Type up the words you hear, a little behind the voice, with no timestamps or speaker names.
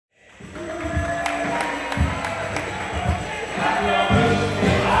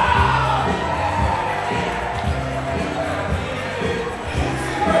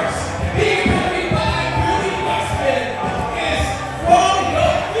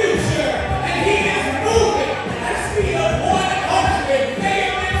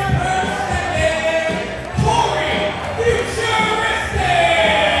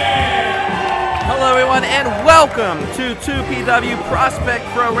Welcome to 2PW Prospect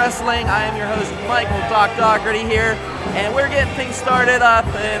Pro Wrestling. I am your host, Michael Doc Doherty here, and we're getting things started up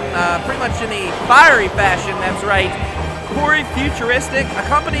in pretty much in a fiery fashion. That's right, Gory Futuristic,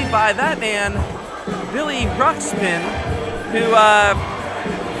 accompanied by that man, Billy Ruxpin, who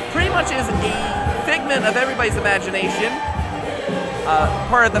pretty much is a figment of everybody's imagination.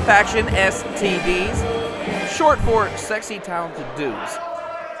 Part of the faction STDs, short for Sexy Talented Dudes.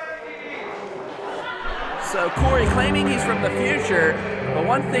 So Corey claiming he's from the future, but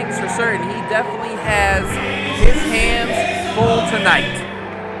one thing's for certain, he definitely has his hands full tonight.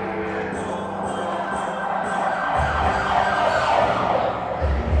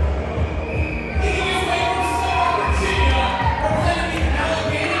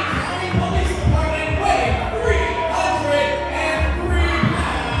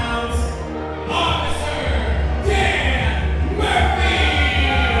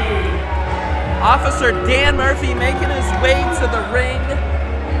 Officer Dan Murphy making his way to the ring,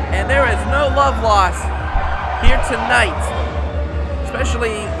 and there is no love lost here tonight,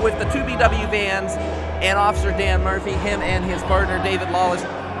 especially with the 2BW vans and Officer Dan Murphy, him and his partner David Lawless,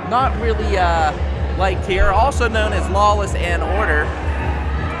 not really liked here, also known as Lawless and Order.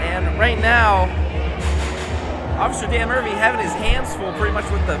 And right now, Officer Dan Murphy having his hands full pretty much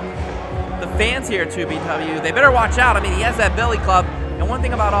with the fans here at 2BW. They better watch out. I mean, he has that belly club. And one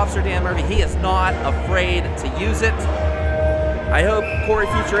thing about Officer Dan Murphy, he is not afraid to use it. I hope Corey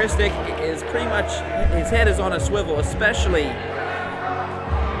Futuristic is pretty much, his head is on a swivel, especially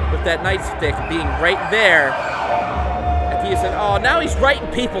with that nightstick being right there. And he said, oh, now he's writing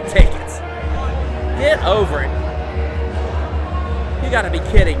people tickets. Get over it. You gotta be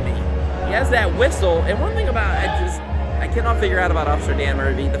kidding me. He has that whistle, and one thing about, I cannot figure out about Officer Dan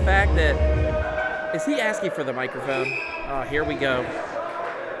Murphy, the fact that, is he asking for the microphone? Oh, here we go.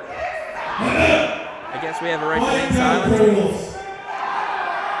 I guess we have a right to remain silent.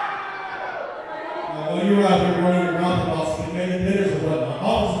 While you were out there running around the boss, with many hitters and whatnot,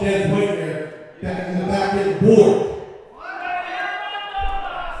 Officer Dan's waiting there, back in the back getting bored.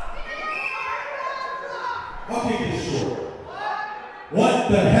 I'll keep it short. What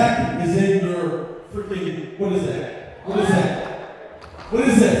the heck is in your freaking, what is that? What is that? What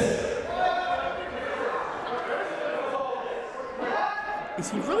is this? Is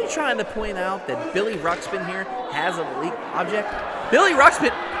he really trying to point out that Billy Ruxpin here has an illegal object? Billy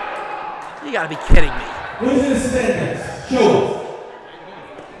Ruxpin? You gotta be kidding me. What is this stand? Show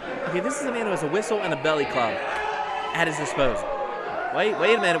us. Okay, this is a man who has a whistle and a belly club at his disposal. Wait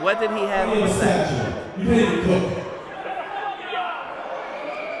a minute. What did he have? What's that? You didn't cook.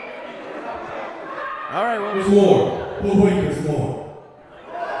 All right, well. There's more. Oh, wait, there's more.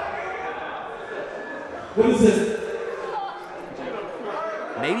 What is this?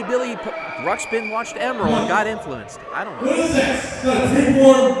 Maybe Billy Ruxpin watched Emerald and got influenced. I don't know. What is this? The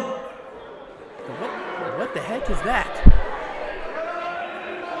tapeworm? What the heck is that?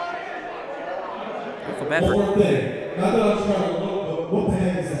 I feel bad for... One more thing. Not that I'm trying to look, but what the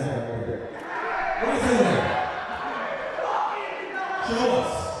heck is that right there? What is in there? Show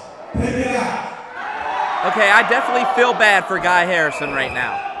us. Take it out. Okay, I definitely feel bad for Guy Harrison right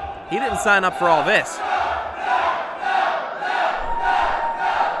now. He didn't sign up for all this.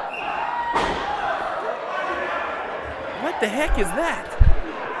 What the heck is that?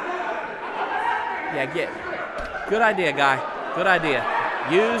 Yeah, good idea, Guy. Good idea.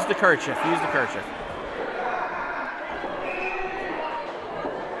 Use the kerchief. Use the kerchief.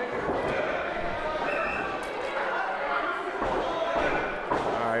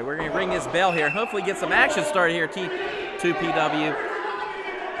 All right, we're going to ring this bell here. Hopefully get some action started here at 2PW.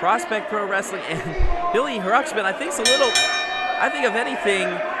 Prospect Pro Wrestling and Billy Ruxpin, I think, is a little, I think of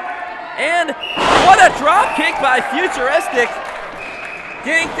anything. And what a drop kick by Futuristic.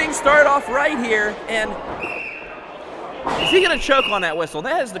 Getting things started off right here. And is he going to choke on that whistle?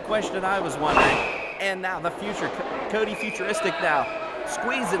 That is the question I was wondering. And now the Cody Futuristic now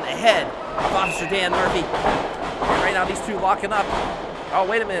squeezing the head of Officer Dan Murphy. And right now these two locking up. Oh,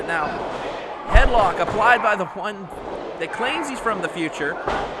 wait a minute now. Headlock applied by the one that claims he's from the future.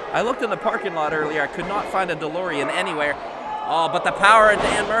 I looked in the parking lot earlier. I could not find a DeLorean anywhere. Oh, but the power of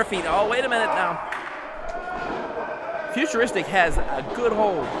Dan Murphy. Oh, wait a minute now. Futuristic has a good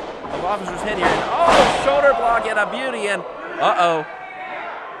hold of Officer's head here. And, oh, shoulder block and a beauty. And, uh-oh.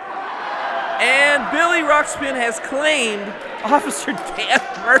 And Billy Ruxpin has claimed Officer Dan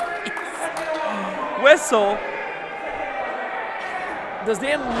Murphy's whistle. Does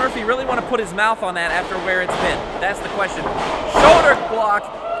Dan Murphy really want to put his mouth on that after where it's been? That's the question. Shoulder block,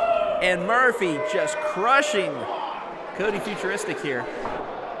 and Murphy just crushing Cody Futuristic here.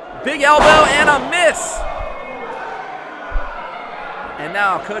 Big elbow and a miss. And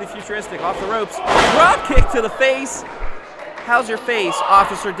now Cody Futuristic off the ropes. Drop kick to the face. How's your face,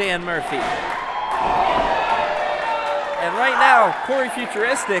 Officer Dan Murphy? And right now, Corey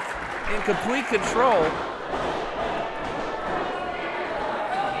Futuristic in complete control.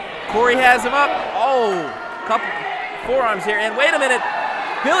 Corey has him up. Oh, couple forearms here. And wait a minute.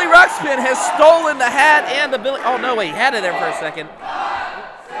 Billy Ruxpin has stolen the hat and the Billy. Oh, no, wait. He had it there for a second.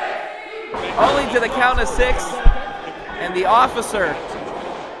 Only to the count of 6. And the Officer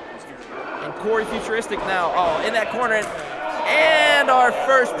and Corey Futuristic now. Oh, in that corner. And our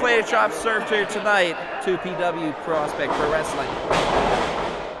first plated chop served here tonight. 2PW Prospect Pro Wrestling.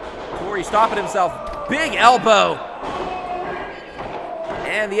 Corey stopping himself. Big elbow.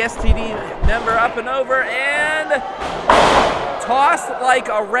 And the STD member up and over and tossed like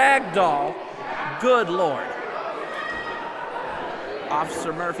a rag doll. Good Lord.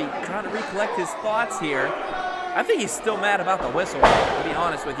 Officer Murphy trying to recollect his thoughts here. I think he's still mad about the whistle, to be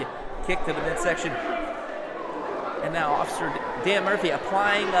honest with you. Kick to the midsection. And now Officer Dan Murphy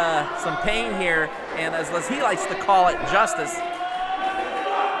applying some pain here, and as he likes to call it, justice.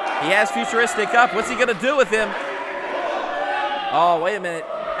 He has Futuristic up. What's he gonna do with him? Oh, wait a minute.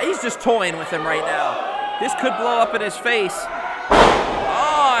 He's just toying with him right now. This could blow up in his face.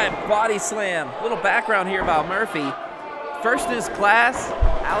 Oh, and body slam. Little background here about Murphy. First in his class,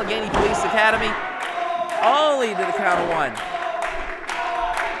 Allegheny Police Academy. Only to the count of 1.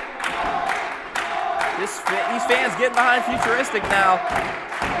 These fans getting behind Futuristic now.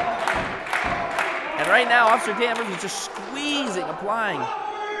 And right now, Officer Dan Murphy's just squeezing, applying.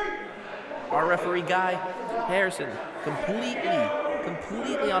 Our referee guy, Harrison,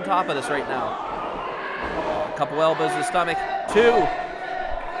 completely on top of this right now. A couple elbows to the stomach. 2.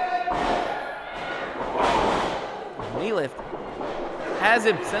 Knee lift. Has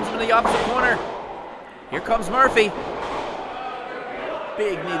him, sends him to the opposite corner. Here comes Murphy.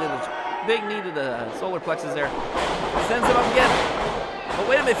 Big knee to the solar plexus there. Sends him up again. But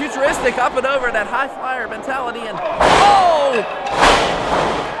wait a minute, Futuristic up and over, that high flyer mentality, and oh!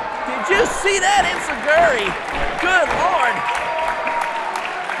 Did you see that, Insaguri? Good Lord.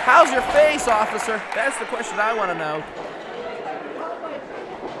 How's your face, officer? That's the question I want to know.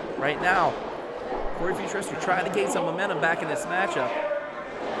 Right now, Corey Futuristic trying to gain some momentum back in this matchup.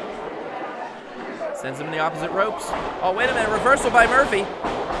 Sends him in the opposite ropes. Oh, wait a minute, reversal by Murphy.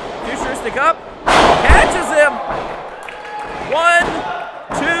 Futuristic up, catches him. 1,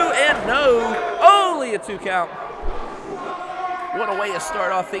 2, and no. Only a 2 count. What a way to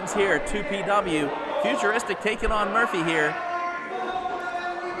start off things here at 2PW. Futuristic taking on Murphy here.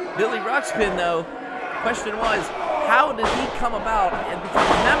 Billy Ruxpin, though, question was, how did he come about and become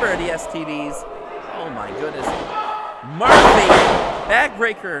a member of the STDs? Oh my goodness. Murphy,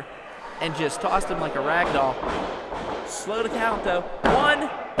 backbreaker, and just tossed him like a rag doll. Slow to count, though. 1,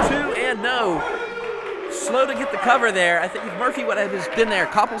 2, and no. Slow to get the cover there. I think if Murphy would have just been there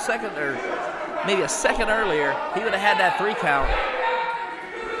a couple seconds, or maybe a second earlier, he would have had that 3 count.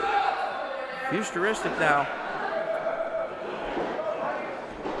 Futuristic now.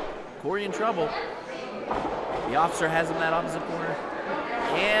 Corey in trouble. The officer has him in that opposite corner.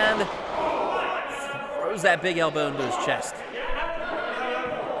 And throws that big elbow into his chest.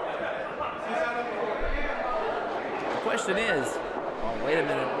 The question is, oh, wait a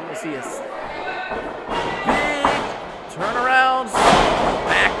minute, we're going to see a big turnarounds,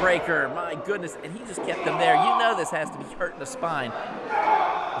 backbreaker, my goodness, and he just kept him there. You know this has to be hurting the spine.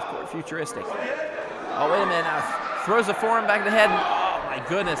 Of course, Futuristic. Oh, wait a minute, now throws the forearm back of the head, and, oh my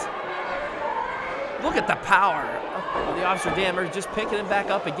goodness. Look at the power of the Officer Dan Murphy just picking him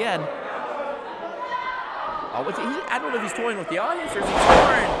back up again. Oh, I don't know if he's toying with the audience or is he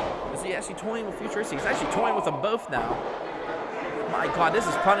toying? Is he actually toying with Futuristic? He's actually toying with them both now. My God, this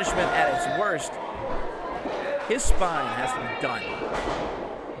is punishment at its worst. His spine has to be done.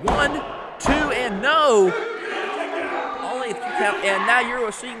 1, 2, and no. Only a 3 count, and now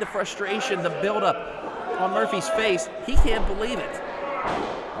you're seeing the frustration, the buildup on Murphy's face. He can't believe it.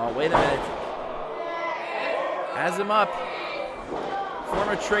 Oh, wait a minute. Has him up.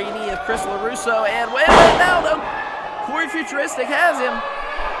 Former trainee of Chris LaRusso, and wait a minute now, though. Corey Futuristic has him.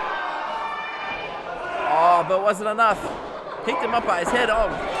 Oh, but wasn't enough. Picked him up by his head. Oh,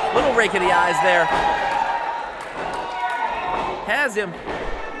 little rake of the eyes there. Has him.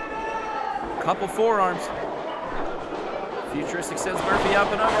 Couple forearms. Futuristic sends Murphy up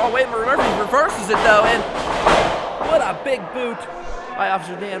and over. Oh, wait, Murphy reverses it, though, and what a big boot by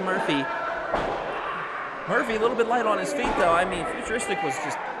Officer Dan Murphy. Murphy a little bit light on his feet, though. I mean, Futuristic was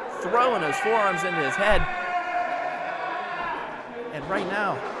just throwing those forearms into his head. And right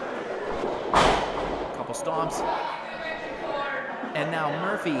now, a couple stomps. And now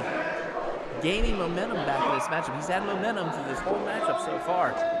Murphy gaining momentum back in this matchup. He's had momentum through this whole matchup so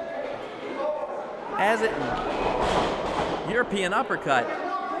far. Has it European uppercut.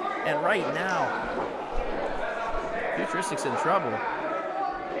 And right now, Futuristic's in trouble.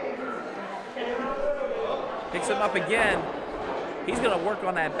 Picks him up again. He's going to work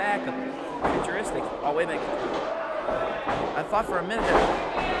on that back of Futuristic. Oh, wait a minute. I thought for a minute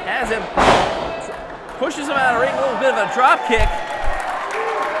that has him. Pushes him out of the ring. A little bit of a drop kick.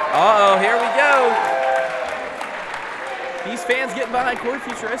 Uh-oh, here we go. These fans getting behind Gory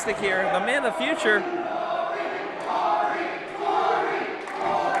Futuristic here. The man of the future.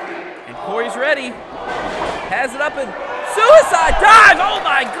 And Gory's ready. Has it up and suicide dive. Oh,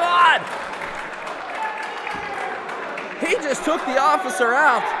 my God. He just took the officer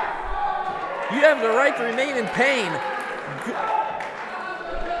out. You have the right to remain in pain.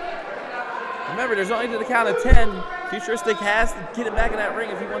 Remember, there's only to the count of 10. Futuristic has to get him back in that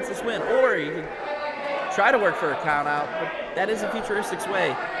ring if he wants this win. Or he can try to work for a count out, but that isn't Futuristic's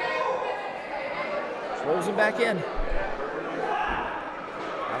way. Rolls him back in.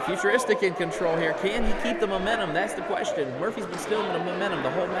 Now, Futuristic in control here. Can he keep the momentum? That's the question. Murphy's been stealing the momentum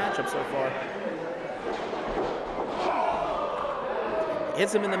the whole matchup so far.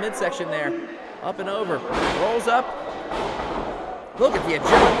 Hits him in the midsection there. Up and over. Rolls up. Look at the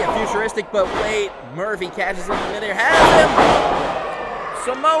agility of Futuristic, but wait. Murphy catches him in the midair. Has him!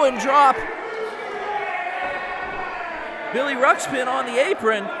 Samoan drop. Billy Ruxpin on the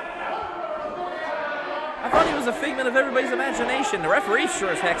apron. I thought he was a figment of everybody's imagination. The referee sure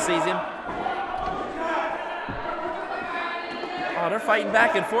as heck sees him. Oh, they're fighting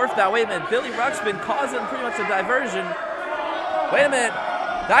back and forth now. Wait a minute. Billy Ruxpin causing pretty much a diversion. Wait a minute.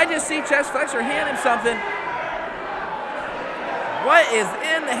 Did I just see Chest Flexor hand him something? What is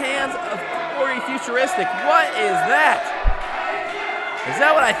in the hands of Gory Futuristic? What is that? Is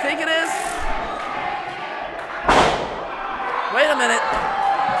that what I think it is? Wait a minute.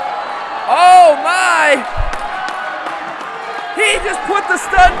 Oh my! He just put the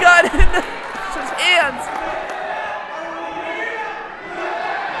stun gun in his hands.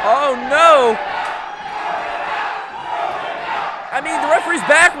 Oh no! I mean, the referee's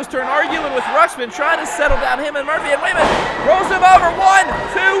back was turned, arguing with Ruxpin, trying to settle down him and Murphy. And wait a minute, rolls him over. 1,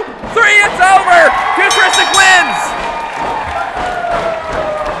 2, 3, it's over. Futuristic wins.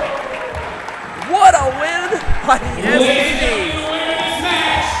 What a win by the STD.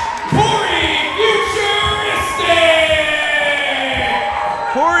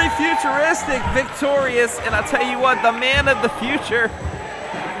 Gory Futuristic victorious, and I'll tell you what, the man of the future.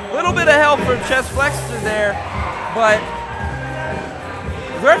 A little bit of help from Chest Flexor there, but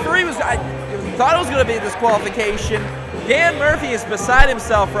the referee thought it was going to be a disqualification. Dan Murphy is beside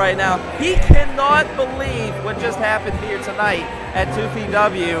himself right now. He cannot believe what just happened here tonight at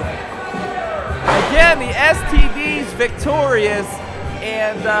 2PW. Again, the STD's victorious,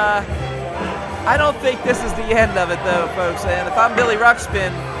 and I don't think this is the end of it, though, folks. And if I'm Billy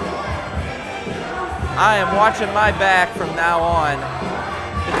Ruxpin, I am watching my back from now on.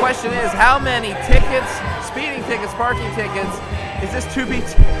 The question is, how many tickets, speeding tickets, parking tickets, is this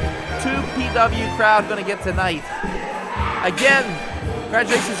 2PW crowd going to get tonight? Again,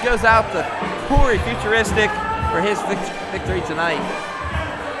 congratulations goes out to Gory Futuristic for his victory tonight.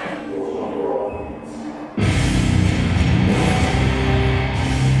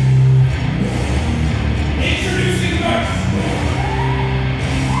 Introducing first,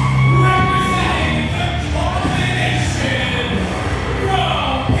 representing the combination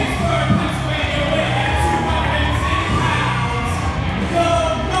from Pittsburgh, Pennsylvania, weighing at 210 pounds, the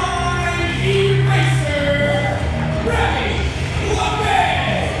Mind Eraser, Remy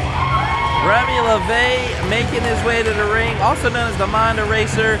LaVey. Remy LaVey making his way to the ring, also known as the Mind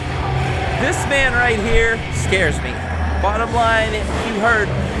Eraser. This man right here scares me. Bottom line, you heard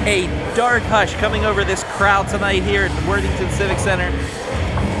a dark hush coming over this crowd tonight here at the Worthington Civic Center.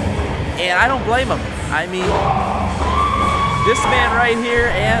 And I don't blame him. I mean, this man right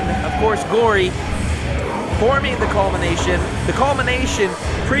here and, of course, Gory forming the culmination. The culmination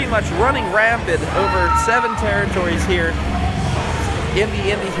pretty much running rampant over 7 territories here in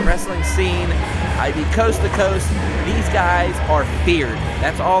the indie wrestling scene. I mean, coast to coast, these guys are feared.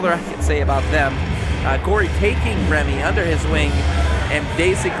 That's all there I can say about them. Gory taking Remy under his wing and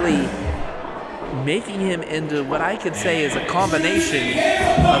basically making him into what I could say is a combination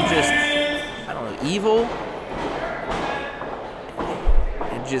of just, I don't know, evil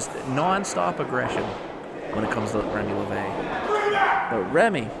and just non-stop aggression when it comes to Remy LaVey. But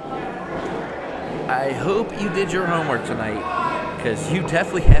Remy, I hope you did your homework tonight, because you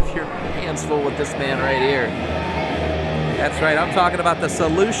definitely have your hands full with this man right here. That's right, I'm talking about the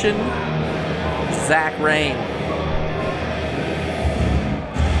Solution, Zack Rayne.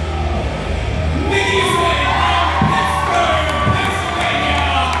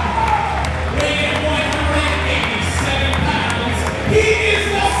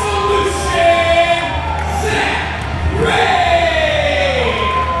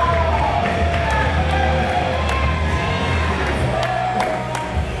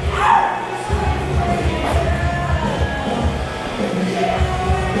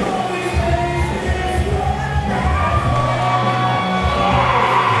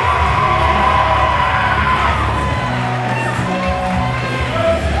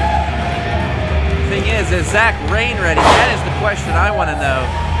 Is Zack Rayne ready? That is the question I want to know.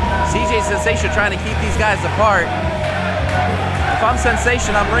 CJ Sensation trying to keep these guys apart. If I'm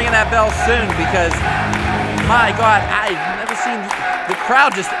Sensation, I'm ringing that bell soon because, my God, I've never seen the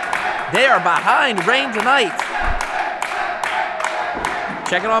crowd just, they are behind Rayne tonight.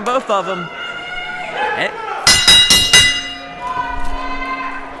 Checking on both of them.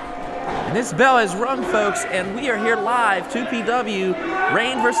 And this bell is rung, folks, and we are here live, 2PW,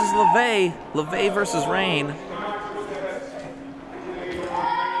 Rayne versus LaVey, LaVey versus Rayne.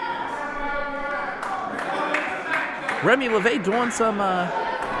 Remy LaVey doing some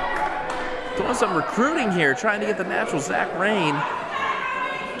recruiting here, trying to get the natural Zack Rayne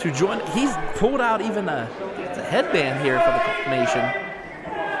to join. He's pulled out even a headband here for the combination.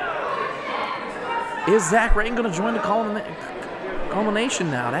 Is Zack Rayne going to join the culmination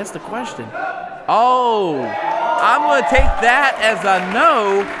now? That's the question. Oh, I'm going to take that as a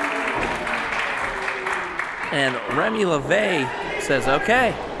no. And Remy LaVey says,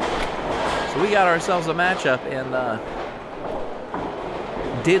 okay. So we got ourselves a matchup. And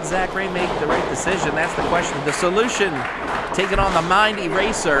did Zack Rayne make the right decision? That's the question. The Solution taking on the Mind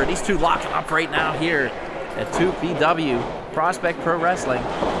Eraser. These two locking up right now here at 2PW, Prospect Pro Wrestling.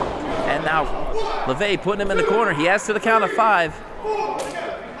 And now LaVey putting him in the corner. He has to the count of 5.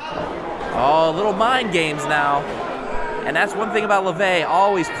 Oh, little mind games now. And that's one thing about LaVey,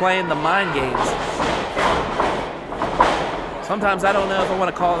 always playing the mind games. Sometimes I don't know if I want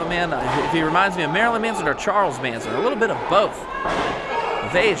to call the man, if he reminds me of Marilyn Manson or Charles Manson, a little bit of both.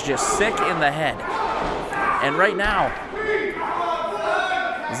 LaVey is just sick in the head. And right now,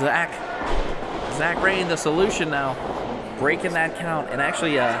 Zack Rayne, the Solution now, breaking that count and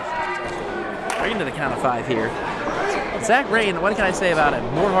actually right into the count of 5 here. Zack Rayne, what can I say about it?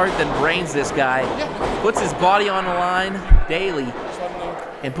 More heart than brains, this guy. Puts his body on the line daily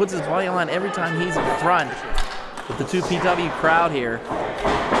and puts his body on the line every time he's in front with the 2PW crowd here.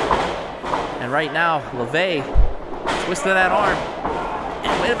 And right now, LaVey twisting that arm.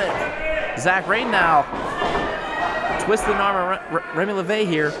 And wait a minute. Zack Rayne now twisting the arm of Remy LaVey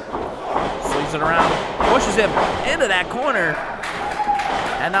here. Swings it around, pushes him into that corner.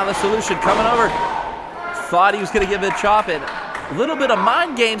 And now the Solution coming over. Thought he was going to give it a chop in. A little bit of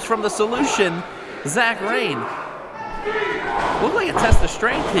mind games from the Solution, Zack Rayne. Looked like a test of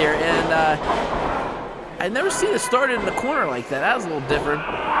strength here, and I've never seen it started in the corner like that. That was a little different.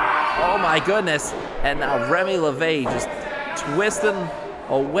 Oh my goodness. And now Remy LaVey just twisting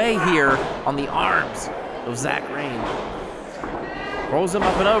away here on the arms of Zack Rayne. Rolls him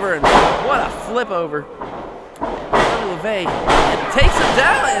up and over, and what a flip over. Remy LaVey takes him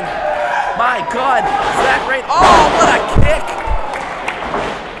down, and my God, Zack Rayne, oh, what a kick!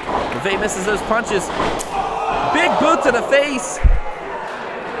 LaVey misses those punches. Big boot to the face.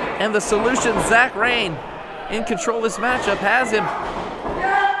 And the Solution, Zack Rayne, in control of this matchup, has him.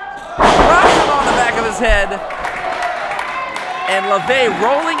 Drops him on the back of his head. And LaVey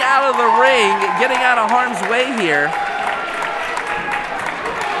rolling out of the ring, getting out of harm's way here.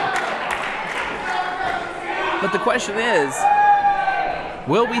 But the question is,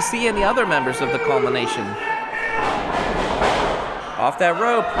 will we see any other members of the culmination? Off that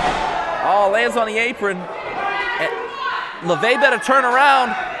rope. Oh, lands on the apron. LaVey better turn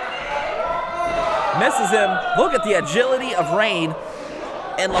around. Misses him. Look at the agility of Rayne.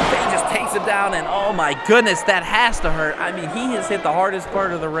 And LaVey just takes him down, and oh my goodness, that has to hurt. I mean, he has hit the hardest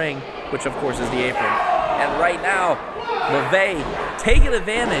part of the ring, which of course is the apron. And right now, LaVey taking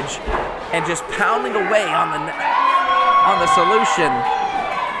advantage and just pounding away on the Solution,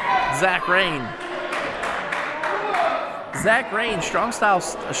 Zack Rayne. Zack Rayne, strong style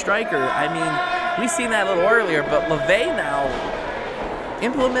striker. I mean, we've seen that a little earlier, but LaVey now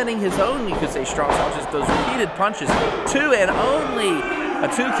implementing his own, you could say, strong style, just those repeated punches. 2 and only a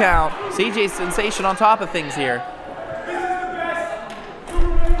 2 count. CJ Sensation on top of things here.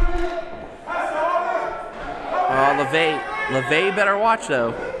 Oh, LaVey better watch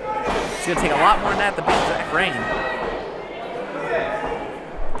though. It's gonna take a lot more than that to beat Zack Rayne.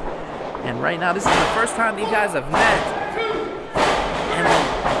 And right now, this is the first time these guys have met. And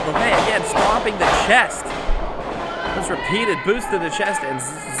LaVey again stomping the chest. Those repeated boosts to the chest, and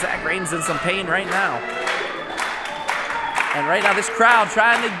Zack Rayne's in some pain right now. And right now, this crowd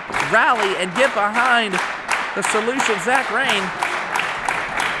trying to rally and get behind the solution, Zack Rayne.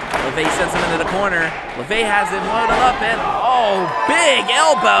 LaVey sends him into the corner. LaVey has him loaded up, and oh, big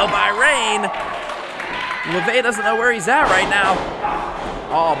elbow by Rayne. LaVey doesn't know where he's at right now.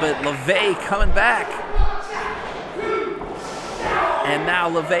 Oh, but LaVey coming back. And now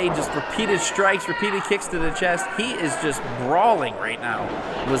LaVey just repeated strikes, repeated kicks to the chest. He is just brawling right now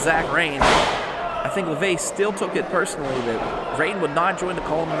with Zack Rayne. I think LaVey still took it personally that Rayne would not join the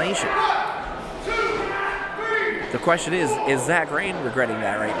culmination. The question is Zack Rayne regretting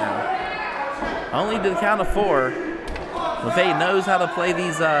that right now? Only to the count of 4. LaVey knows how to play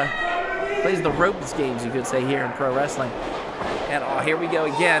these, plays the ropes games, you could say, here in pro wrestling. And oh, here we go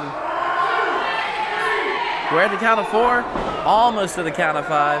again. We're at the count of 4, almost to the count of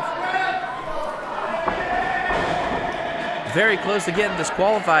 5. Very close to getting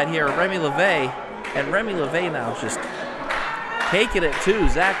disqualified here, Remy LaVey. And Remy LaVey now just taking it to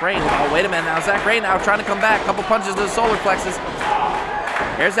Zack Rayne. Oh, wait a minute now. Zack Rayne now trying to come back. Couple punches to the solar plexus.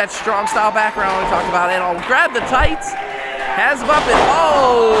 There's that strong style background we talked about. And oh, grab the tights. Has him up and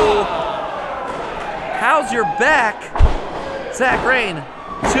oh! How's your back? Zack Rayne,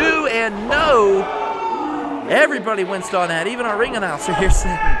 2 and no. Everybody winced on that. Even our ring announcer here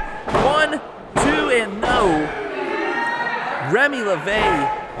said 1, 2 and no. Remy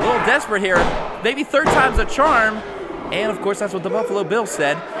LaVey, a little desperate here. Maybe 3rd time's a charm. And of course, that's what the Buffalo Bill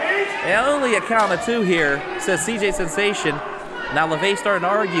said. And only a count of 2 here, says CJ Sensation. Now LaVey starting to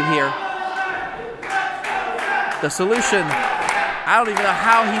argue here. The solution, I don't even know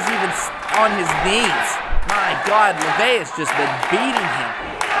how he's even on his knees. My God, LaVey has just been beating him.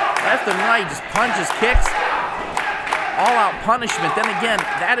 Left and right, just punches, kicks. All-out punishment. Then again,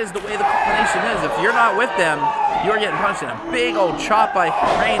 that is the way the combination is. If you're not with them, you're getting punished. And a big old chop by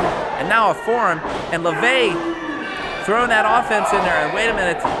Rayne, and now a forearm. And LaVey throwing that offense in there. And wait a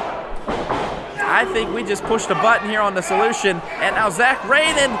minute. I think we just pushed a button here on the solution. And now Zack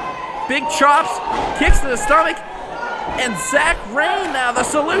Rayne in big chops, kicks to the stomach. And Zack Rayne now, the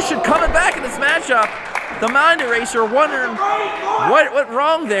solution, coming back in this matchup. The mind eraser wondering what went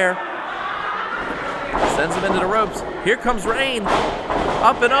wrong there. Sends him into the ropes. Here comes Rayne.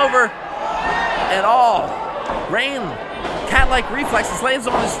 Up and over. And all. Rayne, cat-like reflexes, lands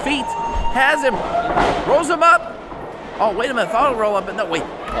on his feet. Has him. Rolls him up. Oh, wait a minute. Thought it'll roll up, but no, wait.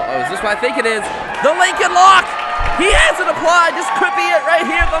 Uh-oh, is this what I think it is? The Lincoln Lock. He has it applied. This could be it right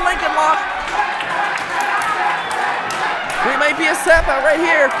here. The Lincoln Lock. We may be a step out right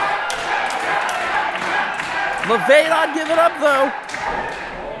here. LaVey not giving up, though.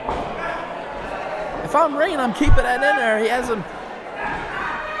 If I'm Rayne, I'm keeping that in there. He hasn't.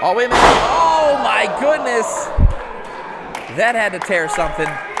 Oh, wait a minute. Oh, my goodness. That had to tear something.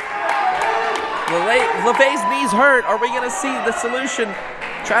 LaVey's knees hurt. Are we going to see the solution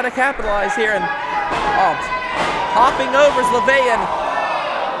try to capitalize here? And oh, hopping over is LaVey,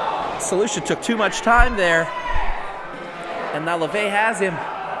 and solution took too much time there. And now LaVey has him.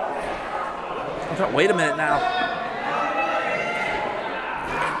 Wait a minute now.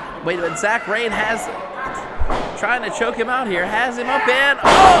 Wait a minute. Zack Rayne has trying to choke him out here. Has him up and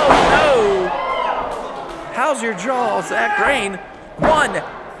oh no! How's your jaw, Zack Rayne? 1,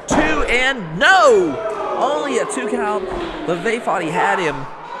 2 and no! Only a 2 count. LaVey thought he had him.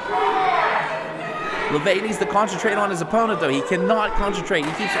 LaVey needs to concentrate on his opponent though. He cannot concentrate.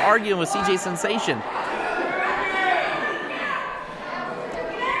 He keeps arguing with CJ Sensation.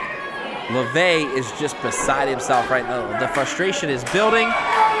 LaVey is just beside himself right now. The frustration is building.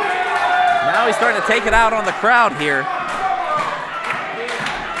 Now he's starting to take it out on the crowd here.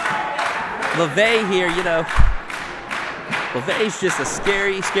 LaVey here, you know. LaVey's just a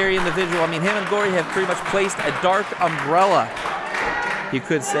scary, scary individual. I mean, him and Gory have pretty much placed a dark umbrella, you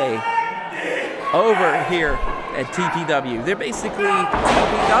could say, over here at TPW. They're basically two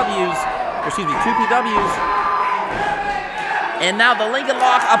PWs. And now the Lincoln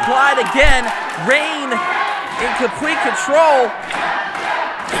Lock applied again. Rayne in complete control.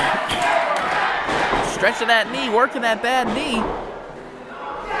 Stretching that knee, working that bad knee.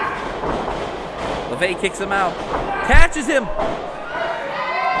 LaVey kicks him out. Catches him.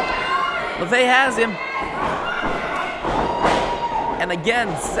 LaVey has him. And again,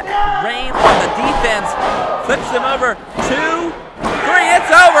 Rayne on the defense. Flips him over. 2, 3,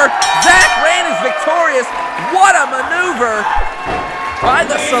 it's over. Zack Rayne is victorious. What a maneuver by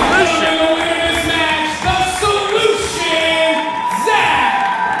the Solution. The Solution,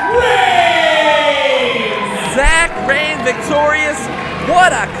 Zack Rayne. Rayne victorious.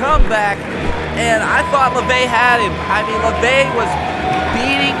 What a comeback. And I thought LaVey had him. I mean, LaVey was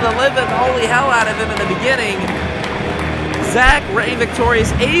beating the living holy hell out of him in the beginning. Zack, Rayne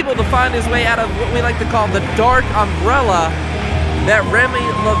victorious, able to find his way out of what we like to call the dark umbrella that Remy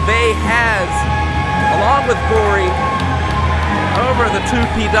LaVey has, along with Gory, over the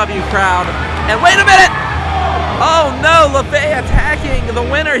 2PW crowd. And wait a minute! Oh no, LaVey attacking the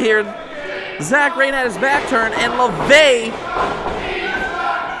winner here. Zack Rayne had his back turned, and LaVey.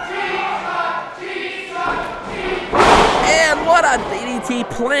 And what a DDT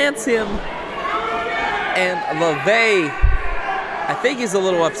plants him. And LaVey, I think he's a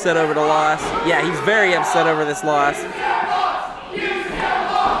little upset over the loss. Yeah, he's very upset over this loss.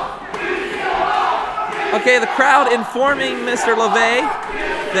 Okay, the crowd informing Mr. LaVey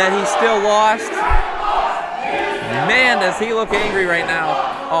that he still lost. Man, does he look angry right now.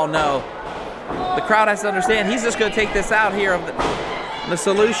 Oh no. The crowd has to understand he's just going to take this out here of the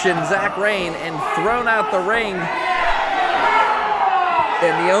solution, Zack Rayne, and thrown out the ring.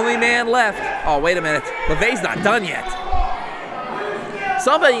 And the only man left. Oh, wait a minute. LaVey's not done yet.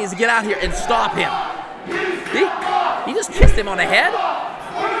 Somebody needs to get out here and stop him. He just kissed him on the head?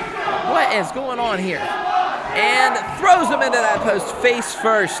 What is going on here? And throws him into that post face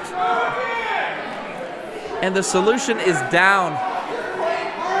first. And the solution is down.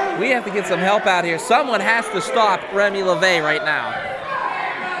 We have to get some help out here. Someone has to stop Remy LaVey right now.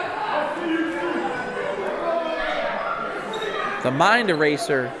 The mind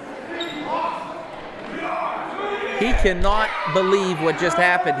eraser. He cannot believe what just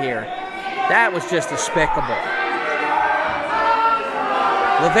happened here. That was just despicable.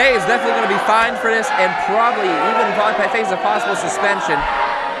 LaVey is definitely going to be fined for this and probably face a possible suspension.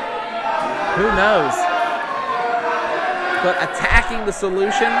 Who knows? But attacking the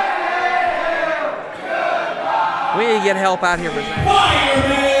solution, we need to get help out here for Zack.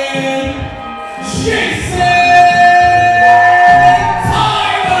 Fireman Jameson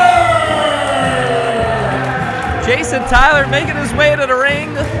Tyler! Jason Tyler making his way to the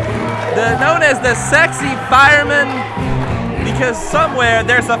ring, known as the Sexy Fireman, because somewhere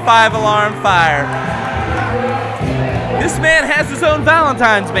there's a 5-alarm fire. This man has his own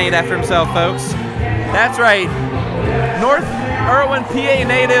Valentine's made after himself, folks. That's right. North Irwin, PA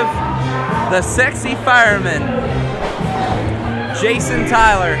native, the Sexy Fireman, Jason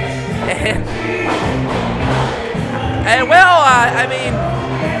Tyler. And well, I mean,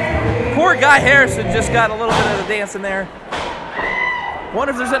 poor Guy Harrison just got a little bit of the dance in there.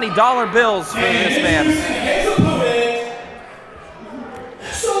 Wonder if there's any dollar bills for this man.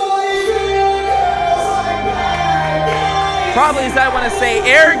 Probably, as I want to say,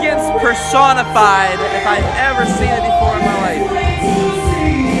 arrogance personified, if I've ever seen it before in my life.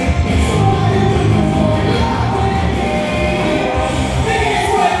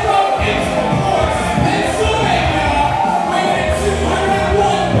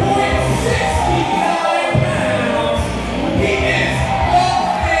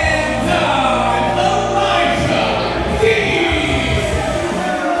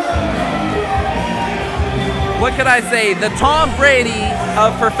 What could I say? The Tom Brady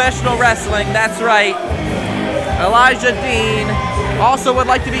of professional wrestling, that's right. Elijah Dean, also would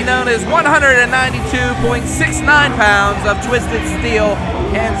like to be known as 192.69 pounds of twisted steel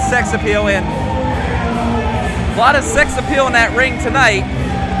and sex appeal. And a lot of sex appeal in that ring tonight.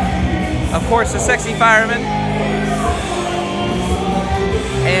 Of course, the Sexy Fireman.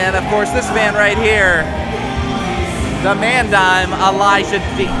 And of course, this man right here, the Man-Dime, Elijah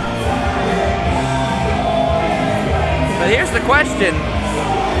Dean. But here's the question.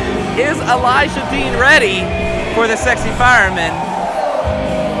 Is Elijah Dean ready for the Sexy Fireman?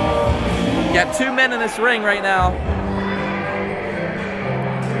 Got 2 men in this ring right now.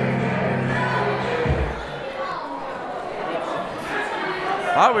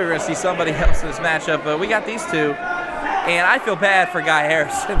 Thought we were going to see somebody else in this matchup, but we got these two. And I feel bad for Guy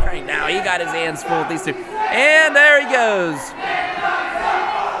Harrison right now. He got his hands full with these two. And there he goes.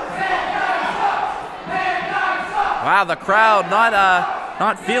 Wow, the crowd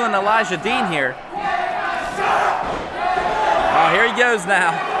not feeling Elijah Dean here. Oh, here he goes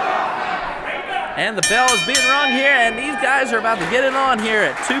now. And the bell is being rung here, and these guys are about to get it on here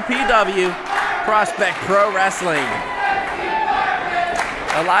at 2PW Prospect Pro Wrestling.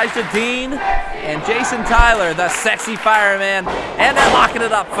 Elijah Dean and Jason Tyler, the Sexy Fireman, and they're locking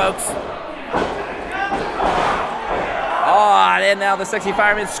it up, folks. Oh, and now the Sexy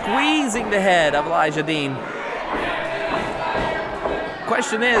Fireman squeezing the head of Elijah Dean.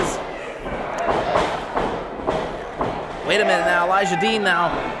 Question is, wait a minute now, Elijah Dean now.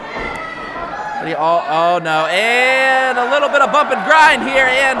 Oh no, and a little bit of bump and grind here,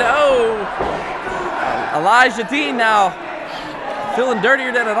 and Elijah Dean now feeling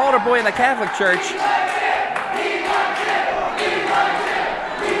dirtier than an altar boy in the Catholic Church.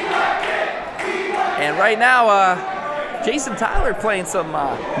 And right now, Jason Tyler playing some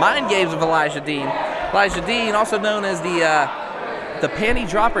mind games with Elijah Dean. Elijah Dean, also known as the panty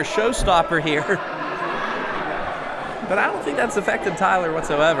dropper showstopper here. But I don't think that's affected Tyler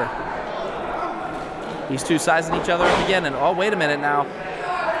whatsoever. These two sizing each other up again, and oh, wait a minute now.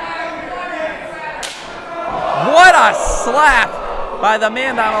 What a slap by the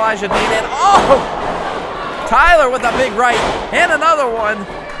man down Elijah Dean, and oh! Tyler with a big right, and another one.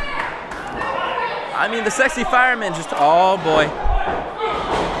 I mean, the sexy fireman just, oh boy.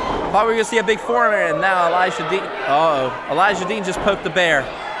 Thought we were gonna see a big foreman, and now Elijah Dean, Elijah Dean just poked the bear.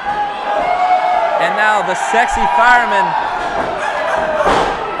 And now the sexy fireman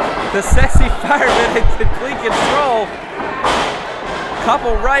in complete control.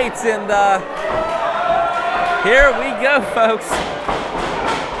 Couple rights, and here we go, folks.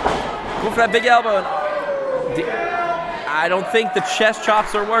 Go for that big elbow. I don't think the chest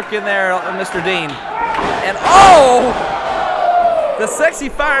chops are working there, Mr. Dean. And oh! The sexy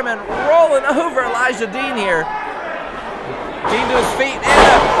fireman rolling over Elijah Dean here. Dean to his feet, and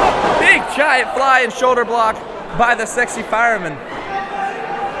a big giant flying shoulder block by the sexy fireman.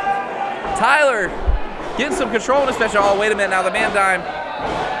 Tyler getting some control in his special. Oh, wait a minute now, the Man Dime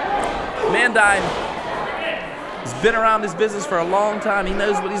has been around this business for a long time. He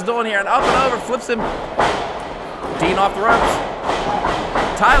knows what he's doing here, and up and over, flips him. Dean off the ropes.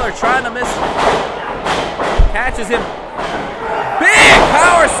 Tyler trying to miss. Catches him. Big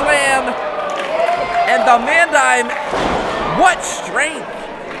power slam. And the Man Dime, what strength.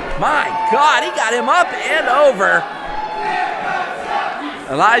 My God, he got him up and over.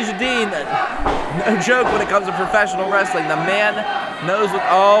 Elijah Dean, no joke when it comes to professional wrestling. The man knows what,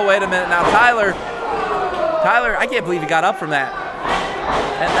 oh, wait a minute now. Tyler, I can't believe he got up from that.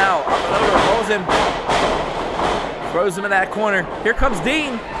 And now, up and over, rolls him. Throws him in that corner. Here comes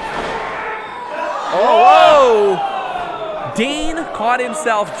Dean. Oh, whoa! Dean caught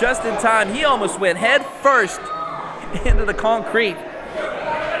himself just in time. He almost went head first into the concrete.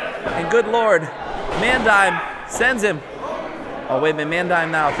 And good Lord, Man Dime sends him. Oh, wait a minute, Man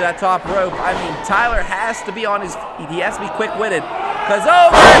Dime now to that top rope. I mean, Tyler has to be on his feet. He has to be quick-witted. Because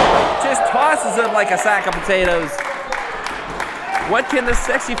over, just tosses him like a sack of potatoes. What can the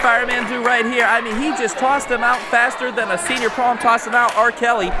sexy fireman do right here? I mean, he just tossed him out faster than a senior prom tossed him out. R.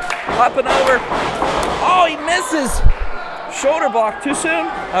 Kelly up and over. Oh, he misses. Shoulder block too soon?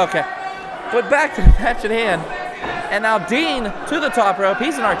 Okay. But back to the match at hand. And now Dean to the top rope.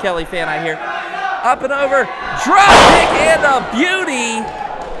 He's an R. Kelly fan, I hear. Up and over. Drop kick and a beauty.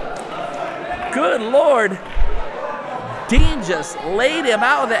 Good Lord. Dean just laid him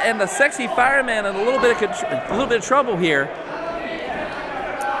out, and the sexy fireman in a little bit of trouble here.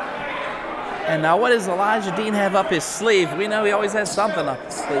 And now what does Elijah Dean have up his sleeve? We know he always has something up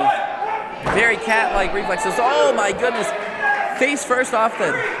his sleeve. Very cat-like reflexes. Oh my goodness. Face first off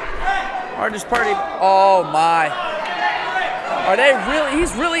the hardest part. Oh my. Are they really,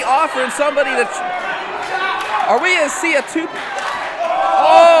 he's really offering somebody to, are we gonna see a two?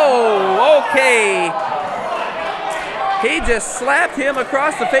 Oh, okay. He just slapped him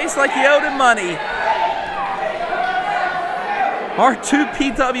across the face like he owed him money. Our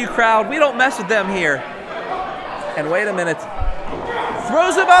 2PW crowd, we don't mess with them here. And wait a minute.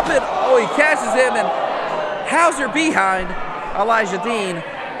 Throws him up and, oh, he catches him, and Hauser behind Elijah Dean.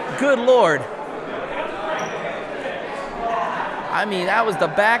 Good Lord. I mean, that was the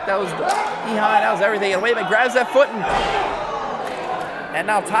back, that was the behind, that was everything. And wait a minute, grabs that foot, and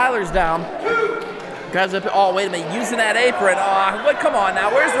now Tyler's down. Grabs up, oh, wait a minute, using that apron. Oh, what, come on now,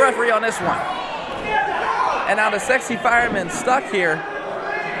 where's the referee on this one? And now the sexy fireman stuck here.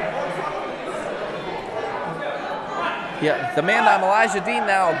 Yeah, the Man Dime, Elijah Dean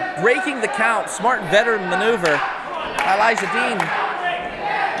now breaking the count. Smart veteran maneuver. Elijah Dean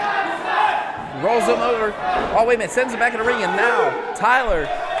rolls him over. Oh, wait a minute, sends him back in the ring, and now Tyler's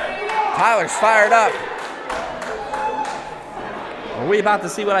fired up. Are we about to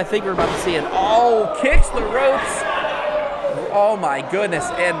see what I think we're about to see? And oh, kicks the ropes. Oh my goodness.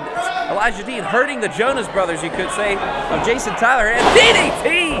 And Elijah Dean hurting the Jonas Brothers, you could say, of Jason Tyler. And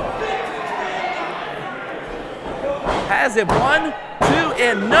DDT has him 1, 2,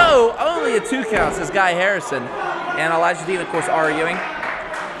 and no, only a 2 count, says Guy Harrison. And Elijah Dean, of course, arguing.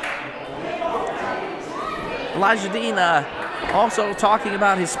 Elijah Dean also talking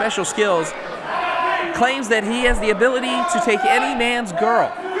about his special skills. Claims that he has the ability to take any man's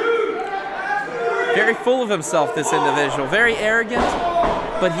girl. Very full of himself, this individual. Very arrogant,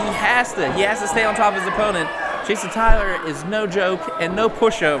 but he has to stay on top of his opponent. Jason Tyler is no joke and no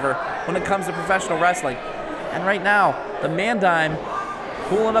pushover when it comes to professional wrestling. And right now, the Man-Dime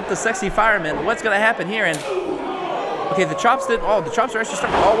pulling up the Sexy Fireman. What's going to happen here? And okay, the chops didn't. Oh, the chops are actually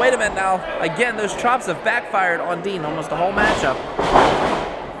starting. Oh, wait a minute now. Again, those chops have backfired on Dean almost the whole matchup.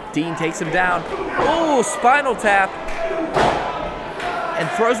 Dean takes him down. Oh, spinal tap. And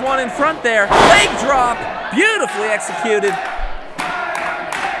throws one in front there. Leg drop. Beautifully executed.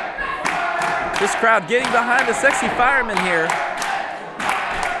 This crowd getting behind the Sexy Fireman here.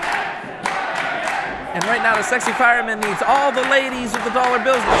 And right now, the Sexy Fireman needs all the ladies with the dollar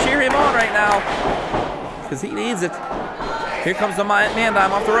bills to cheer him on right now, because he needs it. Here comes the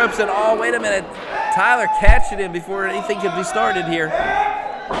Man-Dime off the ropes, and oh, wait a minute. Tyler catching him before anything could be started here.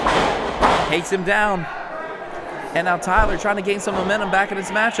 Takes him down. And now Tyler trying to gain some momentum back in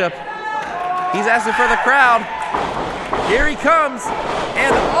this matchup. He's asking for the crowd. Here he comes.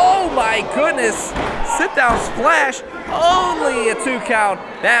 And oh my goodness, sit down splash. Only a 2 count.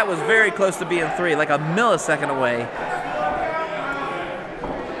 That was very close to being 3, like a millisecond away.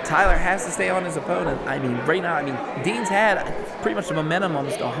 Tyler has to stay on his opponent. I mean, right now, Dean's had pretty much the momentum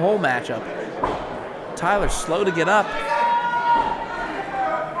almost the whole matchup. Tyler's slow to get up.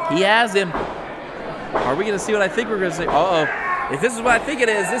 He has him. Are we going to see what I think we're going to see? Uh-oh. If this is what I think it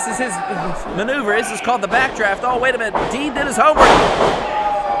is, this is his maneuver. This is called the backdraft. Oh, wait a minute. Dean did his homework.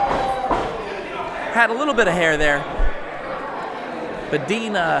 Had a little bit of hair there. But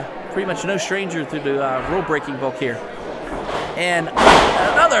Dean, pretty much no stranger to the rule-breaking book here. And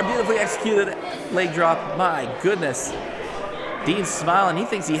another beautifully executed leg drop. My goodness. Dean's smiling. He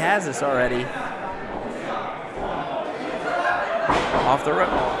thinks he has this already. Off the rope.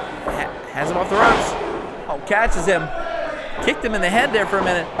 Has him off the ropes. Oh, catches him. Kicked him in the head there for a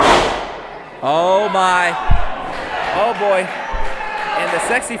minute. Oh, my. Oh, boy. And the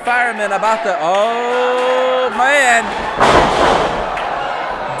Sexy Fireman about to... Oh, man.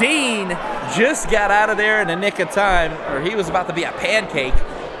 Dean just got out of there in the nick of time, or he was about to be a pancake.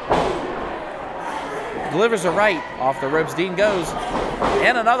 Delivers a right. Off the ropes, Dean goes.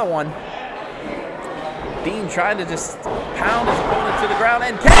 And another one. Dean trying to just pound his opponent to the ground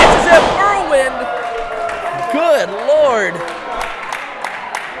and catches him. Whirlwind. Good Lord.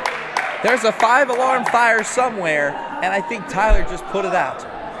 There's a 5-alarm fire somewhere, and I think Tyler just put it out.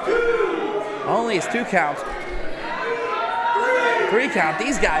 Only his 2 counts. 3 count.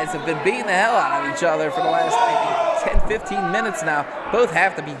 These guys have been beating the hell out of each other for the last, I think, 10-15 minutes now. Both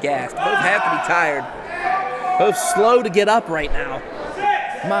have to be gassed. Both have to be tired. Both slow to get up right now.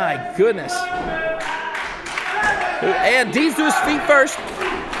 My goodness. And Dean's to his feet first.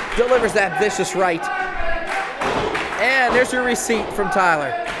 Delivers that vicious right. And there's your receipt from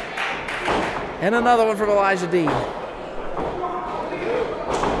Tyler. And another one from Elijah Dean.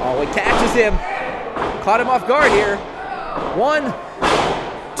 Oh, he catches him. Caught him off guard here. 1,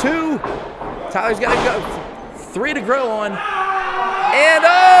 2. Tyler's got to go. 3 to grow on. And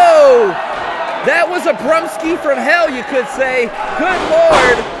oh! That was a Brumski from hell, you could say. Good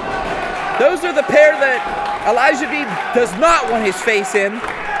Lord. Those are the pair that Elijah Dean does not want his face in.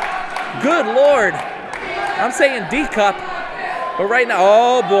 Good Lord. I'm saying D-cup. But right now,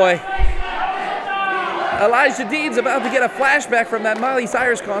 oh boy. Elijah Dean's about to get a flashback from that Miley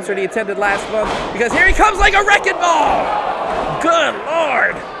Cyrus concert he attended last month, because here he comes like a wrecking ball. Good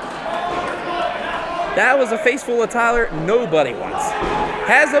Lord. That was a face full of Tyler nobody wants.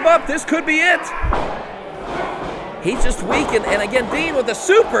 Has him up. This could be it. He's just weakened. And again, Dean with a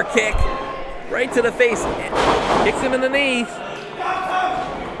super kick right to the face. Kicks him in the knee.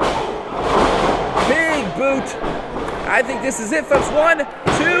 Big boot. I think this is it, folks. 1, 2.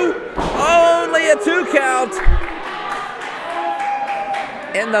 Only a 2 count.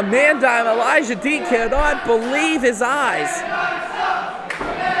 And the Man-Dime, Elijah Dean, cannot believe his eyes.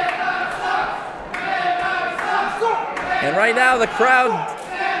 And right now, the crowd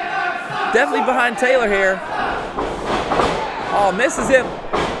definitely behind Taylor here. Oh, misses him.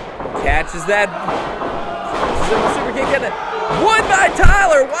 Catches that. Super kick in it. Won by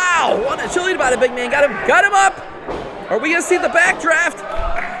Tyler. Wow. What a chilling by the big man. Got him up. Are we going to see the backdraft?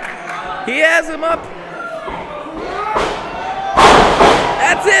 He has him up.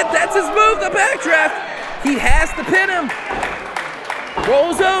 That's it. That's his move, the backdraft. He has to pin him.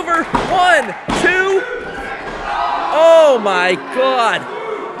 Rolls over. 1, 2. Oh my God.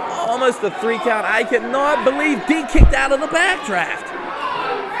 Almost a 3 count. I cannot believe Dean kicked out of the backdraft.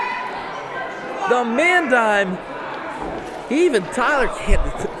 The Man-Dime. Even Tyler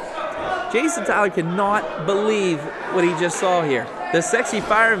can't. Jason Tyler cannot believe what he just saw here. The Sexy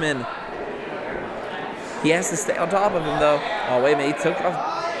Fireman He has to stay on top of him, though. Oh, wait a minute. He took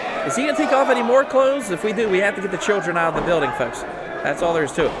off. Is he going to take off any more clothes? If we do, we have to get the children out of the building, folks. That's all there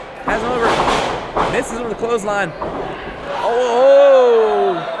is to it. Has him over. Misses him with the clothesline.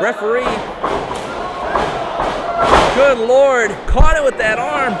 Oh, referee. Good Lord. Caught it with that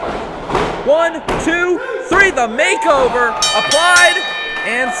arm. 1, 2, 3. The makeover. Applied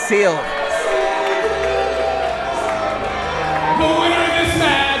and sealed. The winner of this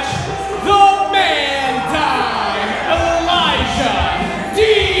match, the Man Dime, Elijah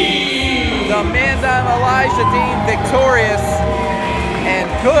Dean. The Man Dime Elijah Dean victorious. And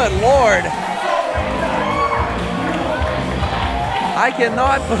good Lord. I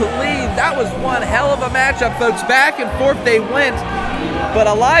cannot believe that was one hell of a matchup, folks. Back and forth they went. But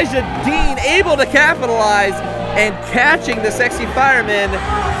Elijah Dean able to capitalize and catching the sexy fireman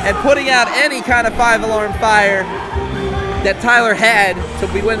and putting out any kind of 5-alarm fire that Tyler had to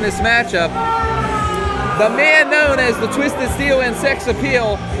be winning this matchup. The man known as the Twisted Steel and Sex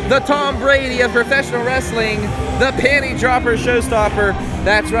Appeal, the Tom Brady of professional wrestling, the panty dropper showstopper.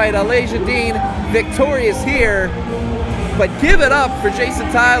 That's right, Elijah Dean victorious here. But give it up for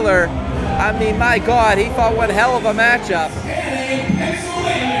Jason Tyler. I mean, my God, he fought one hell of a matchup.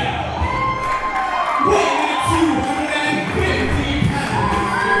 Pennsylvania, weighing 250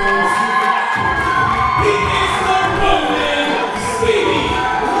 pounds. He is the Rodin, Stevie,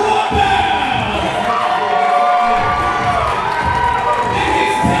 Lebell. And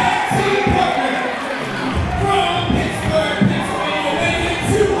his tag team partner from Pittsburgh, Pennsylvania, weighing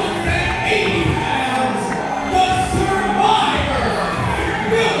 280 pounds, the Survivor,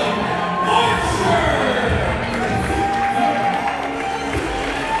 Phillip.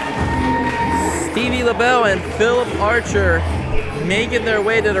 Stevie Lebell and Phillip Archer making their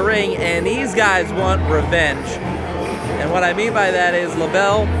way to the ring, and these guys want revenge. And what I mean by that is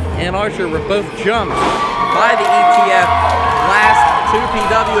Lebell and Archer were both jumped by the ETF last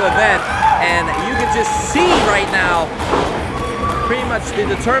 2PW event, and you can just see right now pretty much the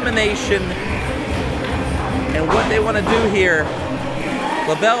determination and what they want to do here.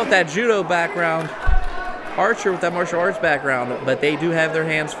 Lebell with that judo background, Archer with that martial arts background, but they do have their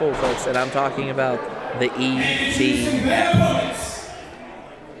hands full, folks, and I'm talking about the ETF.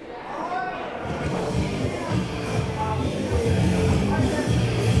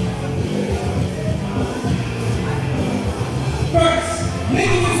 First,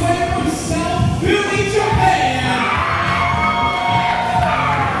 making his way from South Philly, Japan,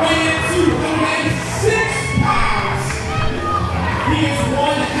 weighing 206 pounds. He is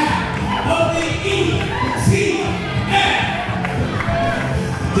one half of the ETF.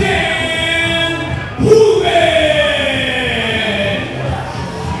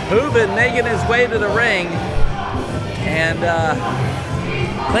 Hooven making his way to the ring and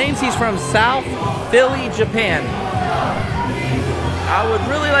claims he's from South Philly, Japan. I would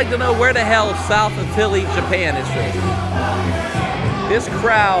really like to know where the hell South of Philly, Japan is from. This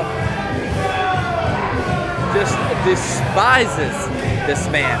crowd just despises this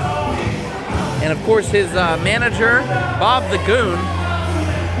man. And of course his manager, Bob the Goon.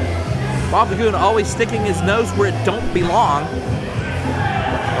 Bob the Goon always sticking his nose where it don't belong.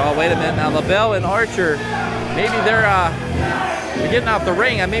 Oh, wait a minute now. Lebell and Archer, maybe they're getting out the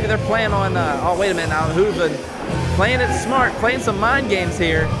ring. Maybe they're playing on, oh, wait a minute now. Hooven playing it smart, playing some mind games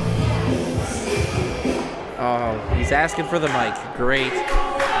here. Oh, he's asking for the mic. Great.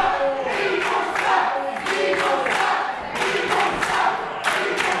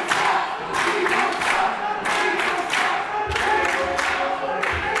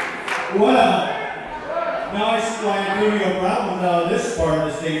 Well, now I see why I'm giving you a problem now this part of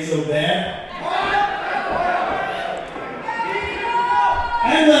the state so bad.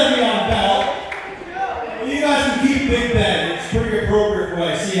 And LaVey on belt. You guys can keep Big Ben. It's pretty appropriate for what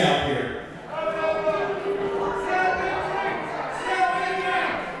I see out here.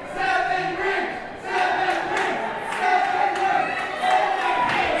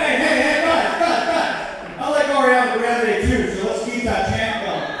 Hey, guys. I like Gory out the Remy too, so let's keep that chant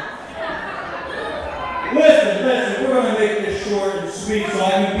going. Listen, we're going to make this short and sweet so I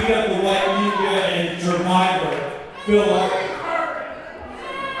can beat up the white media and Jermiah, Phillip.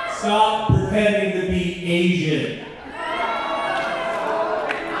 Stop pretending to be Asian.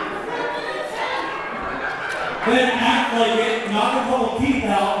 Then act like it, knock a couple teeth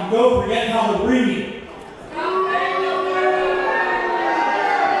out, and go forget how to breathe.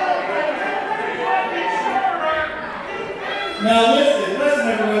 Now listen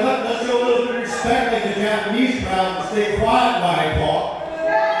everyone, let's show a little bit of respect like the Japanese crowd and stay quiet while I talk.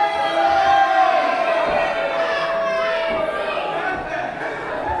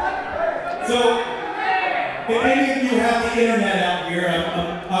 So, if any of you have the internet out here,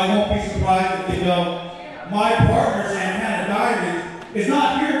 I won't be surprised if you know my partner, Santana Diamond, is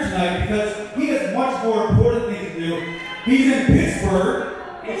not here tonight because he has much more important things to do. He's in Pittsburgh,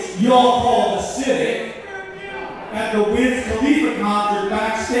 which y'all call the Civic, at the Wiz Khalifa concert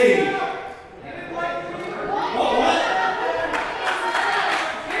backstage. What?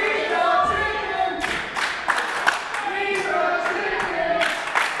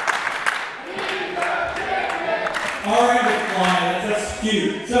 All right, McBride, that's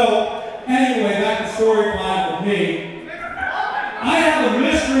cute. So, anyway, back to storyline with me. I have a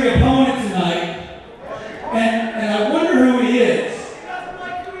mystery opponent tonight, and I wonder who he is.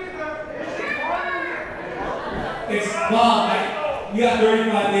 It's Bob. You got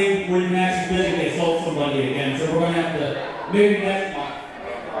 35 days before you can actually physically assault somebody again, so we're going to have to maybe next month.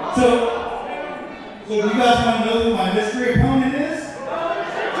 So do you guys want to know who my mystery opponent is?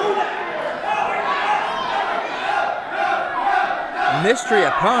 Mystery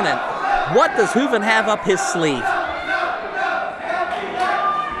opponent. What does Hooven have up his sleeve?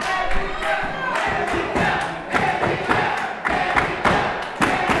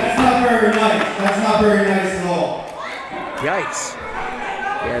 That's not very nice. That's not very nice at all. Yikes.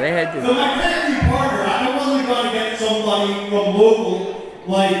 Yeah, they had to. So my tag team partner, I wasn't going to get somebody from local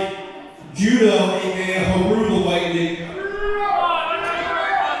like Judo, aka Haru the White League.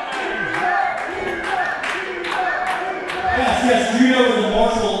 Yes, Judo is a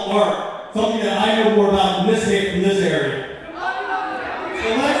martial art, something that I know more about in this state from this area. So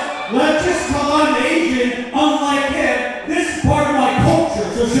let's just come on Asian, unlike him. This is part of my culture,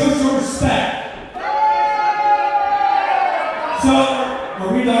 so show some respect. So,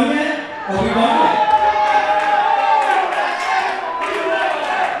 are we done yet? Are we done yet?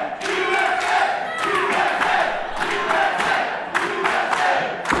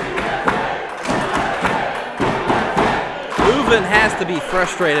 Hooven has to be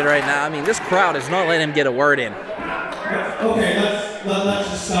frustrated right now. I mean, this crowd is not letting him get a word in. Okay, let's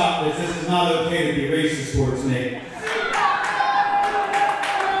just stop this. This is not okay to be racist towards me.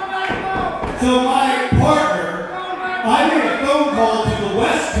 So my partner, I made a phone call to the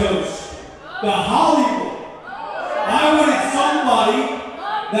West Coast, to Hollywood. I wanted somebody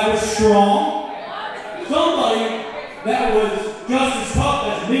that was strong, somebody that was just as tough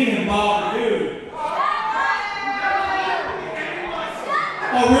as me and Bob Dude.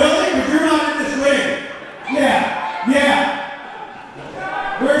 Oh really? But you're not in this ring. Yeah.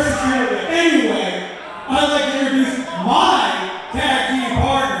 Where's the cheerleader? Anyway, I'd like to introduce my tag team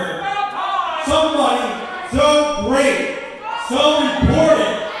partner. Somebody so great, so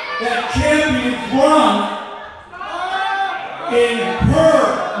important, that champions run in her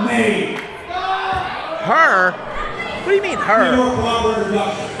name. Her? What do you mean her? Your proper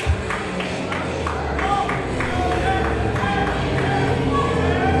introduction.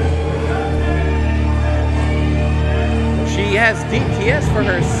 She has DTS for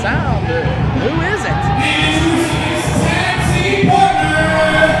her sound. Who is it? Tag team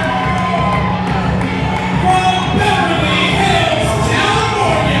partner from Beverly Hills,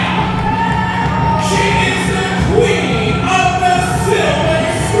 California. She is the queen of the silver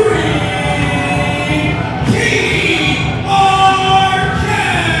screen,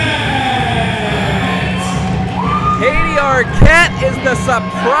 Katie Arquette is the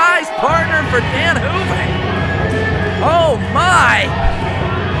surprise partner for Dan Hooven. Oh my!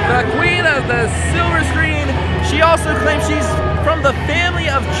 The queen of the silver screen. She also claims she's from the family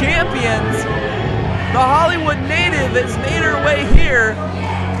of champions. The Hollywood native has made her way here.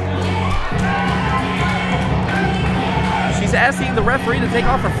 She's asking the referee to take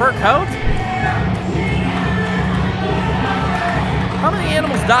off her fur coat. How many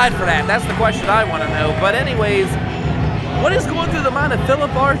animals died for that? That's the question I want to know. But anyways, what is going through the mind of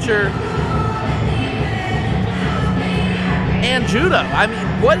Phillip Archer and Judo? I mean,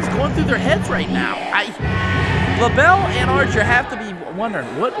 what is going through their heads right now? Lebell and Archer have to be wondering,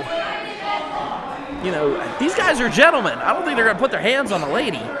 what, you know, these guys are gentlemen. I don't think they're going to put their hands on a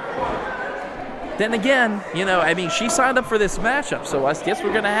lady. Then again, you know, I mean, she signed up for this matchup, so I guess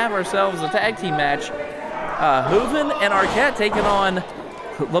we're going to have ourselves a tag team match. Hooven and Arquette taking on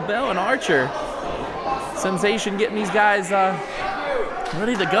Lebell and Archer. Sensation getting these guys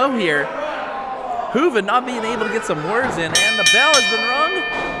ready to go here. Hooven not being able to get some words in, and the bell has been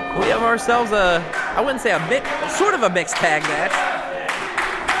rung. We have ourselves a, I wouldn't say a mix, sort of a mixed tag match.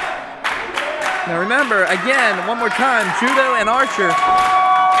 Now remember, again, one more time, Judo and Archer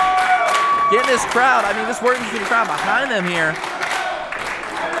getting this crowd. I mean, this Worthington crowd behind them here.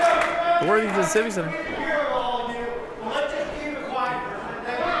 The Worthington Civic Center.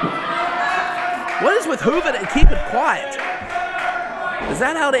 What is with Hooven and keep it quiet. Is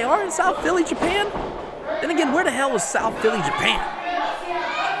that how they are in South Philly, Japan? Then again, where the hell was South Philly, Japan?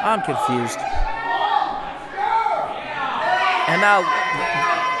 I'm confused. And now,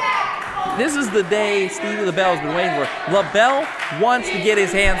 this is the day Stevie Lebell has been waiting for. Lebell wants to get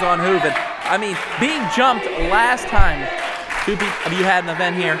his hands on Hooven. I mean, being jumped last time, you had an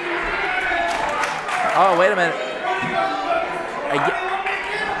event here. Oh, wait a minute.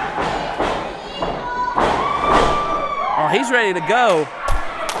 Oh, he's ready to go.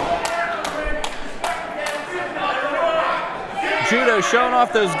 Judo showing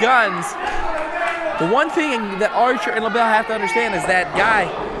off those guns. The one thing that Archer and Lebell have to understand is that guy,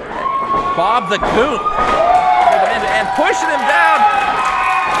 Bob the Goon, and pushing him down.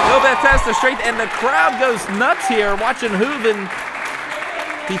 Lebell tests the straight, and the crowd goes nuts here watching Hooven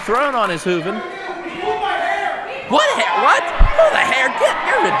be thrown on his Hooven. What hair? What? Pull the hair?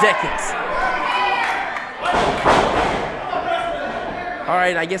 You're ridiculous. All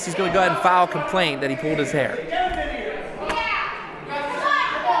right, I guess he's going to go ahead and file a complaint that he pulled his hair.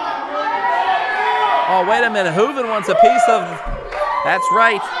 Oh, wait a minute. Hooven wants a piece of, that's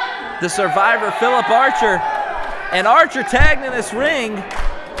right, the survivor, Phillip Archer. And Archer tagged in this ring.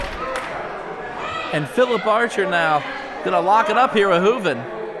 And Phillip Archer now going to lock it up here with Hooven.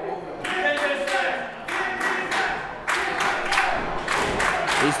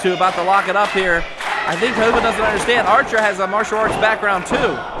 These two about to lock it up here. I think Hooven doesn't understand. Archer has a martial arts background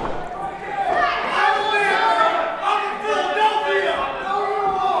too.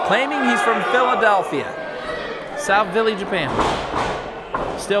 Claiming he's from Philadelphia, South Philly, Japan.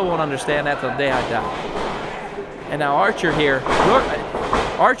 Still won't understand that till the day I die. And now Archer here.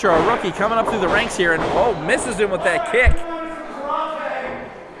 Archer, a rookie, coming up through the ranks here, and oh, misses him with that kick.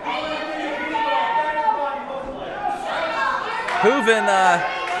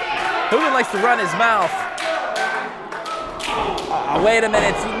 Hooven likes to run his mouth. Oh, wait a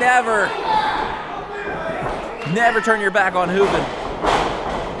minute, you never turn your back on Hooven.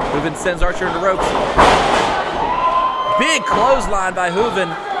 Hooven sends Archer into ropes. Big clothesline by Hooven,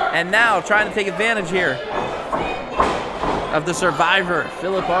 and now trying to take advantage here of the survivor,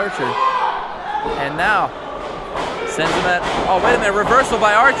 Phillip Archer. And now sends him at, oh, wait a minute, reversal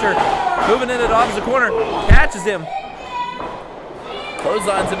by Archer. Hooven into the opposite corner, catches him.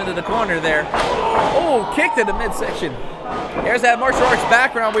 Clotheslines him into the corner there. Oh, kicked in the midsection. There's that martial arts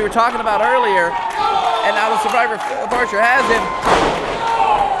background we were talking about earlier. And now the survivor, Phillip Archer, has him.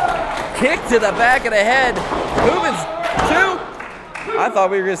 Kick to the back of the head. Hooven's two. I thought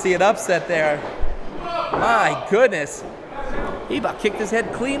we were going to see an upset there. My goodness. He about kicked his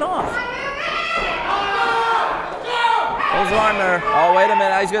head clean off. Pulls his arm there. Oh, wait a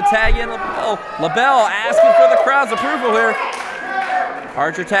minute. He's going to tag in Lebell. Lebell asking for the crowd's approval here.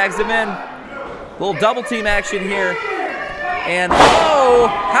 Archer tags him in. Little double team action here. And, oh,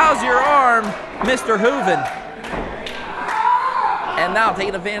 how's your arm, Mr. Hooven? And now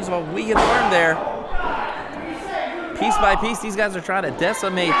taking advantage of a weakened arm there. Piece by piece, these guys are trying to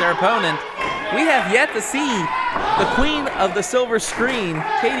decimate their opponent. We have yet to see the queen of the silver screen,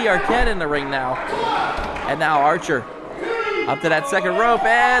 Katie Arquette, in the ring now. And now Archer up to that second rope,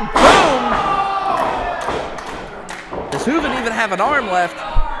 and boom! Does Hooven even have an arm left?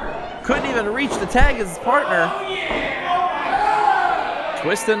 Couldn't even reach to tag his partner.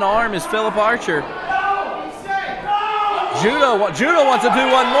 Twisting the arm is Phillip Archer. Judo wants to do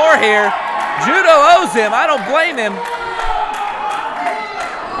one more here. Judo owes him. I don't blame him.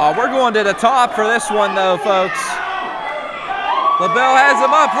 Oh, we're going to the top for this one, though, folks. Lebell has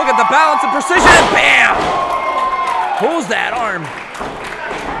him up. Look at the balance and precision, and bam! Pulls that arm.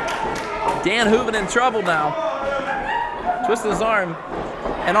 Dan Hooven in trouble now. Twists his arm.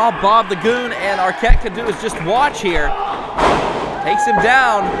 And all Bob the Goon and Arquette can do is just watch here. Takes him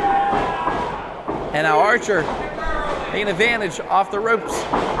down. And now Archer taking advantage off the ropes.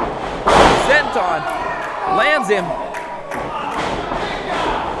 Senton lands him.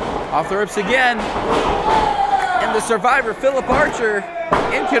 Off the ropes again. And the survivor, Phillip Archer,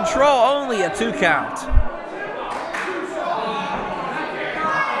 in control, only a 2 count.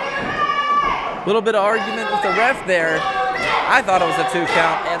 Little bit of argument with the ref there. I thought it was a 2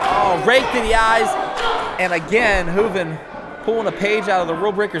 count. And oh, raked in the eyes. And again, Hooven pulling a page out of the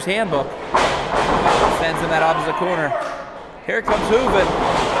Rule Breaker's handbook. Sends in that opposite corner. Here comes Hooven.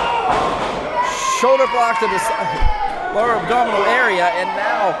 Shoulder block to the lower abdominal area, and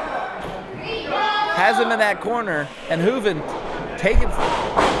now has him in that corner. And Hooven taking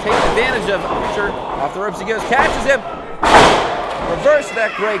advantage of Archer. Off the ropes he goes, catches him. Reverse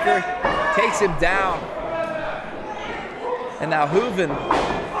neck breaker, takes him down. And now Hooven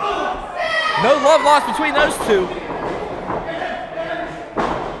No love lost between those two.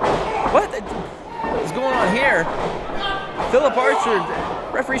 What is going on here? Phillip Archer,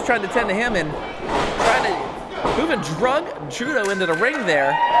 referee's trying to tend to him and trying to Hooven drug judo into the ring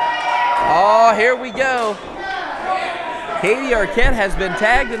there. Oh, here we go. Katie Arquette has been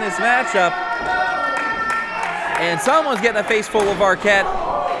tagged in this matchup. And someone's getting a face full of Arquette.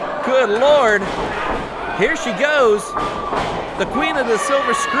 Good Lord. Here she goes. The queen of the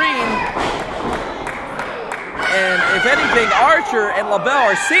silver screen. And if anything, Archer and Lebell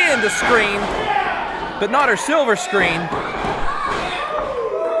are seeing the screen, but not her silver screen.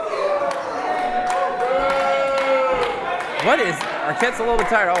 What is, Arquette's a little bit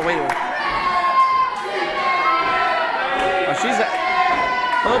tired. Oh, wait. Oh, she's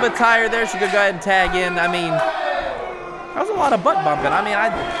a little bit tired there. She could go ahead and tag in. I mean, that was a lot of butt bumping. I mean, I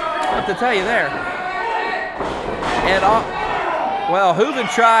have to tell you there. And, well, Hooven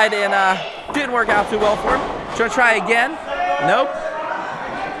tried and didn't work out too well for him. Should I try again? Nope.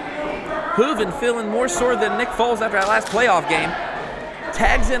 Hooven feeling more sore than Nick Foles after that last playoff game.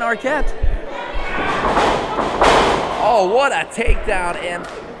 Tags in Arquette. Oh, what a takedown. And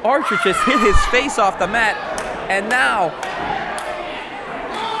Archer just hit his face off the mat. And now,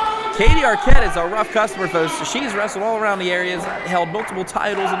 Katie Arquette is a rough customer, folks. She's wrestled all around the areas, held multiple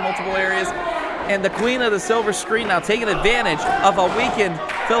titles in multiple areas. And the queen of the silver screen now taking advantage of a weakened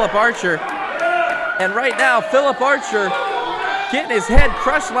Phillip Archer. And right now, Phillip Archer getting his head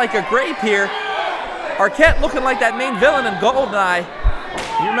crushed like a grape here. Arquette looking like that main villain in Goldeneye.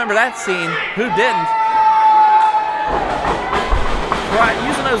 You remember that scene. Who didn't? Right,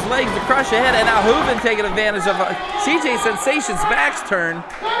 using those legs to crush ahead, and now Hooven taking advantage of CJ Sensation's back's turn.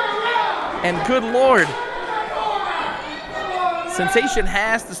 And good Lord. Sensation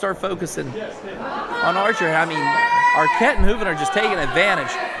has to start focusing on Archer. I mean, Arquette and Hooven are just taking advantage.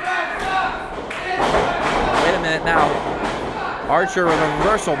 Wait a minute now. Archer, a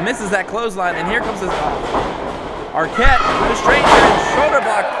reversal, misses that clothesline, and here comes his Arquette, no stranger, and shoulder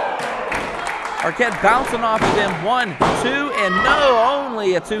block. Arquette bouncing off of him. 1, 2, and no,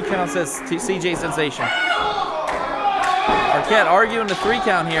 only a 2 count, says CJ Sensation. Arquette arguing the 3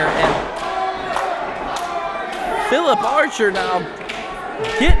 count here, and Phillip Archer now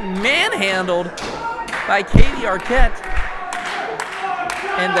getting manhandled by Katie Arquette.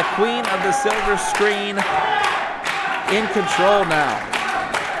 And the queen of the silver screen in control now.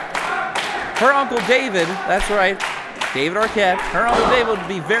 Her Uncle David, that's right, David Arquette, her Uncle David would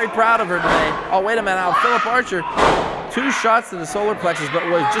be very proud of her today. Oh, wait a minute now, Phillip Archer, 2 shots to the solar plexus, but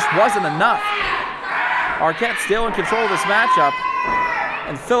just wasn't enough. Arquette still in control of this matchup.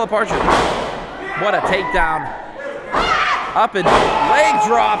 And Phillip Archer, what a takedown. Up and leg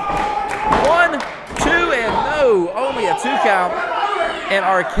drop. 1, 2, and no, only a 2 count. And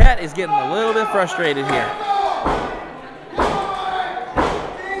Arquette is getting a little bit frustrated here.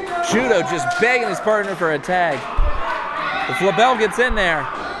 Judo just begging his partner for a tag. If Lebell gets in there,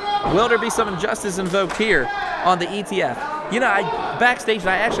 will there be some injustice invoked here on the ETF? You know, backstage,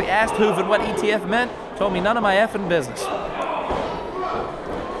 I actually asked Hooven what ETF meant. Told me none of my effing business.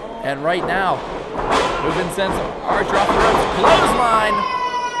 And right now, Hooven sends Archer off the ropes. Clothesline.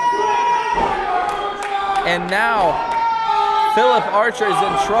 And now, Phillip Archer is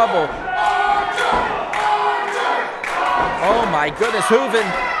in trouble. Oh my goodness, Hooven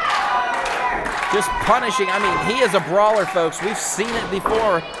just punishing. I mean, he is a brawler, folks. We've seen it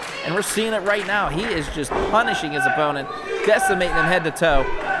before, and we're seeing it right now. He is just punishing his opponent, decimating him head to toe.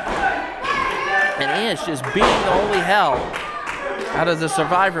 And he is just beating the holy hell out of the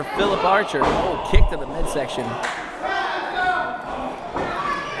survivor, Phillip Archer. Oh, kick to the midsection.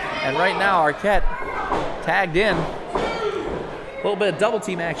 And right now, Arquette tagged in. A little bit of double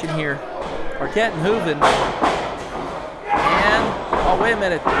team action here. Arquette and Hooven. And, oh, wait a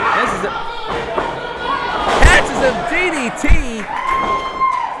minute. This is it. Catches him, DDT.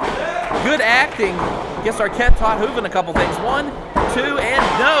 Good acting. Guess Arquette taught Hooven a couple things. 1, 2,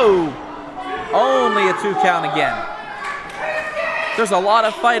 and no. Only a 2 count again. There's a lot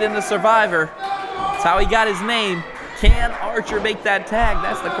of fight in the survivor. That's how he got his name. Can Archer make that tag?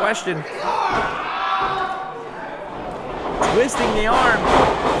 That's the question. Twisting the arm.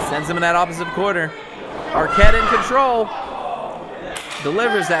 Sends him in that opposite corner. Arquette in control.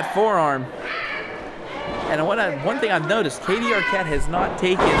 Delivers that forearm. And one thing I've noticed, Katie Arquette has not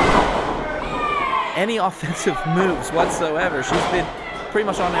taken any offensive moves whatsoever. She's been pretty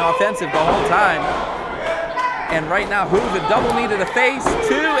much on the offensive the whole time. And right now, Hooven double knee to the face.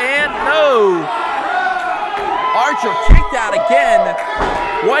 2 and no. Archer kicked out again.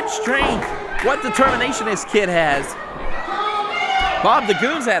 What strength, what determination this kid has. Bob the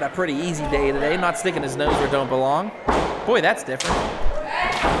Goon's had a pretty easy day today, not sticking his nose where it don't belong. Boy, that's different.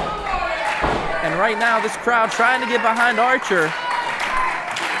 And right now, this crowd trying to get behind Archer.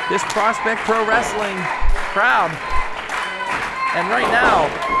 This Prospect Pro Wrestling crowd. And right now,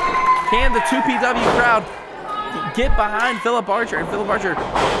 can the 2PW crowd get behind Phillip Archer? And Phillip Archer, a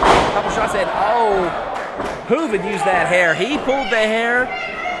couple shots in. Oh, Hooven used that hair. He pulled the hair.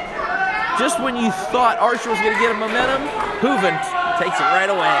 Just when you thought Archer was going to get a momentum, Hooven takes it right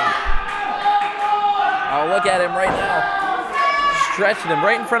away. Oh, look at him right now. Stretching him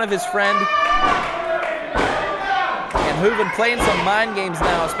right in front of his friend. And Hooven playing some mind games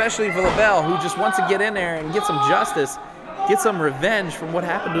now, especially for Lebell, who just wants to get in there and get some justice, get some revenge from what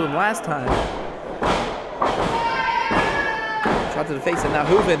happened to him last time. Shot to the face, and now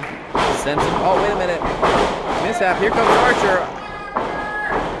Hooven sends him. Oh, wait a minute. Mishap. Here comes Archer.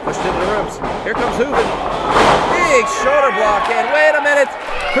 Pushed into the ropes. Here comes Hooven. Big shoulder block, and wait a minute.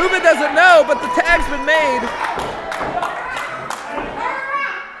 Hooven doesn't know, but the tag's been made.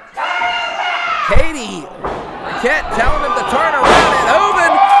 Katie Arquette telling him to turn around, and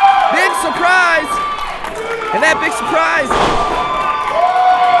Hooven, big surprise. And that big surprise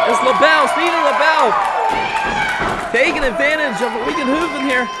is Lebell, Stevie Lebell, taking advantage of a weakened Hooven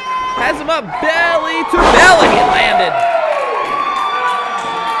here. Has him up belly to belly. It landed.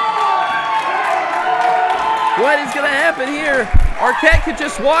 What is going to happen here? Arquette could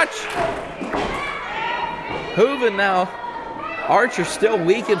just watch. Hooven now. Archer still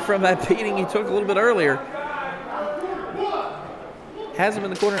weakened from that beating he took a little bit earlier. Has him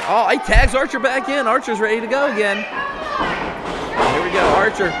in the corner. Oh, he tags Archer back in. Archer's ready to go again. Here we go.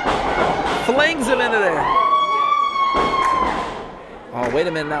 Archer flings him into there. Oh, wait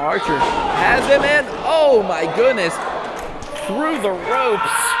a minute now. Archer has him in. Oh, my goodness. Through the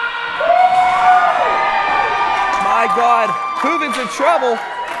ropes. My God. Hooven's in trouble.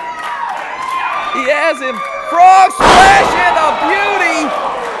 He has him. Frog splash and a beauty.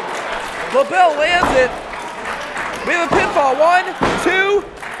 Lebell lands it. We have a pinfall. 1, 2.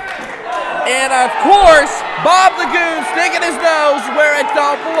 And of course, Bob the Goon sticking his nose where it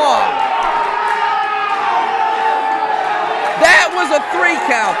don't belong. That was a 3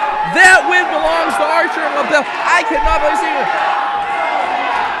 count. That win belongs to Archer and Lebell. I cannot believe it.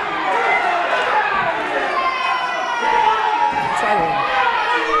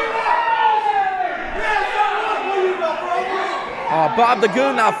 Oh, Bob the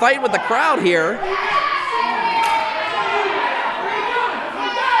Goon now fighting with the crowd here.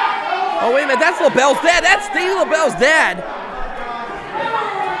 Oh, wait a minute. That's Lebell's dad. That's Stevie Lebell's dad.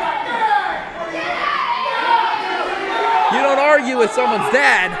 You don't argue with someone's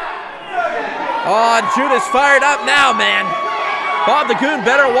dad. Oh, Judah's fired up now, man. Bob the Goon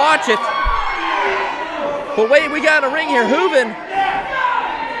better watch it. But wait, we got a ring here. Hooven.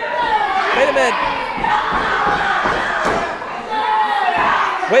 Wait a minute.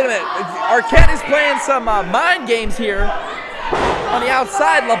 Wait a minute. Arquette is playing some mind games here on the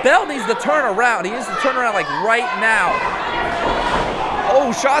outside. Lebell needs to turn around. He needs to turn around like right now.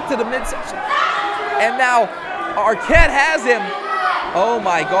 Oh, shot to the midsection. And now Arquette has him. Oh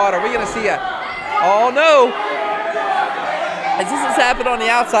my God, are we going to see a... Oh no. As this has happened on the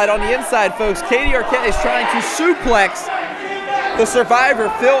outside, on the inside, folks, Katie Arquette is trying to suplex the survivor,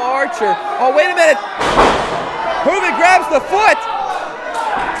 Phil Archer. Oh, wait a minute. Hooven grabs the foot.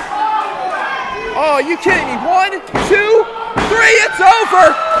 Oh, are you kidding me? 1, 2, 3, it's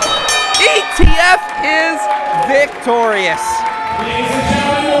over. ETF is victorious. Ladies and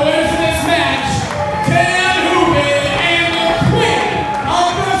gentlemen, the winners of this match, Hooven and the queen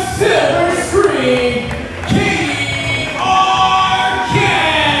of the silver screen, Katie Arquette.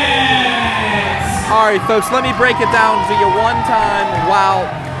 All right, folks, let me break it down to you one time. Wow,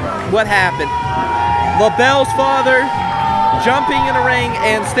 what happened? Lebell's father jumping in a ring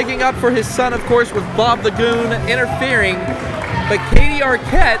and sticking up for his son, of course, with Bob the Goon interfering. But Katie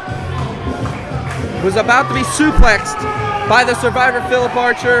Arquette was about to be suplexed by the survivor, Phillip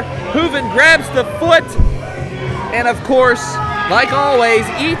Archer. Hooven grabs the foot. And of course, like always,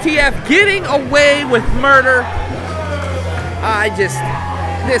 ETF getting away with murder.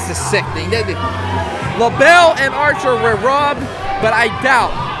 This is sickening. Lebell and Archer were robbed, but I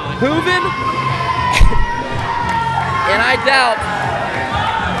doubt Hooven and I doubt.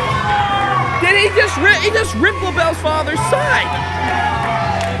 Did he just rip Lebell's father's side?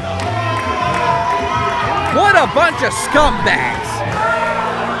 What a bunch of scumbags.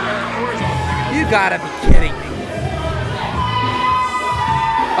 You gotta be kidding me.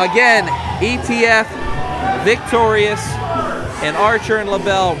 Again, ETF victorious and Archer and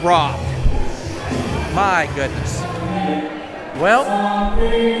Lebell robbed. My goodness. Well,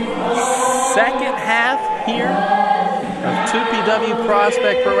 second half here of 2PW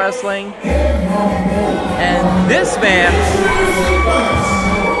Prospect Pro Wrestling. And this man,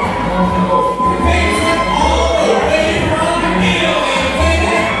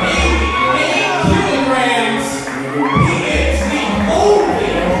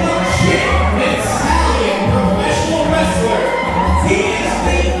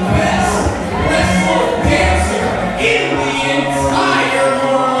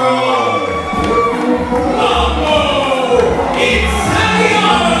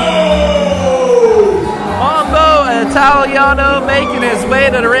 Italiano making his way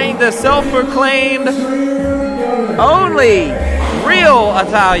to the ring, the self-proclaimed only real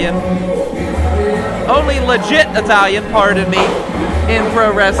Italian, only legit Italian, pardon me, in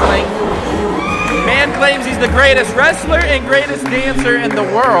pro wrestling. Man claims he's the greatest wrestler and greatest dancer in the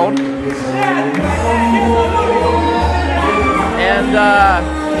world. And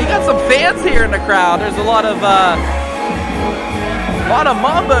he got some fans here in the crowd. There's a lot of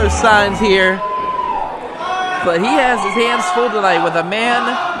Mambo signs here. But he has his hands full tonight with a man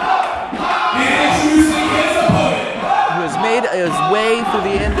who has made his way through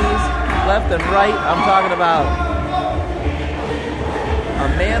the Indies, left and right. I'm talking about a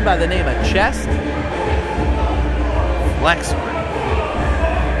man by the name of Chest Flexor.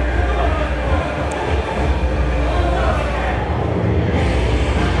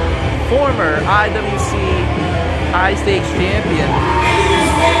 Former IWC High Stakes champion.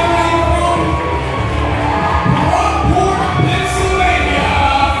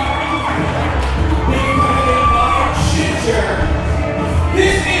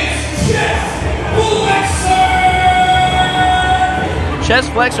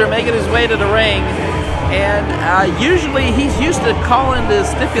 Chest Flexor making his way to the ring, and usually he's used to calling the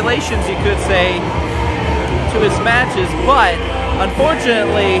stipulations, you could say, to his matches, but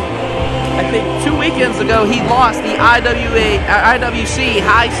unfortunately, I think 2 weekends ago he lost the IWC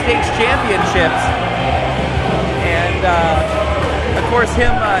High Stakes Championships, and of course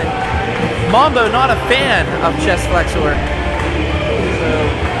Mambo not a fan of Chest Flexor, so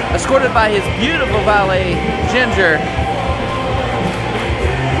escorted by his beautiful valet Ginger.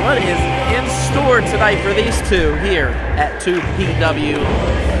 What is in store tonight for these two here at 2PW?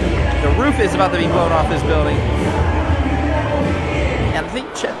 The roof is about to be blown off this building. And I think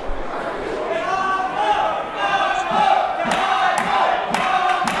Chest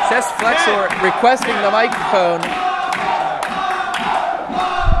Flexor requesting the microphone.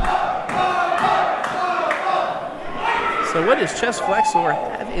 So what does Chest Flexor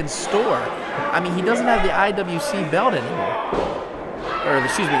have in store? I mean, he doesn't have the IWC belt anymore. Or,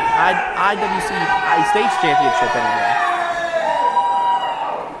 excuse me, IWC High Stakes Championship anyway.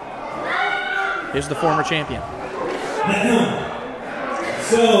 Here's the former champion.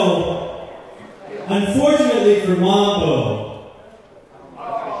 So, unfortunately for Mambo,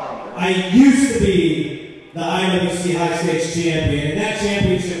 I used to be the IWC High Stakes champion, and that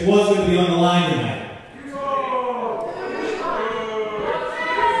championship was going to be on the line tonight.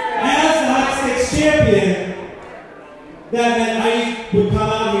 As the High Stakes champion, that meant I would come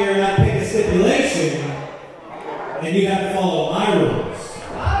out here and I'd pick a stipulation, and you'd have to follow my rules.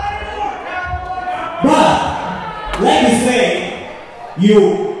 But, let me say, you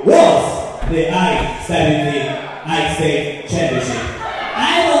was the High Stakes Championship.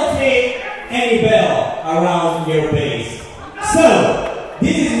 I don't take any bell around your base. So,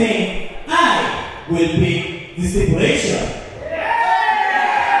 this is me. I will pick the stipulation.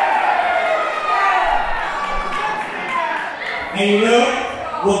 And you know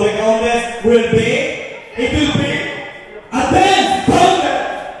what the contest will be? It will be a dance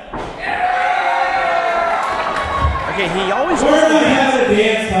contest! Okay, he always We're going to have a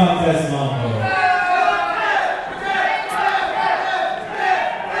dance contest, Mambo.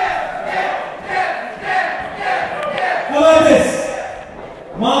 How about this?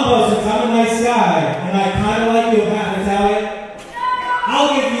 Mambo, since I'm a nice guy, and I kind of like you, half Italian, I'll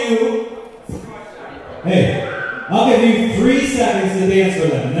give you 3 seconds to dance for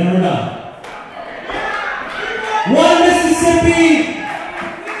them, and then we're done. 1 Mississippi,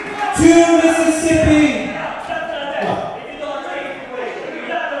 2 Mississippi.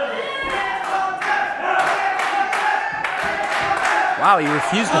 Wow, he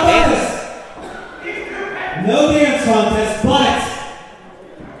refused to dance. No dance contest, but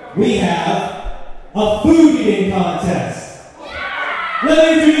we have a food eating contest. Let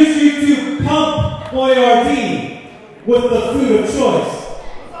me introduce you to Pump Boyardee with the food of choice.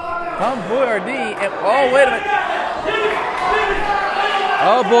 Pump Boyardee, and oh, wait a minute.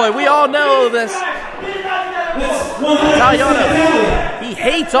 Oh boy, we all know this. Let Italiano, he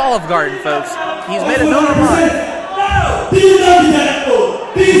hates Olive Garden, folks. He's made a note of mine. No! This is not Italian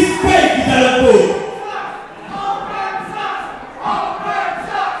food. This is fake Italian food.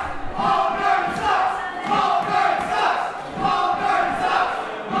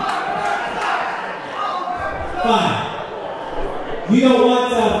 Fine. You don't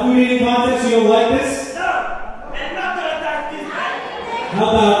want food eating contest? You don't like this? No! I'm not gonna attack this man! How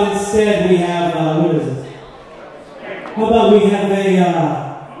about instead we have, what is it? How about we have a,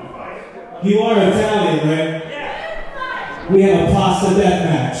 you are Italian, right? Yeah. We have a pasta death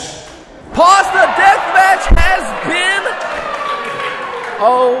match. Pasta death match has been...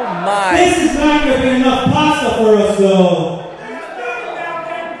 Oh my. This is not going to be enough pasta for us, though.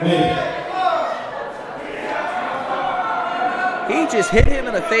 Wait. He just hit him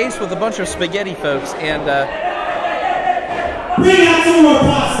in the face with a bunch of spaghetti, folks, and bring out some more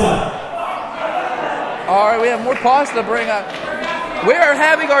pasta. all right, we have more pasta to bring up. We are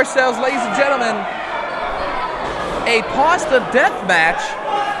having ourselves, ladies and gentlemen, a pasta death match.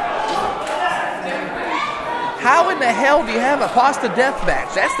 How in the hell do you have a pasta death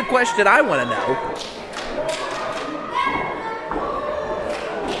match? That's the question I want to know.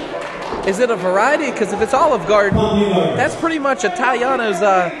 Is it a variety? Because if it's Olive Garden, that's pretty much Italiano's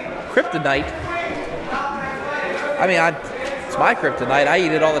kryptonite. I mean, it's my kryptonite. I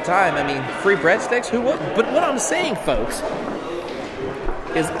eat it all the time. I mean, free breadsticks? Who wouldn't? But what I'm saying, folks,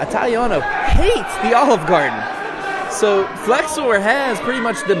 is Italiano hates the Olive Garden. So Flexor has pretty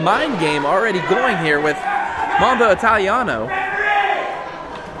much the mind game already going here with Mambo Italiano.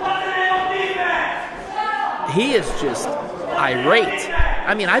 He is just irate.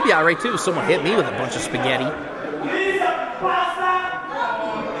 I mean, I'd be irate too if someone hit me with a bunch of spaghetti.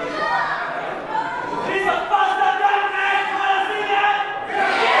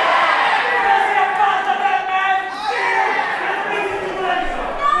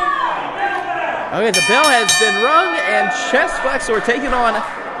 Okay, the bell has been rung, and Chest Flexor taking on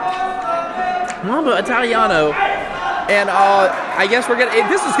Mambo Italiano. And I guess we're gonna.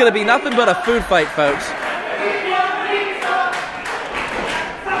 This is gonna be nothing but a food fight, folks.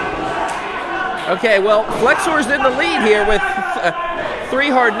 Okay, well, Flexor's in the lead here with 3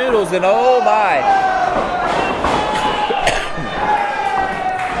 hard noodles, and oh my.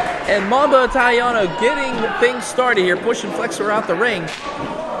 And Mambo Italiano getting things started here, pushing Flexor out the ring.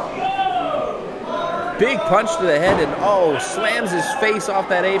 Big punch to the head, and oh, slams his face off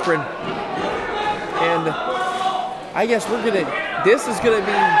that apron. And I guess this is gonna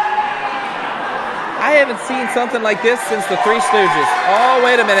be, I haven't seen something like this since the Three Stooges. Oh,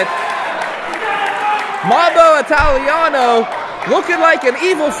 wait a minute. Mambo Italiano looking like an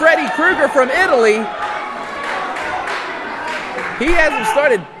evil Freddy Krueger from Italy. He hasn't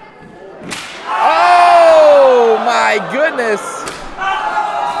started. Oh my goodness.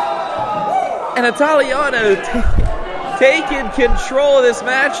 And Italiano taking control of this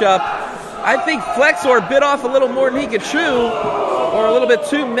matchup. I think Flexor bit off a little more than he could chew, or a little bit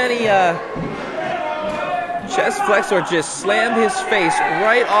too many. Chest Flexor just slammed his face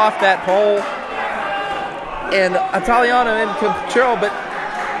right off that pole. And Italiano in control, but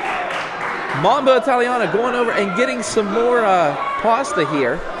Mambo Italiano going over and getting some more pasta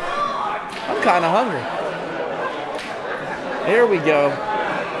here. I'm kind of hungry. Here we go.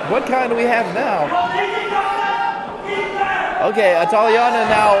 What kind do we have now? Okay, Italiano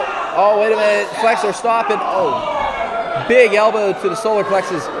now. Oh, wait a minute. Flexor stopping. Oh, big elbow to the solar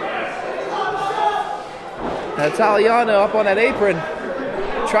plexus. Italiano up on that apron,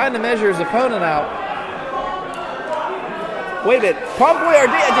 trying to measure his opponent out. Wait a minute. Pump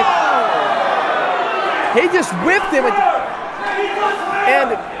Boyardee. He just whipped him.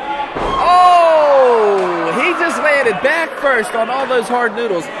 And, oh, he just landed back first on all those hard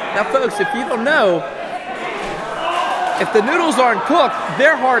noodles. Now, folks, if you don't know, if the noodles aren't cooked,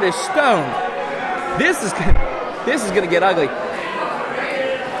 they're hard as stone. This is going to get ugly.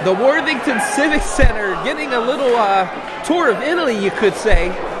 The Worthington Civic Center getting a little tour of Italy, you could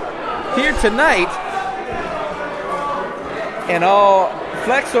say, here tonight. And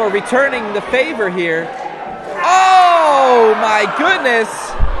Flexor returning the favor here. Oh my goodness!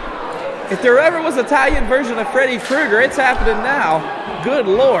 If there ever was an Italian version of Freddy Krueger, it's happening now. Good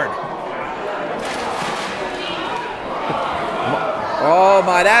Lord. Oh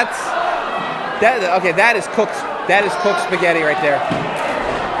my, okay, that is cooked spaghetti right there.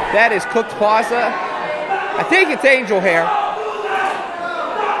 That is cooked pasta. I think it's angel hair.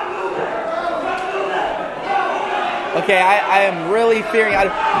 Okay, I am really fearing.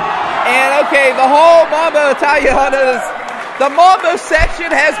 And okay, the whole Mambo Italiano, the Mambo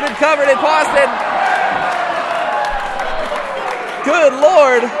section has been covered in pasta. Good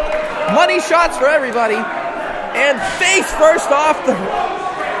Lord. Money shots for everybody. And face first off the...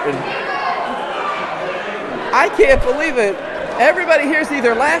 I can't believe it. Everybody here's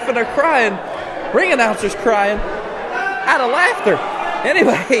either laughing or crying. Ring announcer's crying out of laughter.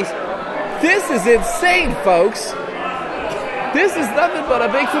 Anyways, this is insane, folks. This is nothing but a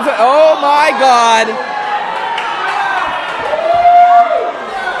big... Oh, my God.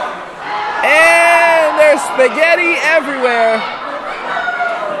 And there's spaghetti everywhere.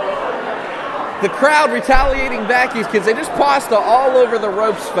 The crowd retaliating back because they just pasta all over the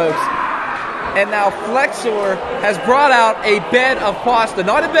ropes, folks. And now Flexor has brought out a bed of pasta.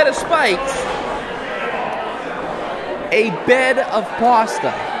 Not a bed of spikes. A bed of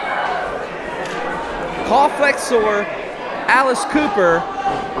pasta. Call Flexor, Alice Cooper.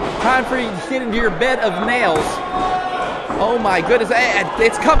 Time for you to get into your bed of nails. Oh my goodness.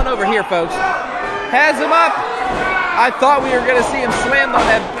 It's coming over here, folks. Has him up. I thought we were going to see him slammed on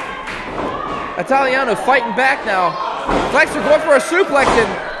that. Italiano fighting back now. Flexor going for a suplex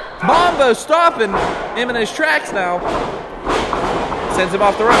and Mambo stopping him in his tracks now. Sends him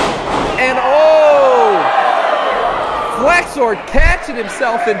off the rope. And oh! Flexor catching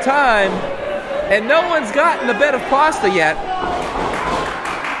himself in time. And no one's gotten the bed of pasta yet.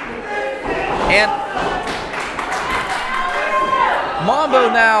 And Mambo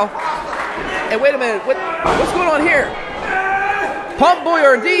now. And wait a minute. What's going on here? Pump Boy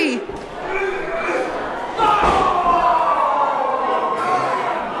RD.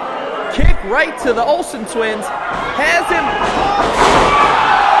 Kick right to the Olsen twins. Has him.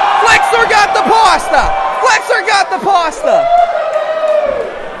 Flexor got the pasta. Flexor got the pasta.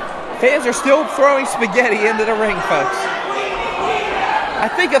 Fans are still throwing spaghetti into the ring, folks. I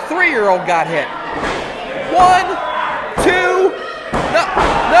think a 3-year-old got hit. 1, 2,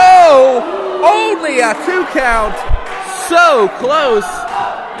 no, only a 2 count. So close.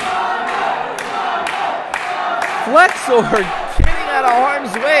 Flexor getting out of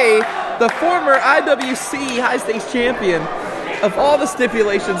harm's way. The former IWC High Stakes champion. Of all the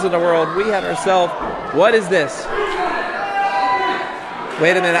stipulations in the world, we had ourselves, what is this?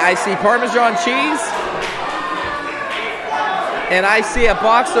 Wait a minute, I see Parmesan cheese. And I see a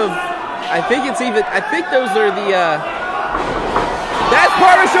box of, I think those are the, that's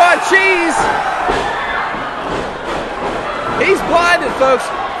Parmesan cheese. He's blinded, folks.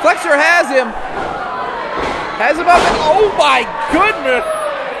 Flexor has him. Has him up, and oh my goodness.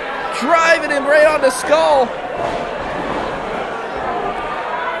 Driving him right on the skull.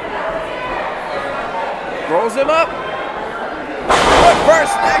 Rolls him up. Foot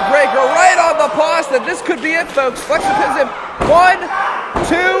first neck breaker right on the pasta. This could be it, folks. Flexor pins him. 1,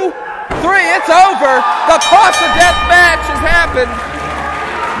 2, 3. It's over. The pasta death match has happened.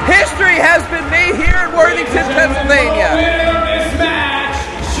 History has been made here in Worthington, Pennsylvania. The winner of this match,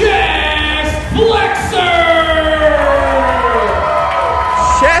 Chest Flexor.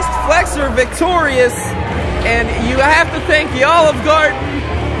 Chest Flexor victorious, and you have to thank the Olive Garden,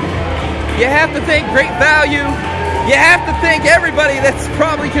 you have to thank Great Value, you have to thank everybody that's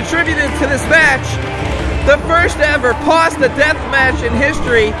probably contributed to this match. The first ever pasta death match in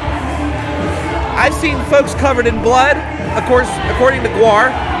history. I've seen folks covered in blood, of course, according to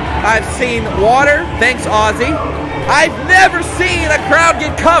Guar. I've seen water, thanks Ozzy. I've never seen a crowd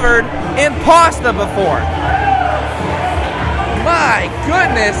get covered in pasta before. My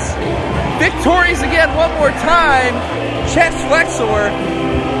goodness. Victorious again one more time. Chest Flexor,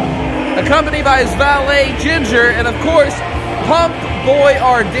 accompanied by his valet Ginger, and of course, Pump Boy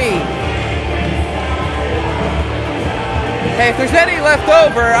RD. Hey, if there's any left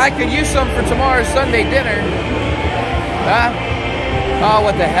over, I could use some for tomorrow's Sunday dinner. Oh,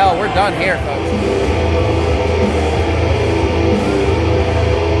 what the hell. We're done here, folks.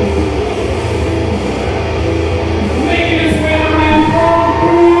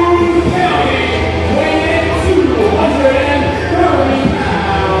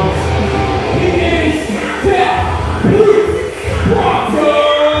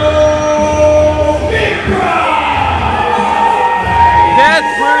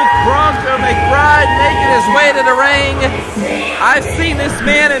 Bronco McBride making his way to the ring. I've seen this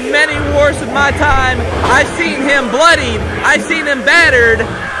man in many wars in my time. I've seen him bloodied. I've seen him battered.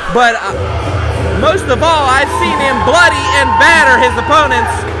 But most of all, I've seen him bloody and batter his opponents.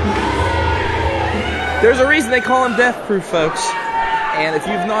 There's a reason they call him death-proof, folks. And if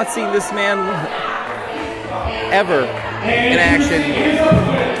you've not seen this man ever in action,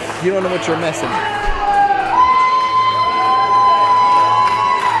 you don't know what you're missing.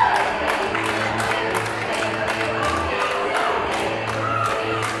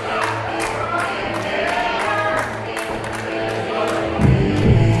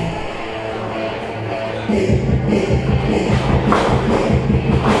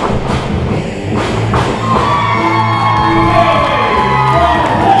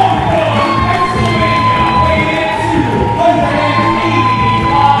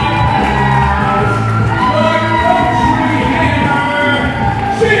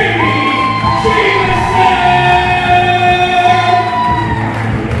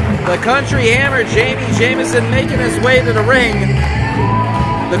 Country Hammer, Jameson, making his way to the ring.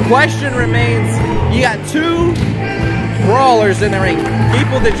 The question remains, you got two brawlers in the ring.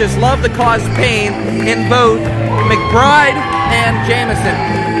 People that just love to cause pain in both McBride and Jameson.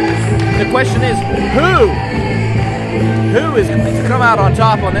 The question is, who is going to come out on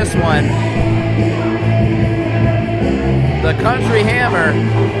top on this one? The Country Hammer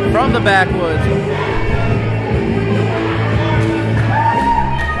from the backwoods.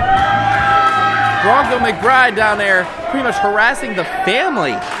 Bronco McBride down there pretty much harassing the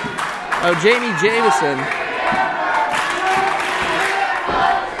family of Jameson.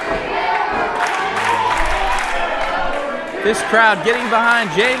 This crowd getting behind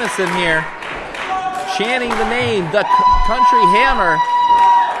Jameson here, chanting the name, the Country Hammer.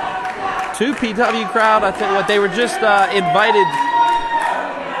 2 PW crowd, I tell you what, they were just invited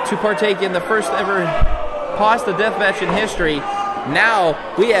to partake in the first ever Pasta Death Match in history. Now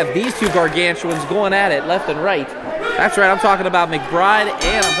we have these two gargantuans going at it left and right. That's right, I'm talking about McBride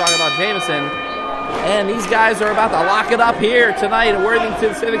and I'm talking about Jameson. And these guys are about to lock it up here tonight at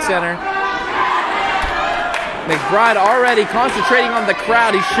Worthington Civic Center. McBride already concentrating on the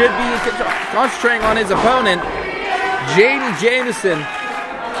crowd. He should be concentrating on his opponent, Jameson.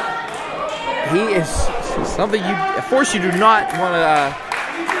 He is something a force you do not want to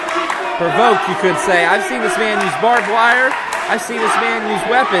provoke, you could say. I've seen this man use barbed wire. I've seen this man use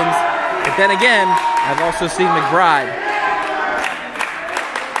weapons. But then again, I've also seen McBride.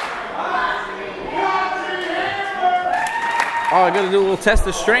 Oh, I'm going to do a little test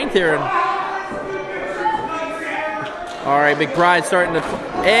of strength here. All right, McBride starting to...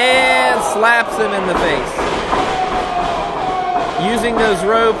 And slaps him in the face. Using those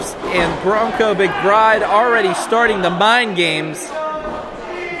ropes, and Bronco McBride already starting the mind games.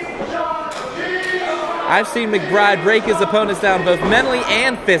 I've seen McBride break his opponents down both mentally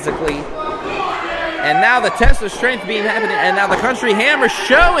and physically. And now the test of strength being happening, and now the Country Hammer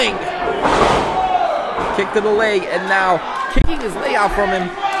showing. Kick to the leg, and now kicking his leg out from him.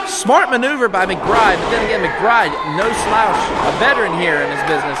 Smart maneuver by McBride, but then again, McBride, no slouch, a veteran here in his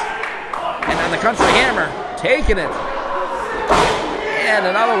business. And now the Country Hammer taking it. And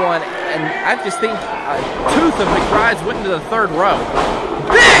another one, and I just think a tooth of McBride's went into the third row.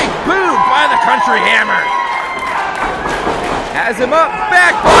 Big boot by the Country Hammer. Has him up,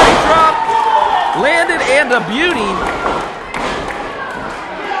 back body drop, landed, and a beauty.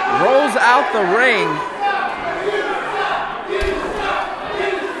 Rolls out the ring.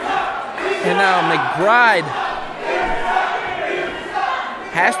 And now McBride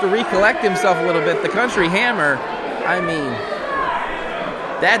has to recollect himself a little bit. The Country Hammer, I mean,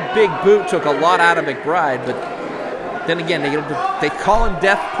 that big boot took a lot out of McBride, but then again, they call him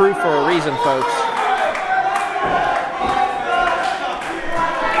death-proof for a reason, folks.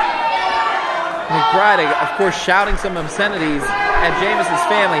 McBride, of course, shouting some obscenities at Jameson's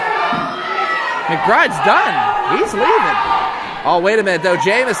family. McBride's done. He's leaving. Oh, wait a minute, though.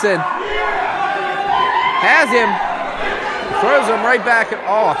 Jameson has him. Throws him right back.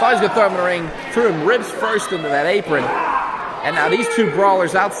 Oh, I thought he was going to throw him in the ring. Threw him ribs first into that apron. And now these two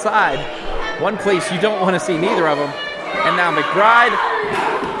brawlers outside. One place you don't want to see neither of them. And now McBride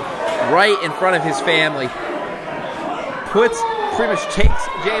right in front of his family. Pretty much takes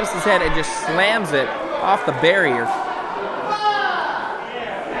Jameson's head and just slams it off the barrier.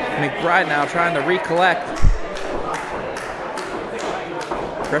 McBride now trying to recollect.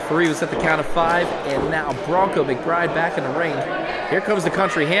 Referee was at the count of 5, and now Bronco McBride back in the ring. Here comes the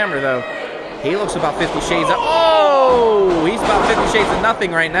Country Hammer, though. He looks about 50 shades of... Oh! He's about 50 shades of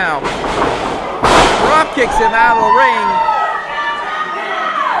nothing right now. Drop kicks him out of the ring.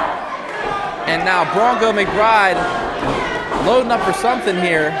 And now Bronco McBride loading up for something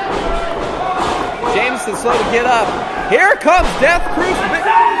here. Jameson slow to get up. Here comes Death Proof.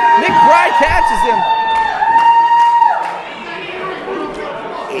 McBride catches him.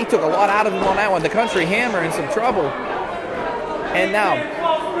 He took a lot out of him on that one. The Country Hammer in some trouble. And now...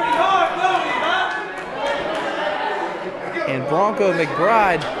 And Bronco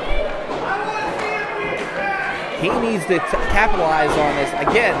McBride, he needs to capitalize on this.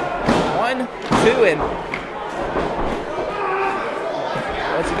 Again, 1, 2, and...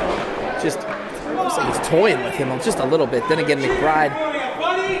 What's he doing? Just, looks like he's toying with him just a little bit. Then again, McBride.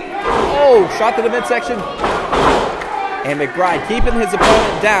 Oh, shot to the midsection. And McBride keeping his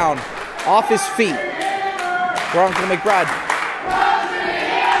opponent down, off his feet. Bronco McBride.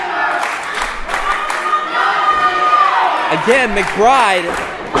 Again, McBride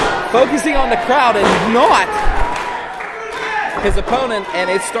focusing on the crowd and not his opponent, and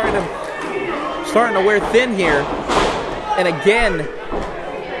it's starting to wear thin here. And again,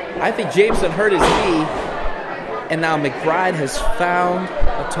 I think Jameson hurt his knee, and now McBride has found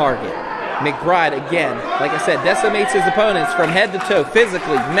a target. McBride, again, like I said, decimates his opponents from head to toe,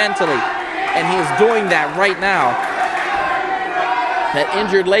 physically, mentally, and he is doing that right now. That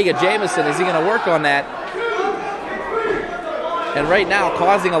injured leg of Jameson, is he going to work on that? And right now,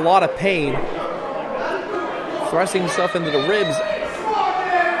 causing a lot of pain, thrusting himself into the ribs,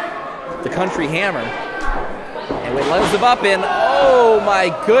 the country hammer. And we loads him up in, oh my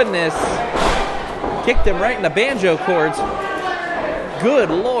goodness. Kicked him right in the banjo chords. Good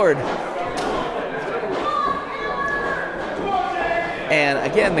Lord. And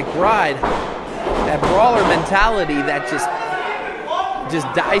again, McBride, that brawler mentality, that just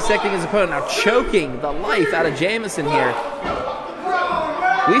dissecting his opponent, now choking the life out of Jameson here.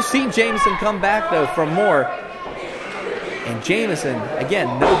 We've seen Jameson come back, though, from more. And Jameson,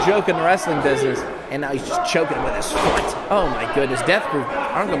 again, no joke in the wrestling business. And now he's just choking him with his foot. Oh, my goodness. Death proof.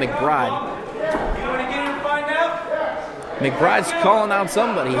 Uncle McBride. You want to get in and find out? McBride's calling out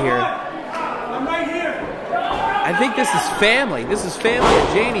somebody here. I'm right here. I think this is family. This is family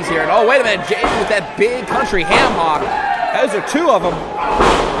at Jamie's here. And oh, wait a minute. Jamie with that big country ham hock. Those are two of them.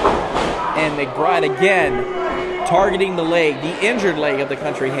 And McBride again targeting the leg, the injured leg of the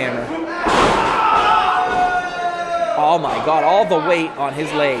country hammer. Oh my God, all the weight on his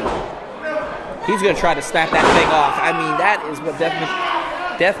leg. He's going to try to snap that thing off. I mean, that is what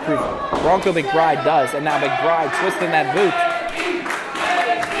Death Proof Bronco McBride does. And now McBride twisting that boot.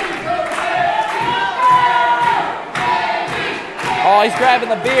 Oh, he's grabbing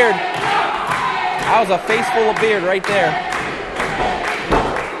the beard. That was a face full of beard right there.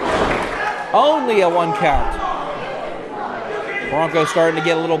 Only a 1 count. Bronco's starting to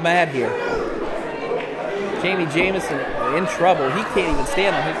get a little mad here. Jameson in trouble. He can't even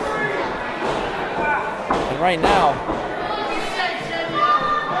stand on his. And right now,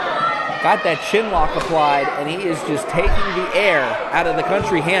 got that chin lock applied, and he is just taking the air out of the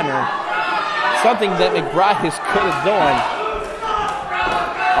country hammer. Something that McBride is good at doing.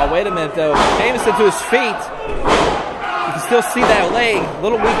 Oh, wait a minute, though. Jameson to his feet. You can still see that leg. A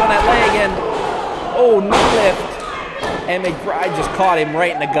little weak on that leg, and oh, knee lift. And McBride just caught him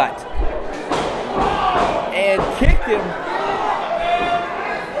right in the gut. And kicked him.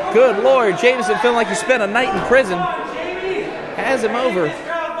 Good Lord, Jameson feeling like he spent a night in prison. Has him over.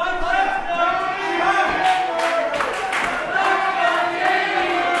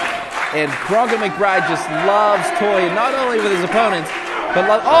 And Bronco McBride just loves toying, not only with his opponents,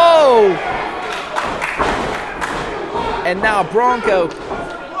 but oh! And now Bronco.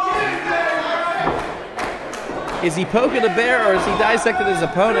 Is he poking the bear, or is he dissecting his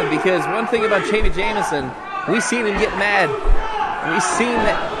opponent? Because one thing about Jameson, we've seen him get mad. We've seen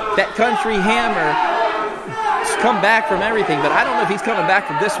that country hammer come back from everything, but I don't know if he's coming back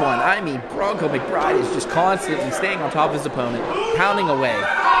from this one. I mean, Bronco McBride is just constantly staying on top of his opponent, pounding away.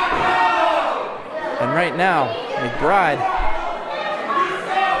 And right now, McBride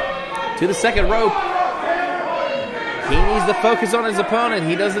to the second rope. He needs to focus on his opponent.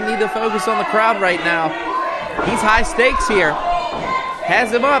 He doesn't need to focus on the crowd right now. He's high stakes here.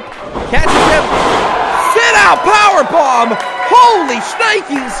 Has him up. Catches him. Sit out powerbomb. Holy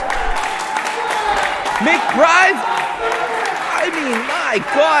shnikes. McBride. I mean, my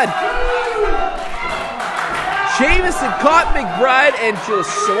God. Jameson caught McBride and just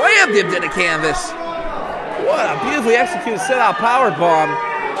slammed him to the canvas. What a beautifully executed sit out powerbomb.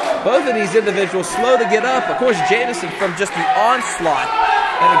 Both of these individuals slow to get up. Of course, Jameson from just the onslaught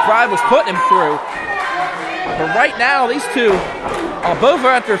that McBride was putting him through. But right now, these two both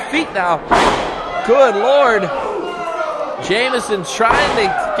are at their feet now. Good Lord. Jameson's trying to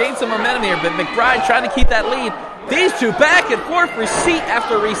gain some momentum here, but McBride trying to keep that lead. These two back and forth, receipt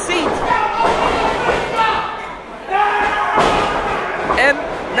after receipt. And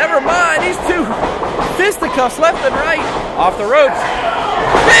never mind, these two fisticuffs left and right. Off the ropes.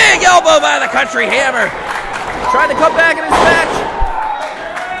 Big elbow by the country hammer. Trying to come back in his match.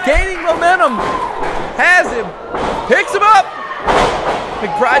 Gaining momentum. Has him. Picks him up.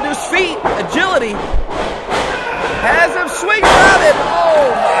 McBride to his feet. Agility. Has him swing around him.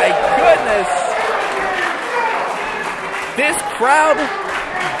 Oh my goodness. This crowd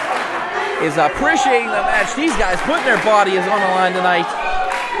is appreciating the match. These guys putting their bodies on the line tonight.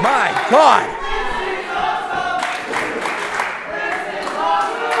 My God.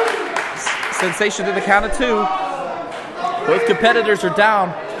 Sensation to the count of 2. Both competitors are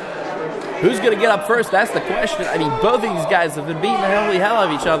down. Who's going to get up first? That's the question. I mean, both of these guys have been beating the holy hell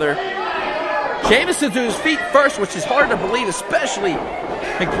out of each other. Jameson to his feet first, which is hard to believe, especially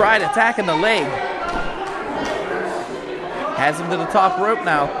McBride attacking the leg. Has him to the top rope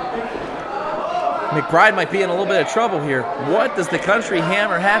now. McBride might be in a little bit of trouble here. What does the Country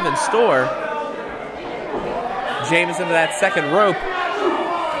Hammer have in store? Jameson to that second rope.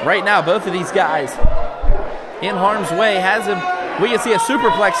 Right now, both of these guys in harm's way. Has him. We can see a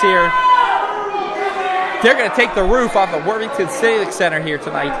superplex here. They're going to take the roof off the Worthington Civic Center here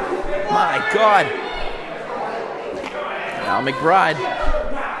tonight. My God. Now McBride.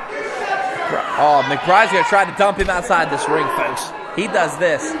 Oh, McBride's going to try to dump him outside this ring, folks. He does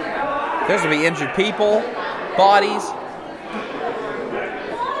this. There's going to be injured people, bodies.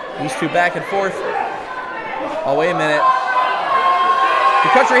 These two back and forth. Oh, wait a minute.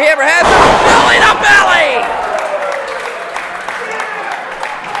 The Country Hammer has it. Belly to belly!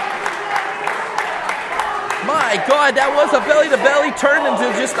 My God, that was a belly to belly turned into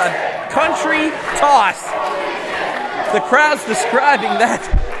just a country toss. The crowd's describing that.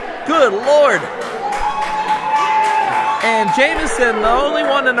 Good Lord. And Jameson, the only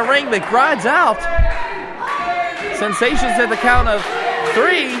one in the ring. McBride's out. Sensations at the count of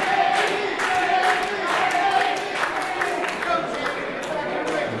 3.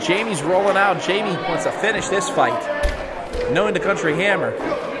 Jamie's rolling out. Jami wants to finish this fight, knowing the Country Hammer.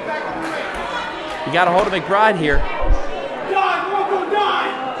 You got a hold of McBride here.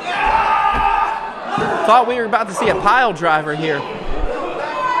 Thought we were about to see a pile driver here.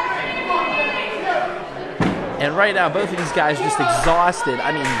 And right now, both of these guys just exhausted.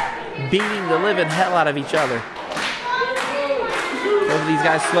 I mean, beating the living hell out of each other. Both of these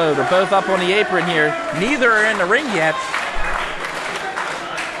guys slow. They're both up on the apron here. Neither are in the ring yet.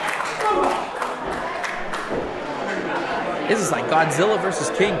 This is like Godzilla versus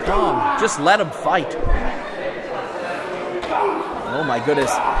King Kong. Just let them fight. Oh my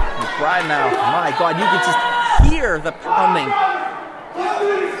goodness. McBride now. My God, you can just hear the pounding.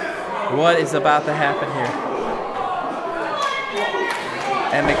 What is about to happen here?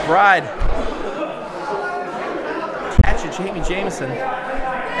 And McBride catches Jameson.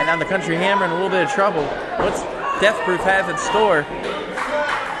 And now the Country Hammer in a little bit of trouble. What's Death Proof have in store?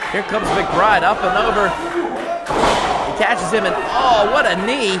 Here comes McBride up and over. Catches him and oh, what a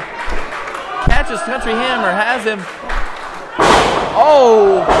knee. Catches Country Hammer, has him.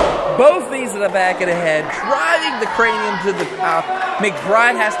 Oh, both knees to the back of the head, driving the cranium to the top.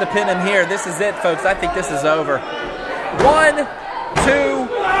 McBride has to pin him here. This is it, folks. I think this is over. 1, 2,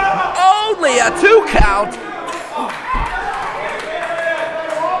 only a 2 count.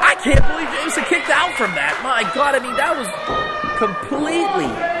 I can't believe Jameson kicked out from that. My God, I mean, that was completely.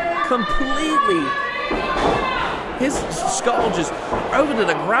 His skull just over to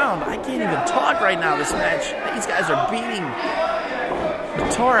the ground. I can't even talk right now, this match. These guys are beating the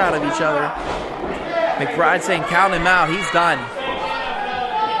tar out of each other. McBride saying count him out. He's done.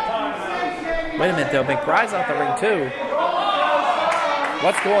 Wait a minute, though. McBride's out the ring, too.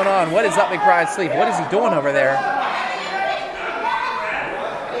 What's going on? What is up McBride's sleeve? What is he doing over there?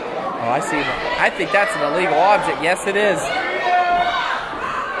 Oh, I see. I think that's an illegal object. Yes, it is.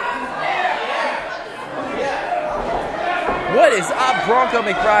 What is up Bronco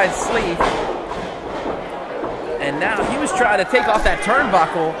McBride's sleeve? And now he was trying to take off that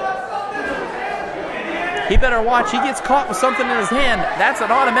turnbuckle. He better watch. He gets caught with something in his hand. That's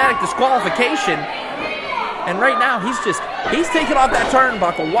an automatic disqualification. And right now he's taking off that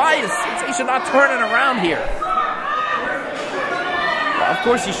turnbuckle. Why is Sensation not turning around here? Well, of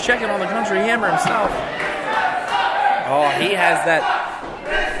course he's checking on the Country Hammer himself. Oh, he has that.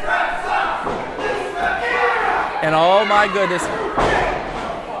 And oh my goodness.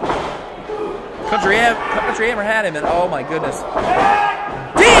 Country Hammer had him, and oh my goodness.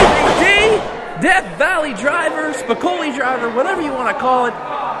 DVD! Death Valley driver, Spicoli driver, whatever you want to call it.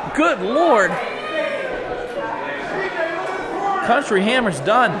 Good Lord. Country Hammer's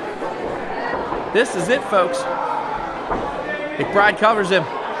done. This is it, folks. McBride covers him.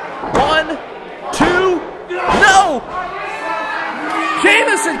 1, 2, no!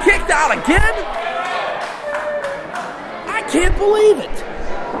 Jameson kicked out again? Can't believe it.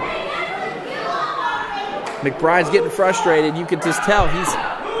 McBride's getting frustrated. You can just tell he's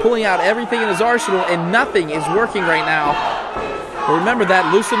pulling out everything in his arsenal and nothing is working right now. But remember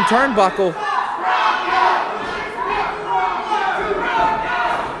that loosened turnbuckle.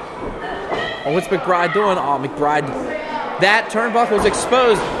 Oh, what's McBride doing? Oh, McBride. That turnbuckle is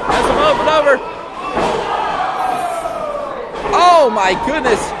exposed. Has him over. Oh my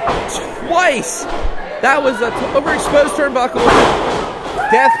goodness. Twice. That was an overexposed turnbuckle.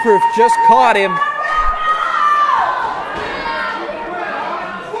 Death Proof just caught him.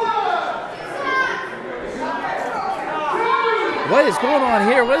 What is going on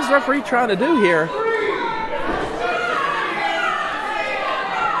here? What is the referee trying to do here?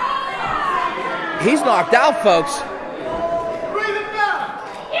 He's knocked out, folks.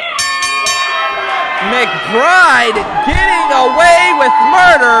 McBride getting away with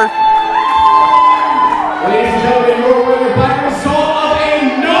murder. Ladies and gentlemen, your winner by the result of a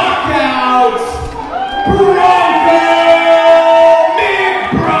knockout, Bronco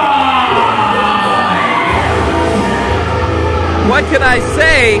McBride. What can I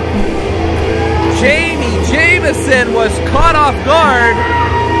say? Jameson was caught off guard,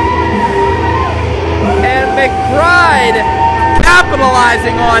 and McBride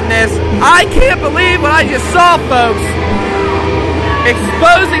capitalizing on this. I can't believe what I just saw, folks.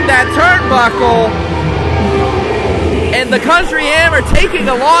 Exposing that turnbuckle, and the Country Hammer taking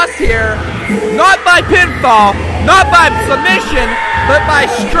a loss here, not by pinfall, not by submission, but by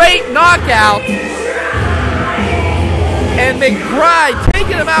straight knockout. And McBride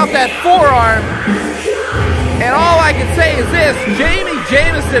taking him out that forearm. And all I can say is this,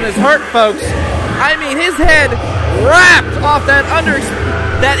 Jameson is hurt, folks. I mean, his head wrapped off that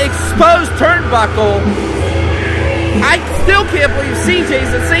exposed turnbuckle. I still can't believe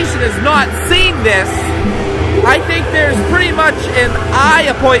CJ Sensation has not seen this. I think there's pretty much an eye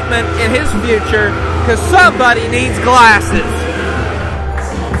appointment in his future because somebody needs glasses.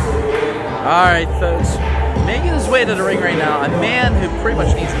 All right, folks. Making his way to the ring right now, a man who pretty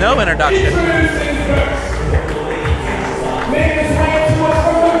much needs no introduction. Making his way to us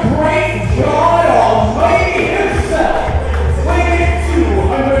from the great God Almighty himself, weighing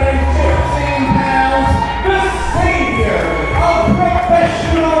 215 pounds, the savior of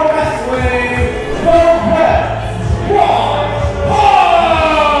professional wrestling, the Red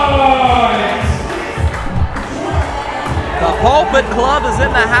The Pulpit Club is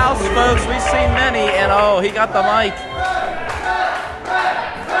in the house, folks. We've seen many, and oh, he got the mic.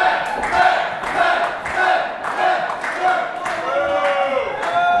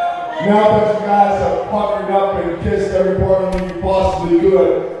 Now that you guys have puckered up and kissed every part of me you possibly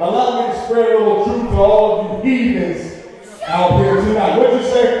could, allow me to spread a little truth to all of you heathens out here tonight. What'd you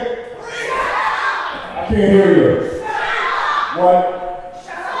say? I can't hear you. What?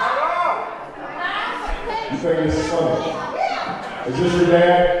 You think this is funny? Is this your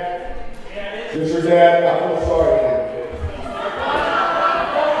dad? Is this your dad? I feel sorry for you.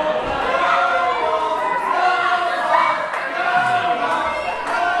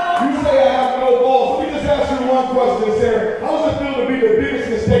 Question, Sarah. How does it feel to be the biggest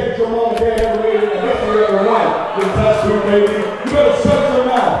mistake that your mom and dad ever made in the history of their life? Just touch her, baby. You better shut your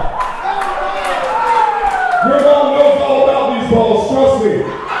mouth. Your mom knows all about these balls, trust me.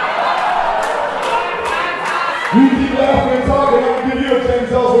 You keep laughing and talking, I'm going to give you a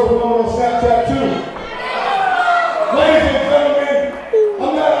James Ellsworth moment on Snapchat too. Ladies and gentlemen,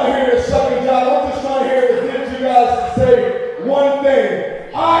 I'm not out here to suck a job. I'm just trying here to get you guys to say one thing.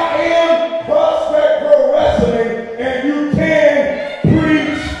 I am Prospect Pro Wrestling, and you can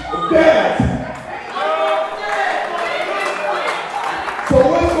preach that. So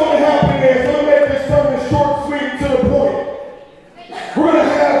what's going to happen is, let me make this something short, sweet, to the point. We're going to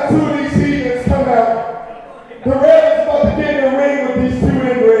have two of these heathens come out. The red is about to get in the ring with these two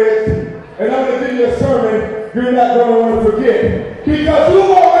inbreds, and I'm going to give you a sermon you're not going to want to forget. Because you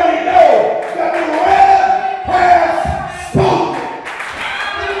already know that the red has spoken.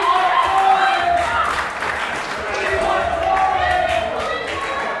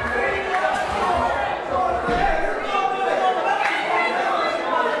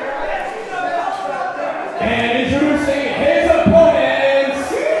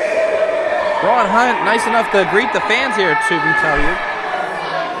 Hunt, nice enough to greet the fans here, to tell you.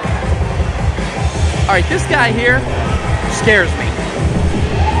 All right, this guy here scares me.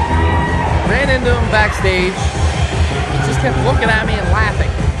 Ran into him backstage. He just kept looking at me and laughing.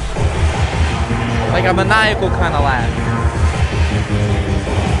 Like a maniacal kind of laugh.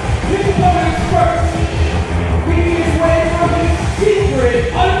 His opponent first, leading his way from his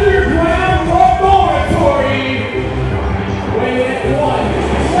secret underground laboratory, weighing at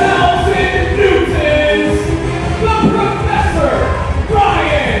 1,000 Newtons, the Professor,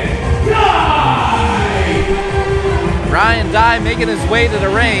 Ryan Dye making his way to the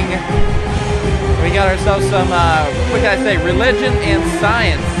ring. We got ourselves some, what can I say, religion and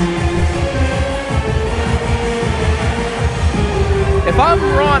science. If I'm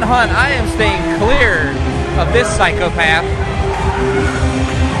Ron Hunt, I am staying clear of this psychopath.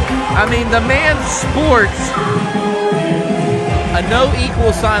 I mean, the man sports a no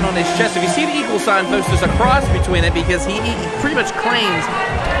equal sign on his chest. If you see the equal sign, folks, there's a cross between it because he pretty much claims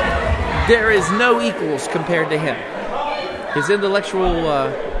there is no equals compared to him. His intellectual...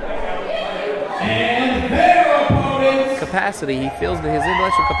 And their opponents, capacity. He feels that his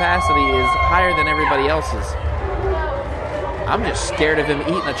intellectual capacity is higher than everybody else's. I'm just scared of him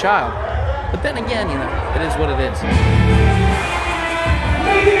eating a child. But then again, you know, it is what it is.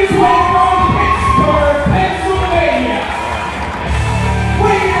 Making his way from Pittsburgh, Pennsylvania,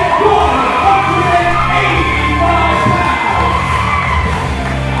 weighing at 185 pounds,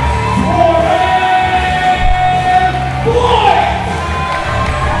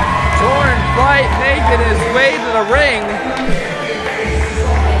 Toryn Flight making his way to the ring.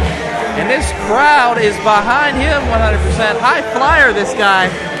 And this crowd is behind him 100%. High flyer, this guy.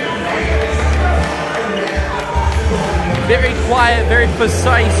 Very quiet, very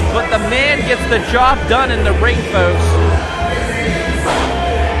precise, but the man gets the job done in the ring, folks.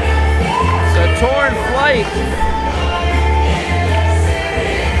 So Toryn Flight.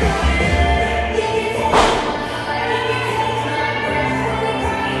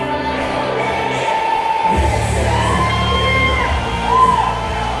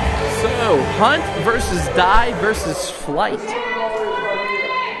 So Hunt versus Die versus Flight.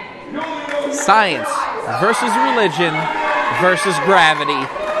 Science versus religion versus gravity.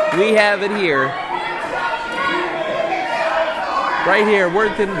 We have it here. Right here,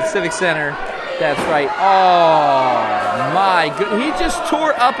 Worthington Civic Center. That's right. Oh, my goodness. He just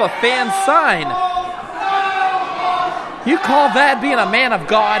tore up a fan sign. You call that being a man of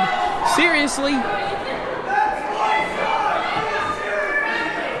God? Seriously?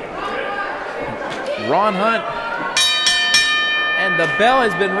 Ron Hunt. And the bell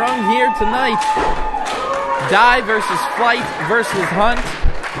has been rung here tonight. Die versus Flight versus Hunt.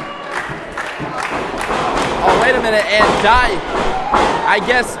 Oh, wait a minute. And Die. I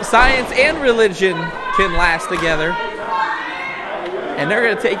guess science and religion can last together. And they're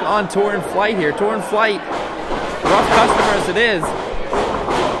going to take on Toryn Flight here. Toryn Flight, rough customer as it is.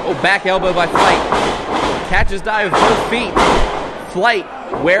 Oh, back elbow by Flight. Catches Die with both feet. Flight,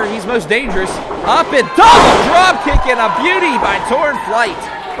 where he's most dangerous. Up and double drop kick and a beauty by Toryn Flight.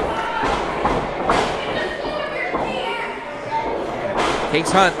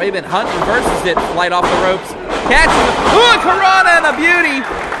 Takes Hunt. Wait a minute. Hunt reverses it. Flight off the ropes. Catches him. Ooh, a Karana and a beauty.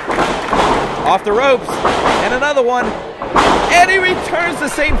 Off the ropes. And another one. And he returns the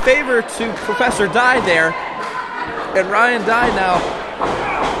same favor to Professor Die there. And Ryan Die now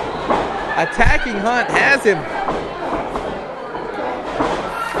attacking Hunt. Has him.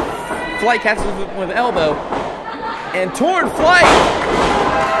 Flight catches him with elbow. And Toryn Flight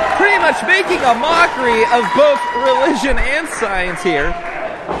pretty much making a mockery of both religion and science here.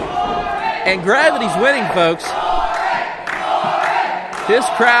 And gravity's winning, folks. This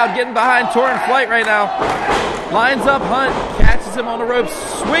crowd getting behind Toryn Flight right now. Lines up Hunt, catches him on the ropes,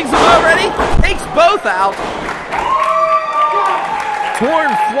 swings him already, takes both out.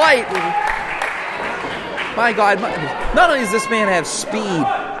 Toryn Flight. My God, not only does this man have speed,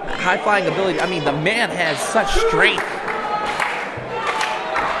 high-flying ability, I mean, the man has such strength.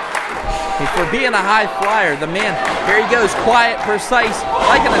 And for being a high flyer, the man, here he goes, quiet, precise,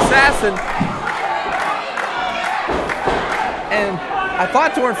 like an assassin. And I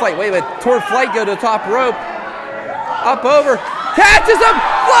thought Toryn Flight, wait a minute, Toryn Flight go to the top rope, up over, catches him,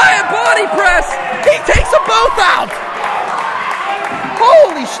 flying body press, he takes them both out.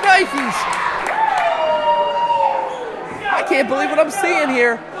 Holy shnikes. I can't believe what I'm seeing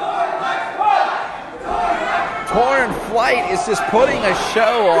here. Toryn Flight is just putting a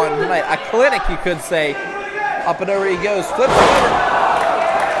show on tonight. A clinic, you could say. Up and over he goes. Flips over.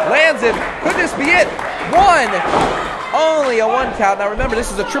 Lands him. Could this be it? One. Only a one count. Now remember, this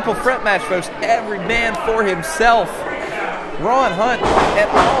is a triple threat match, folks. Every man for himself. Ron Hunt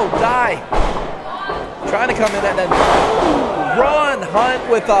and Die. Trying to come in and then Ron Hunt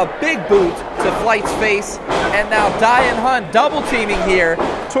with a big boot to Flight's face. And now Die and Hunt double teaming here.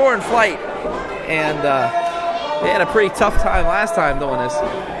 Toryn Flight. And they had a pretty tough time last time doing this.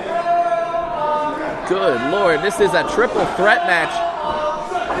 Good Lord, this is a triple threat match.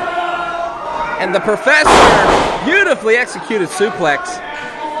 And the Professor, beautifully executed suplex.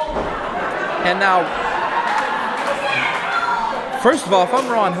 And now, first of all, if I'm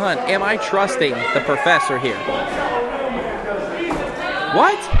Ron Hunt, am I trusting the Professor here?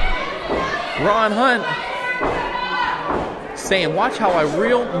 What? Ron Hunt saying, watch how a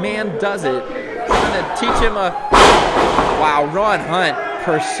real man does it. Trying to teach him a... Wow, Ron Hunt,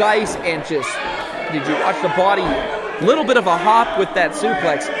 precise and just... Did you watch the body? Little bit of a hop with that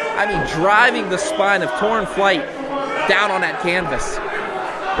suplex. I mean, driving the spine of Toryn Flight down on that canvas.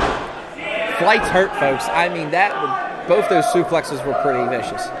 Flight's hurt, folks. I mean, both those suplexes were pretty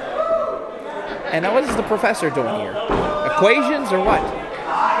vicious. And now what is the Professor doing here? Equations or what?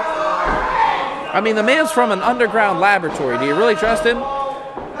 I mean, the man's from an underground laboratory. Do you really trust him?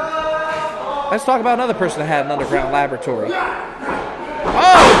 Let's talk about another person that had an underground laboratory.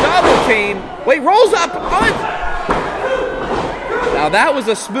 Oh, double team. Wait, rolls up. What? Now, that was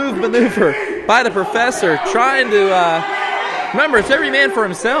a smooth maneuver by the Professor trying to, remember, it's every man for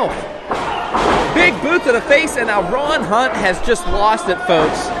himself. Big boot to the face, and now Ron Hunt has just lost it,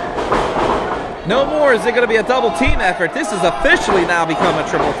 folks. No more is it going to be a double team effort. This has officially now become a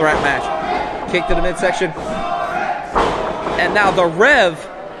triple threat match. Kick to the midsection. And now the Rev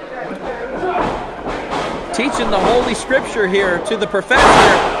teaching the Holy Scripture here to the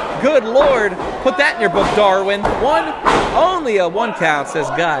Professor. Good Lord. Put that in your book, Darwin. Only a 1 count, says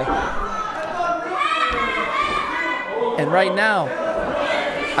Guy. And right now,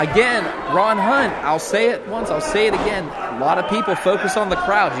 again, Ron Hunt, I'll say it once, I'll say it again. A lot of people focus on the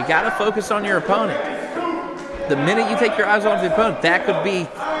crowd. You got to focus on your opponent. The minute you take your eyes off the opponent, that could be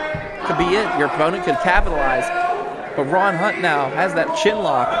it. Your opponent could capitalize. But Ron Hunt now has that chin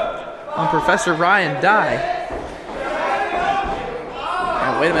lock on Professor Ryan Dye.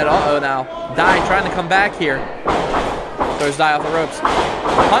 And wait a minute, uh-oh now. Dye trying to come back here. Throws Dye off the ropes.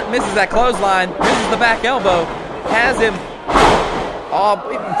 Hunt misses that clothesline, misses the back elbow, has him. Oh,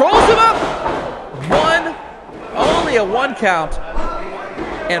 rolls him up. Only a 1 count.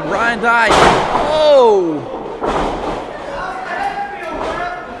 And Ryan Dye, oh.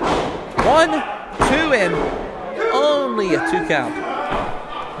 1, 2, and only a 2 count.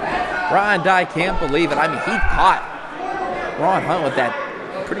 Ryan Dye can't believe it. I mean, he caught Ron Hunt with that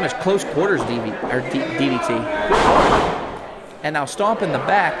pretty much close quarters DDT. And now stomp in the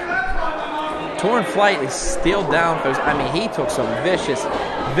back. Torn Flight is still down, folks. I mean, he took some vicious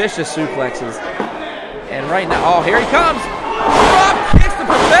suplexes. And right now, oh, here he comes. Drop kicks the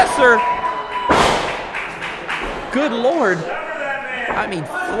Professor. Good Lord. I mean,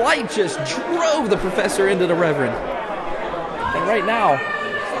 Flight just drove the Professor into the Reverend. And right now,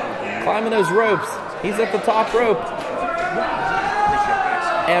 climbing those ropes. He's at the top rope.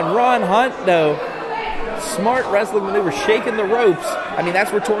 And Ron Hunt, though, smart wrestling maneuver, shaking the ropes. I mean,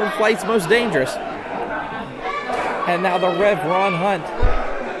 that's where Torn Flight's most dangerous. And now the Rev, Ron Hunt,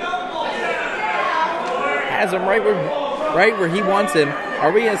 has him right where he wants him.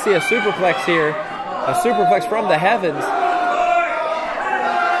 Are we going to see a superplex here? A superplex from the heavens.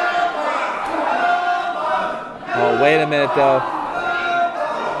 Oh, wait a minute, though.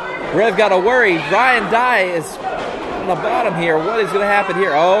 Rev got to worry. Ryan Dye is on the bottom here. What is going to happen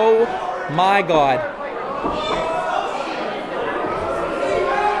here? Oh, my God.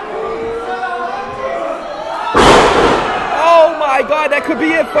 Oh, my God. That could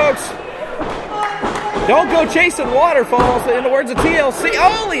be it, folks. Don't go chasing waterfalls, in the words of TLC.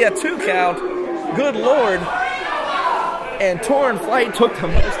 Only a 2 count. Good Lord. And Torn Flight took the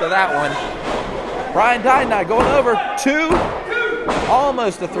most of that one. Ryan Dye now going over 2.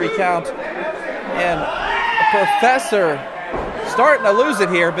 Almost a 3 count. And the Professor starting to lose it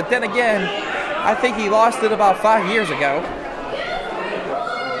here. But then again, I think he lost it about 5 years ago.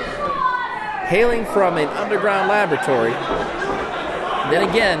 Hailing from an underground laboratory. Then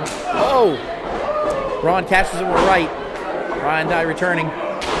again, oh! Ron catches him with right. Ryan Dye returning.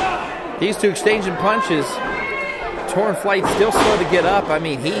 These two exchanging punches. Torn Flight still slow to get up. I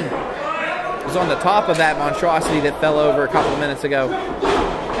mean, he was on the top of that monstrosity that fell over a couple of minutes ago.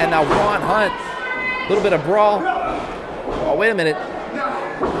 And now Ron Hunt, a little bit of brawl. Oh, wait a minute.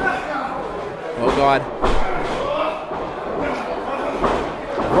 Oh, God.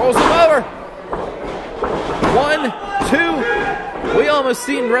 Rolls him over. 1, 2. We almost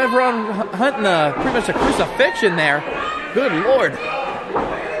seen Reverend Hunt in pretty much a crucifixion there. Good Lord.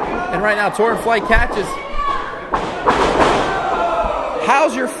 And right now, Torn Flight catches.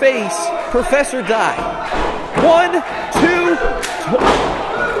 How's your face, Professor Dye? 1,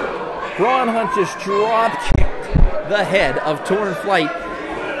 2. Ron Hunt just drop-kicked the head of Torn Flight.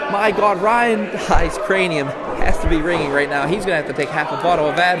 My God, Ryan Dye's cranium has to be ringing right now. He's going to have to take half a bottle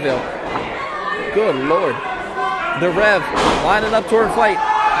of Advil. Good Lord. The Rev lining up Torn Flight.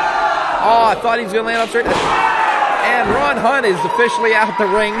 Oh, I thought he was going to land up straight. And Ron Hunt is officially out the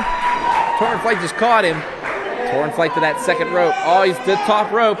ring. Torn Flight just caught him. Torn Flight to that second rope. Oh, he's the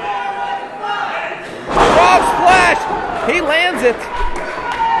top rope. Frog splash! He lands it.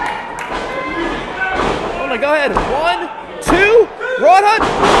 Oh, no, go ahead. 1, 2. Ron Hunt.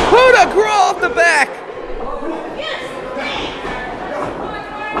 Coup de grace off the back.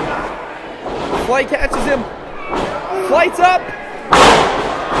 Flight catches him. Flight's up.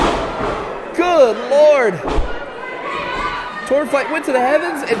 Good Lord. Torn Flight went to the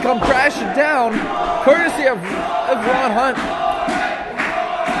heavens and come crashing down, courtesy of Ron Hunt.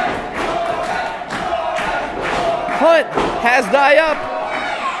 Hunt has Dye up.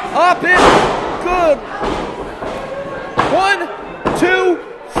 Up and good. 1, 2,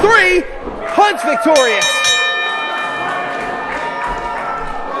 3. Hunt's victorious.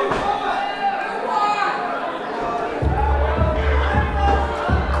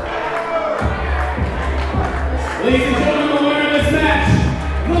 Ladies and gentlemen, the winner of this match,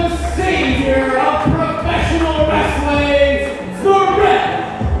 the savior of professional wrestling, the Rev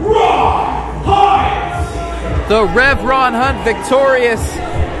Ron Hunt. The Rev Ron Hunt victorious,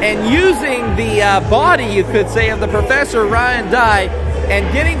 and using the body, you could say, of the Professor Ryan Dye,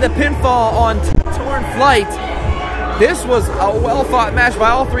 and getting the pinfall on Torn Flight. This was a well-fought match by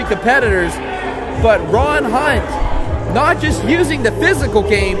all three competitors, but Ron Hunt, not just using the physical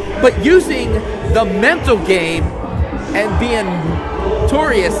game, but using the mental game and being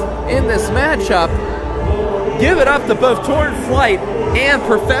victorious in this matchup. Give it up to both Torn Flight and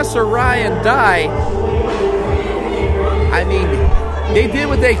Professor Ryan Dye. I mean, they did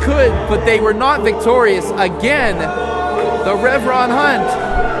what they could, but they were not victorious. Again, the Rev Ron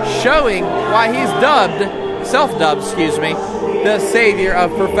Hunt showing why he's dubbed, self-dubbed, excuse me, the savior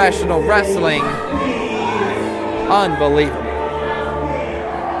of professional wrestling. Unbelievable.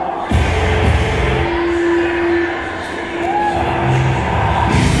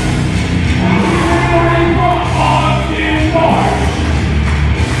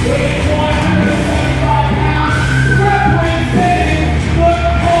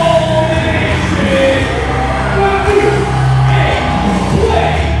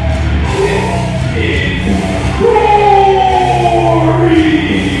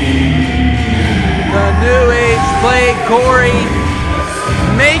 Gory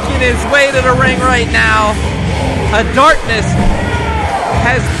making his way to the ring right now. A darkness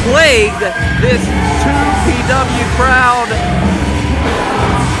has plagued this 2PW crowd.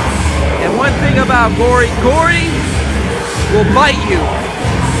 And one thing about Gory, Gory will bite you.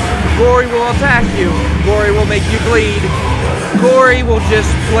 Gory will attack you. Gory will make you bleed. Gory will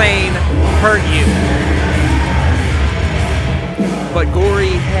just plain hurt you. But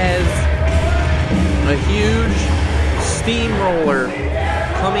Gory has a huge steamroller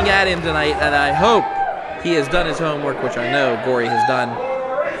coming at him tonight, and I hope he has done his homework, which I know Gory has done.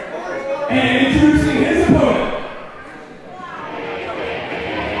 And introducing his opponent.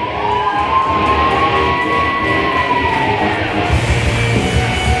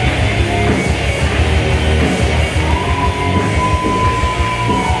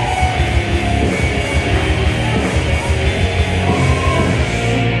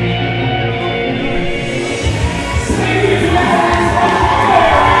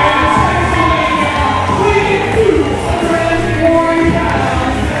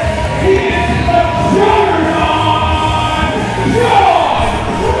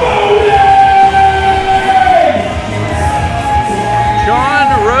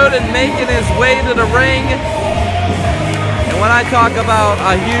 Making his way to the ring. And when I talk about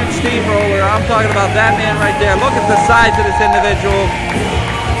a huge steamroller, I'm talking about that man right there. Look at the size of this individual.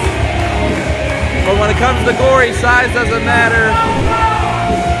 But when it comes to Gory, size doesn't matter.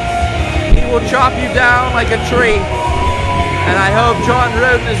 He will chop you down like a tree. And I hope John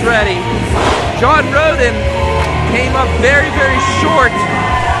Rodin is ready. John Rodin came up very, very short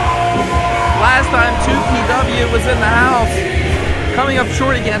last time 2PW was in the house. Coming up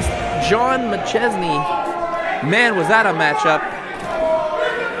short against John McChesney. Man, was that a matchup.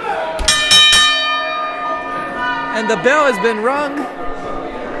 And the bell has been rung.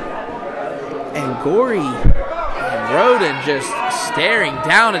 And Gory and Rodin just staring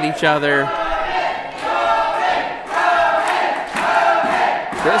down at each other.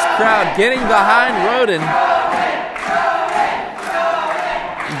 This crowd getting behind Rodin.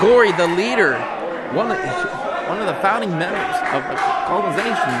 Gory, the leader. One of the founding members of the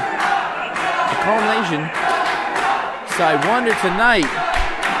colonization. So I wonder tonight,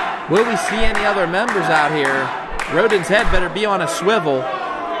 will we see any other members out here? Rodin's head better be on a swivel.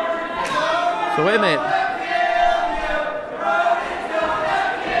 So wait a minute.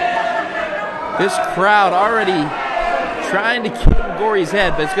 This crowd already trying to keep Gory's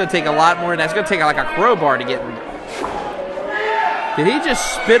head, but it's going to take a lot more than that. It's going to take like a crowbar to get him. Did he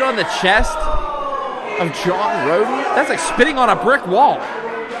just spit on the chest of John Rodin? That's like spitting on a brick wall.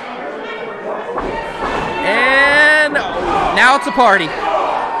 And now it's a party.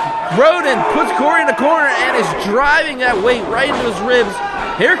 Rodin puts Gory in the corner and is driving that weight right into his ribs.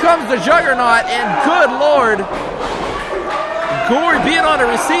 Here comes the Juggernaut, and good Lord, Gory being on the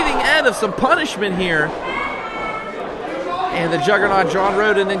receiving end of some punishment here. And the Juggernaut, John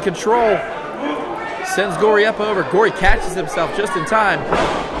Rodin, in control. Sends Gory up over. Gory catches himself just in time.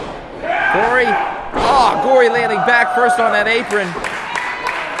 Gory Oh, Gory landing back first on that apron.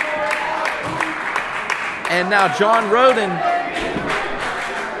 And now John Rodin.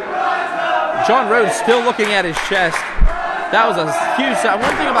 John Rodin still looking at his chest. That was a huge sign.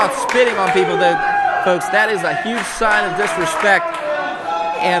 One thing about spitting on people, though, folks, that is a huge sign of disrespect.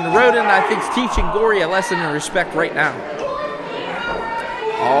 And Rodin, I think, is teaching Gory a lesson in respect right now.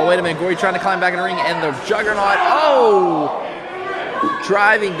 Oh, wait a minute. Gory trying to climb back in the ring, and the Juggernaut, oh!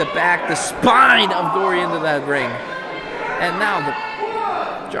 Driving the spine of Gory into that ring. And now the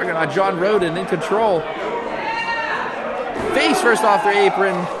Juggernaut, John Rodin, in control. Face first off the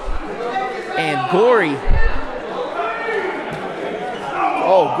apron. And Gory.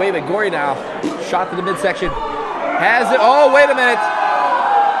 Oh, wait a minute. Gory now. Shot to the midsection. Has it. Oh, wait a minute.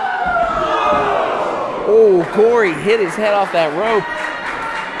 Oh, Gory hit his head off that rope.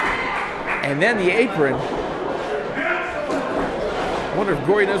 And then the apron. I wonder if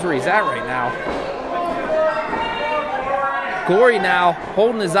Gory knows where he's at right now. Gory now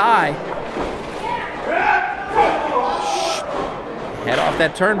holding his eye. Head off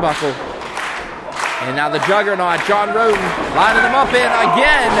that turnbuckle. And now the Juggernaut, John Rodin, lining him up in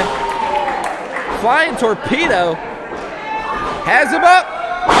again. Flying torpedo. Has him up.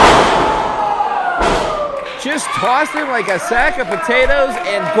 Just tossed him like a sack of potatoes,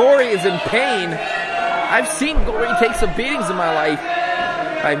 and Gory is in pain. I've seen Gory take some beatings in my life.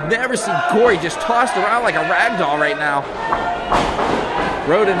 I've never seen Gory just tossed around like a rag doll right now.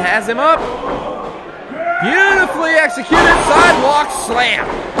 Rodin has him up. Beautifully executed sidewalk slam.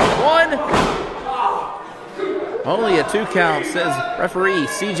 1. Only a 2 count, says referee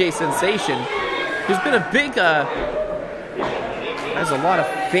CJ Sensation, who's been a big, has a lot of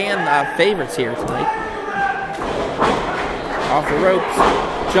fan favorites here tonight. Off the ropes,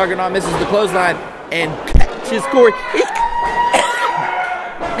 Juggernaut misses the clothesline and catches Gory.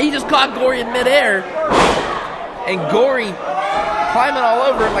 He just caught Gory in midair, and Gory climbing all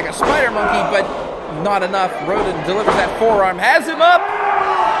over him like a spider monkey, but not enough. Rodin delivers that forearm, has him up.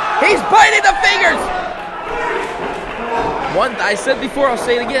 He's biting the fingers. I said before, I'll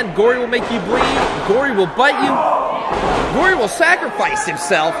say it again, Gory will make you bleed, Gory will bite you, Gory will sacrifice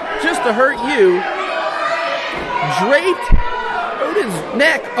himself just to hurt you. Draped Rodin's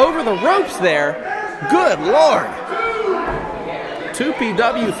neck over the ropes there. Good Lord.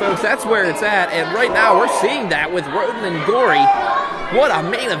 2PW, folks, that's where it's at, and right now we're seeing that with Rodin and Gory. What a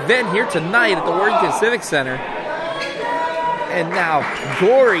main event here tonight at the Worthington Civic Center. And now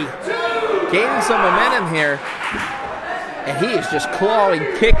Gory gaining some momentum here. And he is just clawing,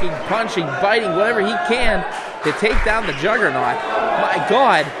 kicking, punching, biting, whatever he can to take down the Juggernaut. My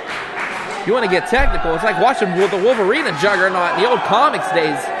God. You want to get technical, it's like watching the Wolverine and Juggernaut in the old comics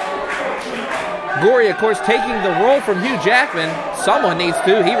days. Gory, of course, taking the role from Hugh Jackman. Someone needs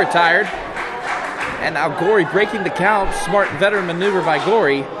to. He retired. And now Gory breaking the count. Smart veteran maneuver by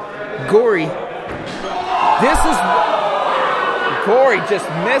Gory. Gory. Gory just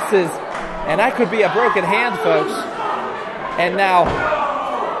misses. And that could be a broken hand, folks. And now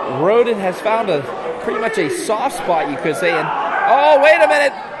Rodin has found pretty much a soft spot, you could say. And oh, wait a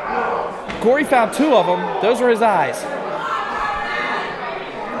minute. Gory found 2 of them. Those were his eyes.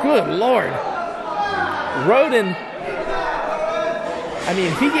 Good Lord. Rodin, I mean,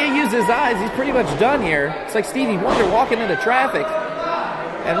 if he can't use his eyes, he's pretty much done here. It's like Stevie Wonder walking into traffic.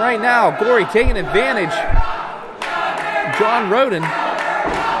 And right now, Gory taking advantage. John Rodin.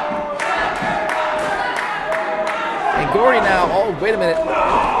 And Gory now, oh, wait a minute.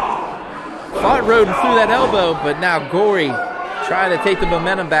 Fought Rodin through that elbow, but now Gory trying to take the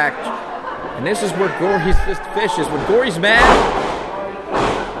momentum back. And this is where Gory's just fishes. When Gory's mad,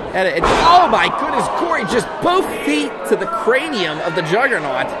 oh my goodness, Gory just both feet to the cranium of the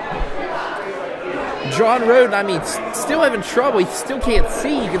Juggernaut. John Rodin, I mean, still having trouble. He still can't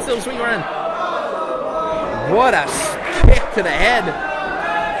see. You can still swing around. What a kick to the head.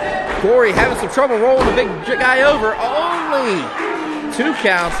 Gory having some trouble rolling the big guy over. Only 2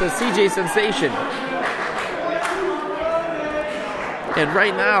 counts, says CJ Sensation. And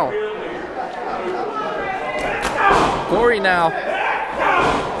right now, Gory now,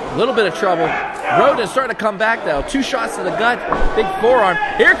 a little bit of trouble. Rodin starting to come back, though. 2 shots to the gut, big forearm.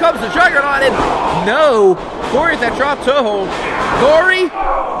 Here comes the Juggernaut, and no. Gory at that drop toe hold. Gory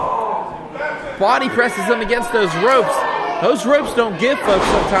body presses him against those ropes. Those ropes don't give, folks,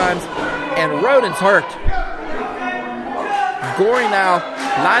 sometimes. And Rodin's hurt. Gory now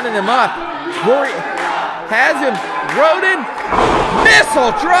lining him up. Gory has him. Rodin,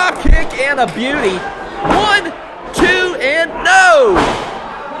 missile drop kick and a beauty. 1, 2, and no!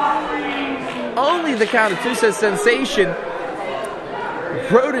 Only the count of 2, says Sensation.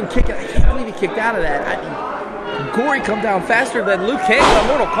 Rodin kicking. I can't believe Stevie kicked out of that. I mean, Gory come down faster than Luke Cage in a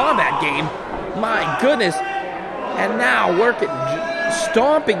Mortal Kombat game. My goodness. And now working,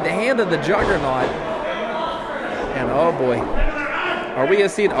 stomping the hand of the Juggernaut. And oh boy. Are we going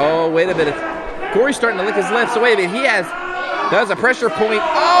to see it? Oh, wait a minute. Gory's starting to lick his lips. So wait a minute. He does a pressure point.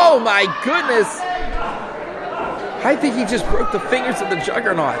 Oh my goodness. I think he just broke the fingers of the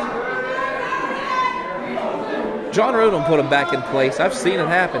Juggernaut. John Rodin put him back in place. I've seen it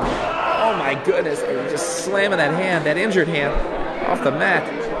happen. Oh my goodness. Just slamming that hand, that injured hand, off the mat.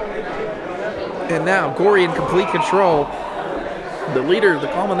 And now Gory in complete control. The leader of the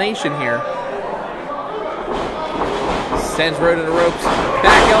culmination here. Sends Rodin to ropes.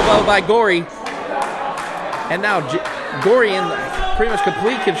 Back elbow by Gory. And now Gory in pretty much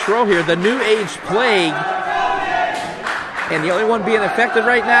complete control here. The New Age Plague. And the only one being affected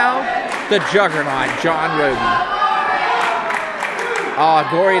right now, the Juggernaut, John Rodin. Oh,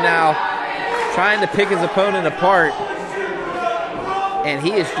 Gory now trying to pick his opponent apart. And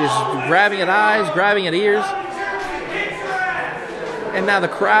he is just grabbing at eyes, grabbing at ears. And now the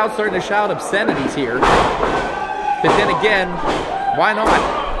crowd's starting to shout obscenities here. But then again, why not?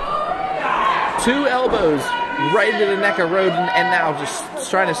 2 elbows right into the neck of Rodin, and now just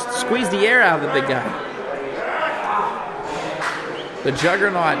trying to squeeze the air out of the big guy. The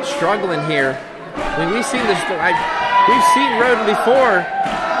Juggernaut struggling here. I mean, we've seen this. We've seen Rodin before,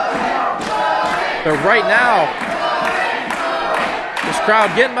 but right now, this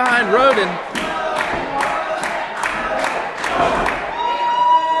crowd getting behind Rodin.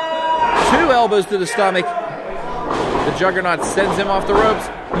 Two elbows to the stomach. The Juggernaut sends him off the ropes,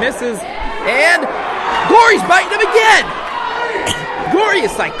 misses, and Gory's biting him again. Gory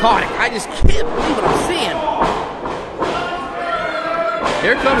is psychotic. I just can't believe what I'm seeing.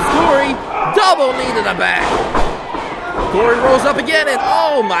 Here comes Gory, double knee to the back. Gory rolls up again, and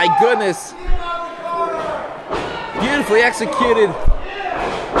oh my goodness. Beautifully executed.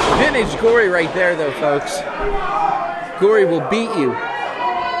 Vintage Gory right there, though, folks. Gory will beat you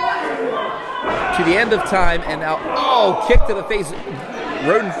to the end of time, and now, oh, kick to the face.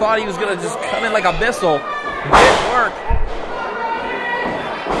 Rodin thought he was going to just come in like a missile. Didn't work.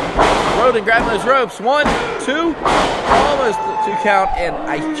 Rodin grabbing those ropes. 1, 2, almost 2 count.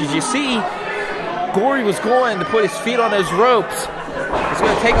 And did you see? Gory was going to put his feet on those ropes. He's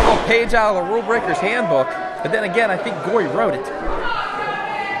going to take a little page out of the Rule Breaker's handbook. But then again, I think Gory wrote it.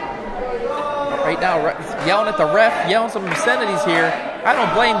 Right now, yelling at the ref, yelling some obscenities here. I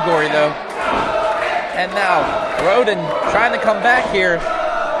don't blame Gory, though. And now, Rodin trying to come back here.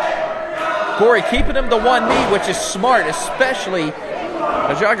 Gory keeping him to one knee, which is smart, especially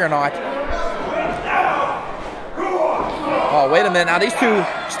the Juggernaut. Oh, wait a minute. Now, these two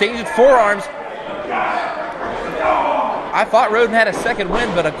exchanging forearms. I thought Rodin had a second win,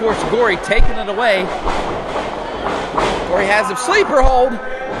 but of course, Gory taking it away. Gory has a sleeper hold.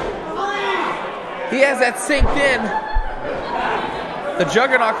 He has that synced in. The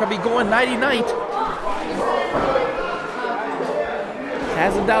Juggernaut could be going nighty-night.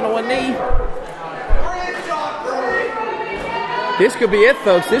 Has him down to one knee. This could be it,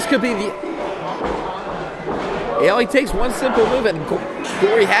 folks. This could be the... It only takes one simple move, and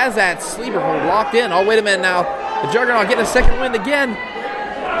Gory has that sleeper hold locked in. Oh, wait a minute now. The Juggernaut getting a second win again.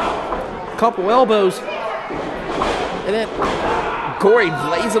 Couple elbows. And then Gory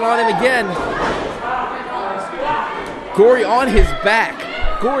blazing on him again. Gory on his back.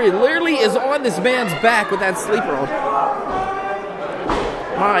 Gory literally is on this man's back with that sleeper hold.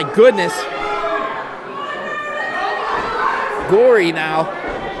 My goodness. Gory now.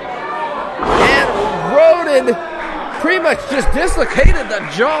 And Rodin pretty much just dislocated the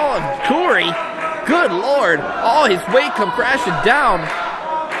jaw of Gory. Good Lord. All his weight come crashing down.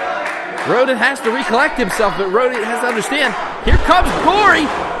 Rodin has to recollect himself, but Rodin has to understand. Here comes Gory.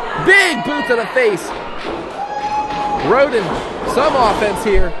 Big boot to the face. Rodin, some offense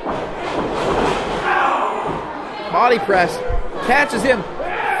here. Body press. Catches him.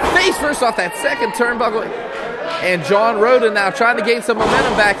 Face first off that second turnbuckle. And John Rodin now trying to gain some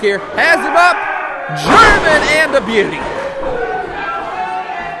momentum back here. Has him up. German and a beauty.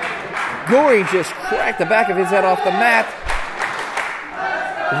 Gory just cracked the back of his head off the mat.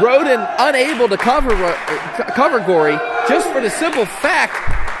 Rodin unable to cover Gory, just for the simple fact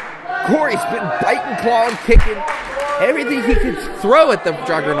Gory's been biting, clawing, kicking, everything he could throw at the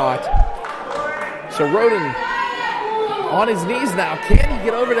Juggernaut. So Rodin on his knees now. Can he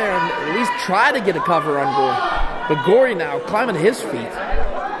get over there and at least try to get a cover on Gory? But Gory now climbing to his feet.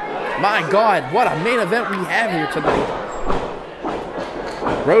 My God, what a main event we have here tonight.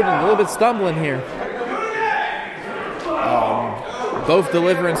 Rodin a little bit stumbling here. Both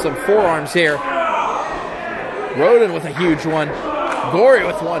delivering some forearms here. Rodin with a huge one. Gory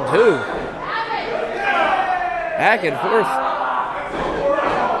with one, too. Back and forth.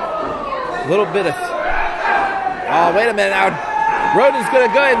 A little bit of... Oh, wait a minute now. Rodin's going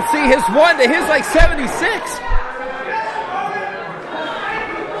to go ahead and see his one to his like 76.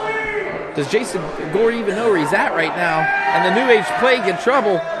 Does Jason Gory even know where he's at right now? And the New Age Plague in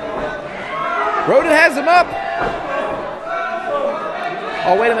trouble. Rodin has him up.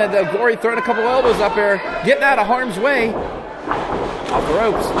 Oh, wait a minute, though. Gory throwing a couple elbows up there. Getting out of harm's way. Off the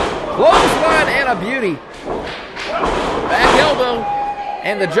ropes. Clothesline and a beauty. Back elbow.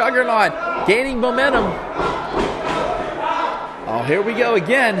 And the Juggernaut gaining momentum. Oh, here we go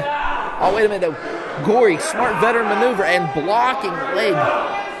again. Oh, wait a minute, though. Gory, smart veteran maneuver and blocking the leg.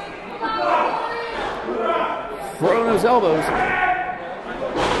 Throwing those elbows.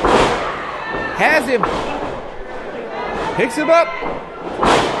 Has him. Picks him up.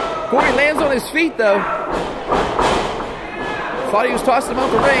 Gory lands on his feet, though. Thought he was tossing him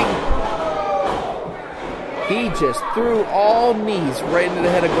out the ring. He just threw all knees right into the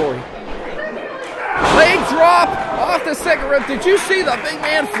head of Gory. Leg drop off the second rope. Did you see the big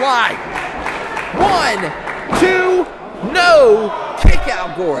man fly? 1, 2, no. Kick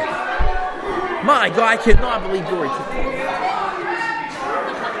out Gory. My God, I cannot believe Gory kicked out.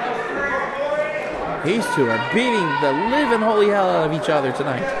 These two are beating the living holy hell out of each other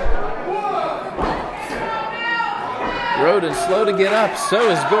tonight. Rodin slow to get up. So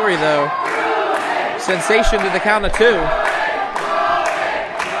is Gory, though. Sensation to the count of 2.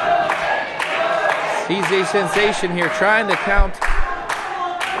 He's a sensation here, trying to count.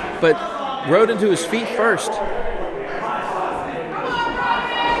 But Rodin to his feet first.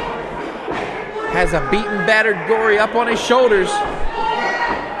 Has a beaten, battered Gory up on his shoulders.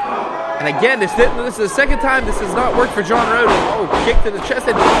 And again, this is the second time this has not worked for John Rodin. Oh, kick to the chest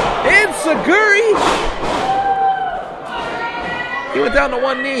and Enziguri! He went down to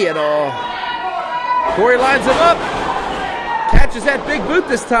one knee and Gory lines him up. Catches that big boot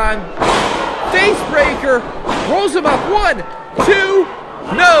this time. Face breaker. Rolls him up. 1, 2,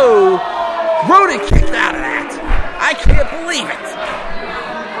 no. Rodin kicked out of that. I can't believe it.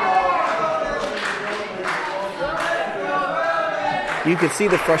 You can see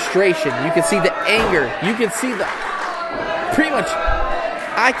the frustration. You can see the anger. You can see the... Pretty much,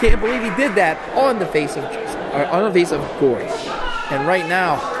 I can't believe he did that on the face of Gory. And right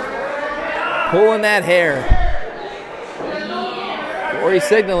now, pulling that hair. Gory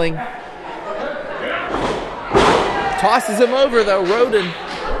signaling. Tosses him over, though. Rodin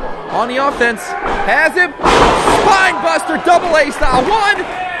on the offense. Has him. Spine buster, double A style. 1,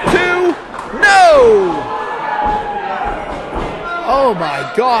 2, no! Oh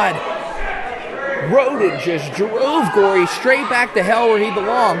my God. Rodin just drove Gory straight back to hell where he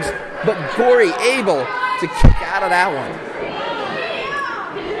belongs. But Gory able to kick out of that one.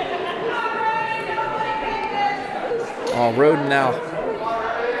 Oh, Rodin now.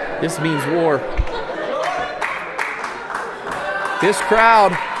 This means war. This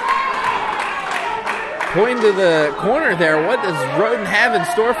crowd pointing to the corner there. What does Rodin have in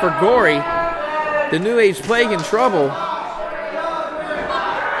store for Gory? The New Age Plague in trouble.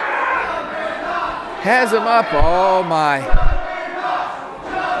 Has him up. Oh my.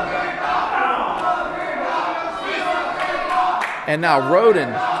 And now Rodin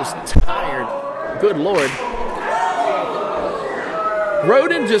just tired. Good Lord.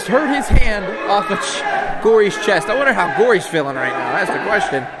 Rodin just hurt his hand off of Gory's chest. I wonder how Gory's feeling right now. That's the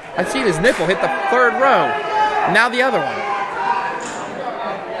question. I've seen his nipple hit the 3rd row. Now the other one.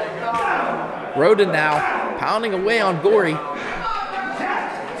 Rodin now pounding away on Gory.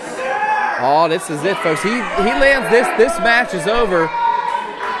 Oh, this is it, folks. He lands this. This match is over.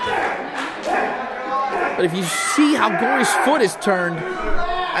 But if you see how Gory's foot is turned,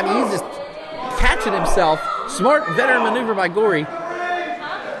 I mean, he's just catching himself. Smart veteran maneuver by Gory.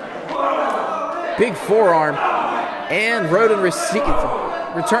 Big forearm. And Rodin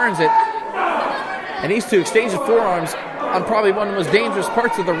returns it. And these two exchange of forearms on probably one of the most dangerous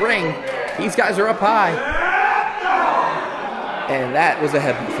parts of the ring. These guys are up high. And that was a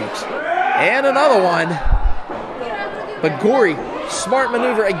headbutt, folks. And another one. But Gory, smart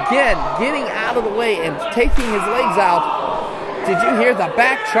maneuver again, getting out of the way and taking his legs out. Did you hear the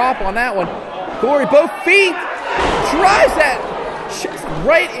back chop on that one? Gory, both feet, drives that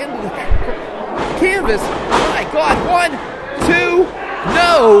right into the canvas. My God, 1, 2,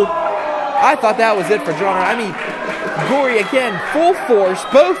 no. I thought that was it for John. I mean, Gory again, full force,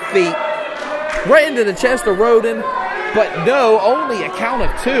 both feet, right into the chest of Rodin. But no, only a count of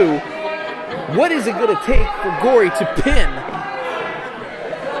 2. What is it going to take for Gory to pin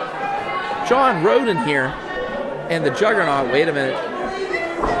John Rodin here and the Juggernaut. Wait a minute.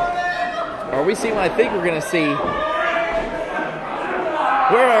 Are we seeing what I think we're going to see?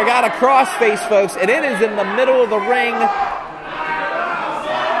 Where I got a crossface, folks, and it is in the middle of the ring.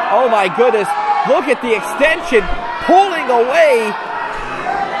 Oh my goodness. Look at the extension pulling away.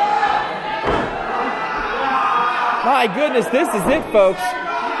 My goodness, this is it, folks.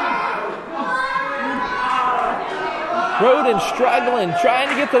 Rodin struggling, trying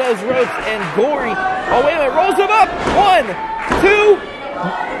to get to those ropes, and Gory, oh wait a minute, rolls him up. 1, 2.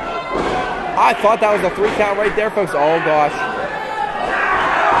 I thought that was a 3 count right there, folks. Oh gosh.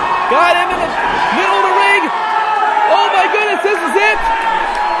 Got him in the middle of the ring. Oh my goodness, this is it.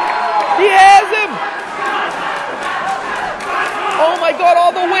 He has him. Oh my God,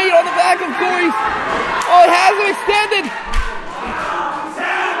 all the weight on the back of Gory. Oh, it has him extended.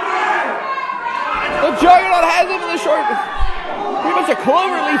 The Juggernaut has him in the short. Pretty much a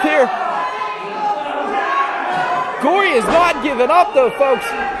clover leaf here. Gory is not giving up though, folks.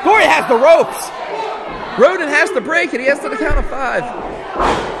 Gory has the ropes. Rodin has to break it. He has to the count of 5.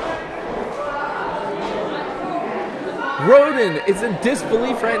 Rodin is in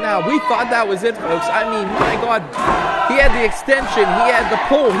disbelief right now. We thought that was it, folks. I mean, my God. He had the extension. He had the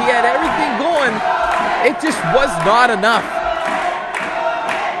pull. He had everything going. It just was not enough.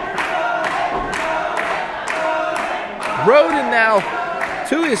 Rodin now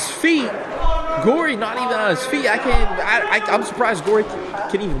to his feet. Gory not even on his feet. I'm surprised Gory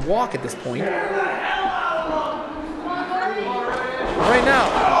can even walk at this point. Right now,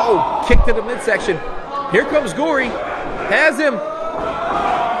 oh, kick to the midsection. Here comes Gory. Has him.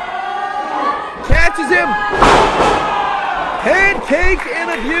 Catches him. Pancake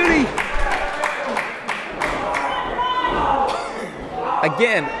and a beauty.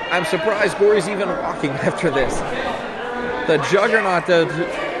 Again, I'm surprised Gory's even walking after this. The Juggernaut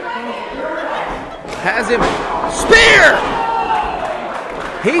has him. Spear!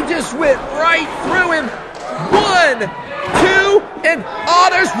 He just went right through him. 1, 2, and oh,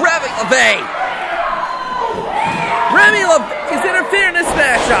 there's LaVey. Remy is interfering in this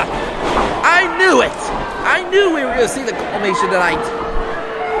matchup. I knew it. I knew we were going to see the culmination tonight.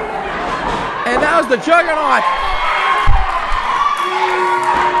 And that was the Juggernaut.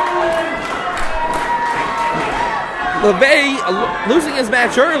 LaVey losing his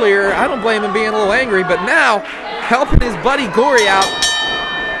match earlier, I don't blame him being a little angry, but now helping his buddy Gory out.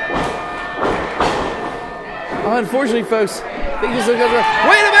 Unfortunately, folks, wait a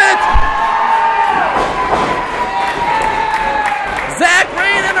minute! Zack,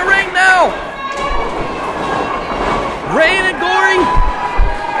 Rayne in the ring now! Rayne and Gory,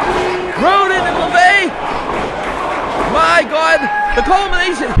 Rodin and LaVey. My God, the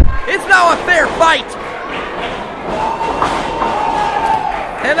culmination, it's now a fair fight.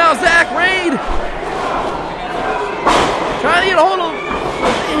 And now Zack, Rayne, trying to get a hold of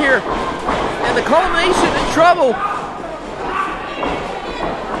LaVey here. And the culmination in trouble.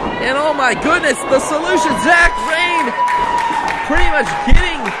 And oh my goodness, the solution, Zack, Rayne, pretty much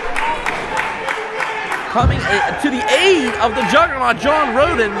coming to the aid of the Juggernaut, John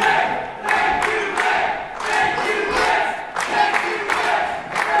Rodin.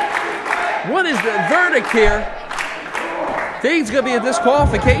 What is the verdict here? I think it's going to be a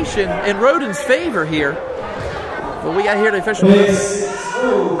disqualification in Rodin's favor here. But we got here the official. Hey,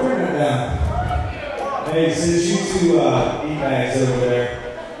 since you two E-bags over there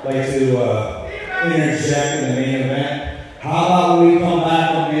like to interject in the main event, how about we come back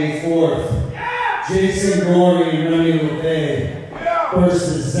on May 4th? Jameson, Gory, and Remy LaVey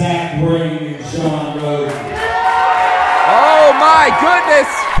versus Zack, Rayne, and John Rodin. Oh my goodness!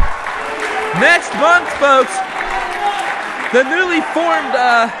 Next month, folks, the newly formed,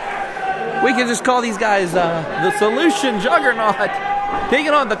 we can just call these guys the Solution Juggernaut,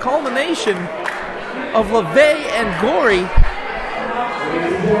 taking on the culmination of LaVey and Gory.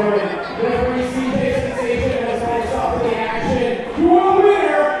 Your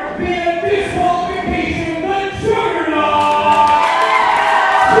winner via disqualification, the Juggernaut,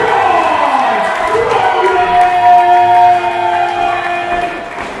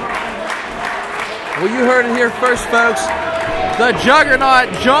 Well, you heard it here first, folks. The Juggernaut,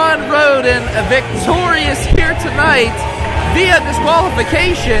 John Rodin, victorious here tonight via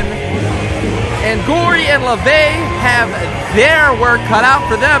disqualification. And Gory and LaVey have their work cut out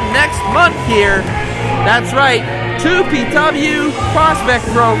for them next month here. That's right, 2PW Prospect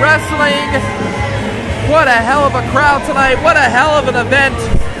Pro Wrestling. What a hell of a crowd tonight. What a hell of an event.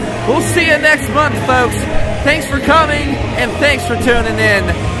 We'll see you next month, folks. Thanks for coming, and thanks for tuning in.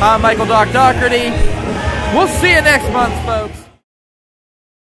 I'm Michael Doc Doherty. We'll see you next month, folks.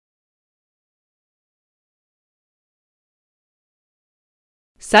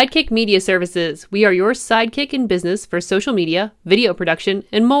 Sidekick Media Services. We are your sidekick in business for social media, video production,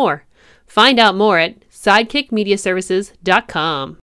 and more. Find out more at sidekickmediaservices.com.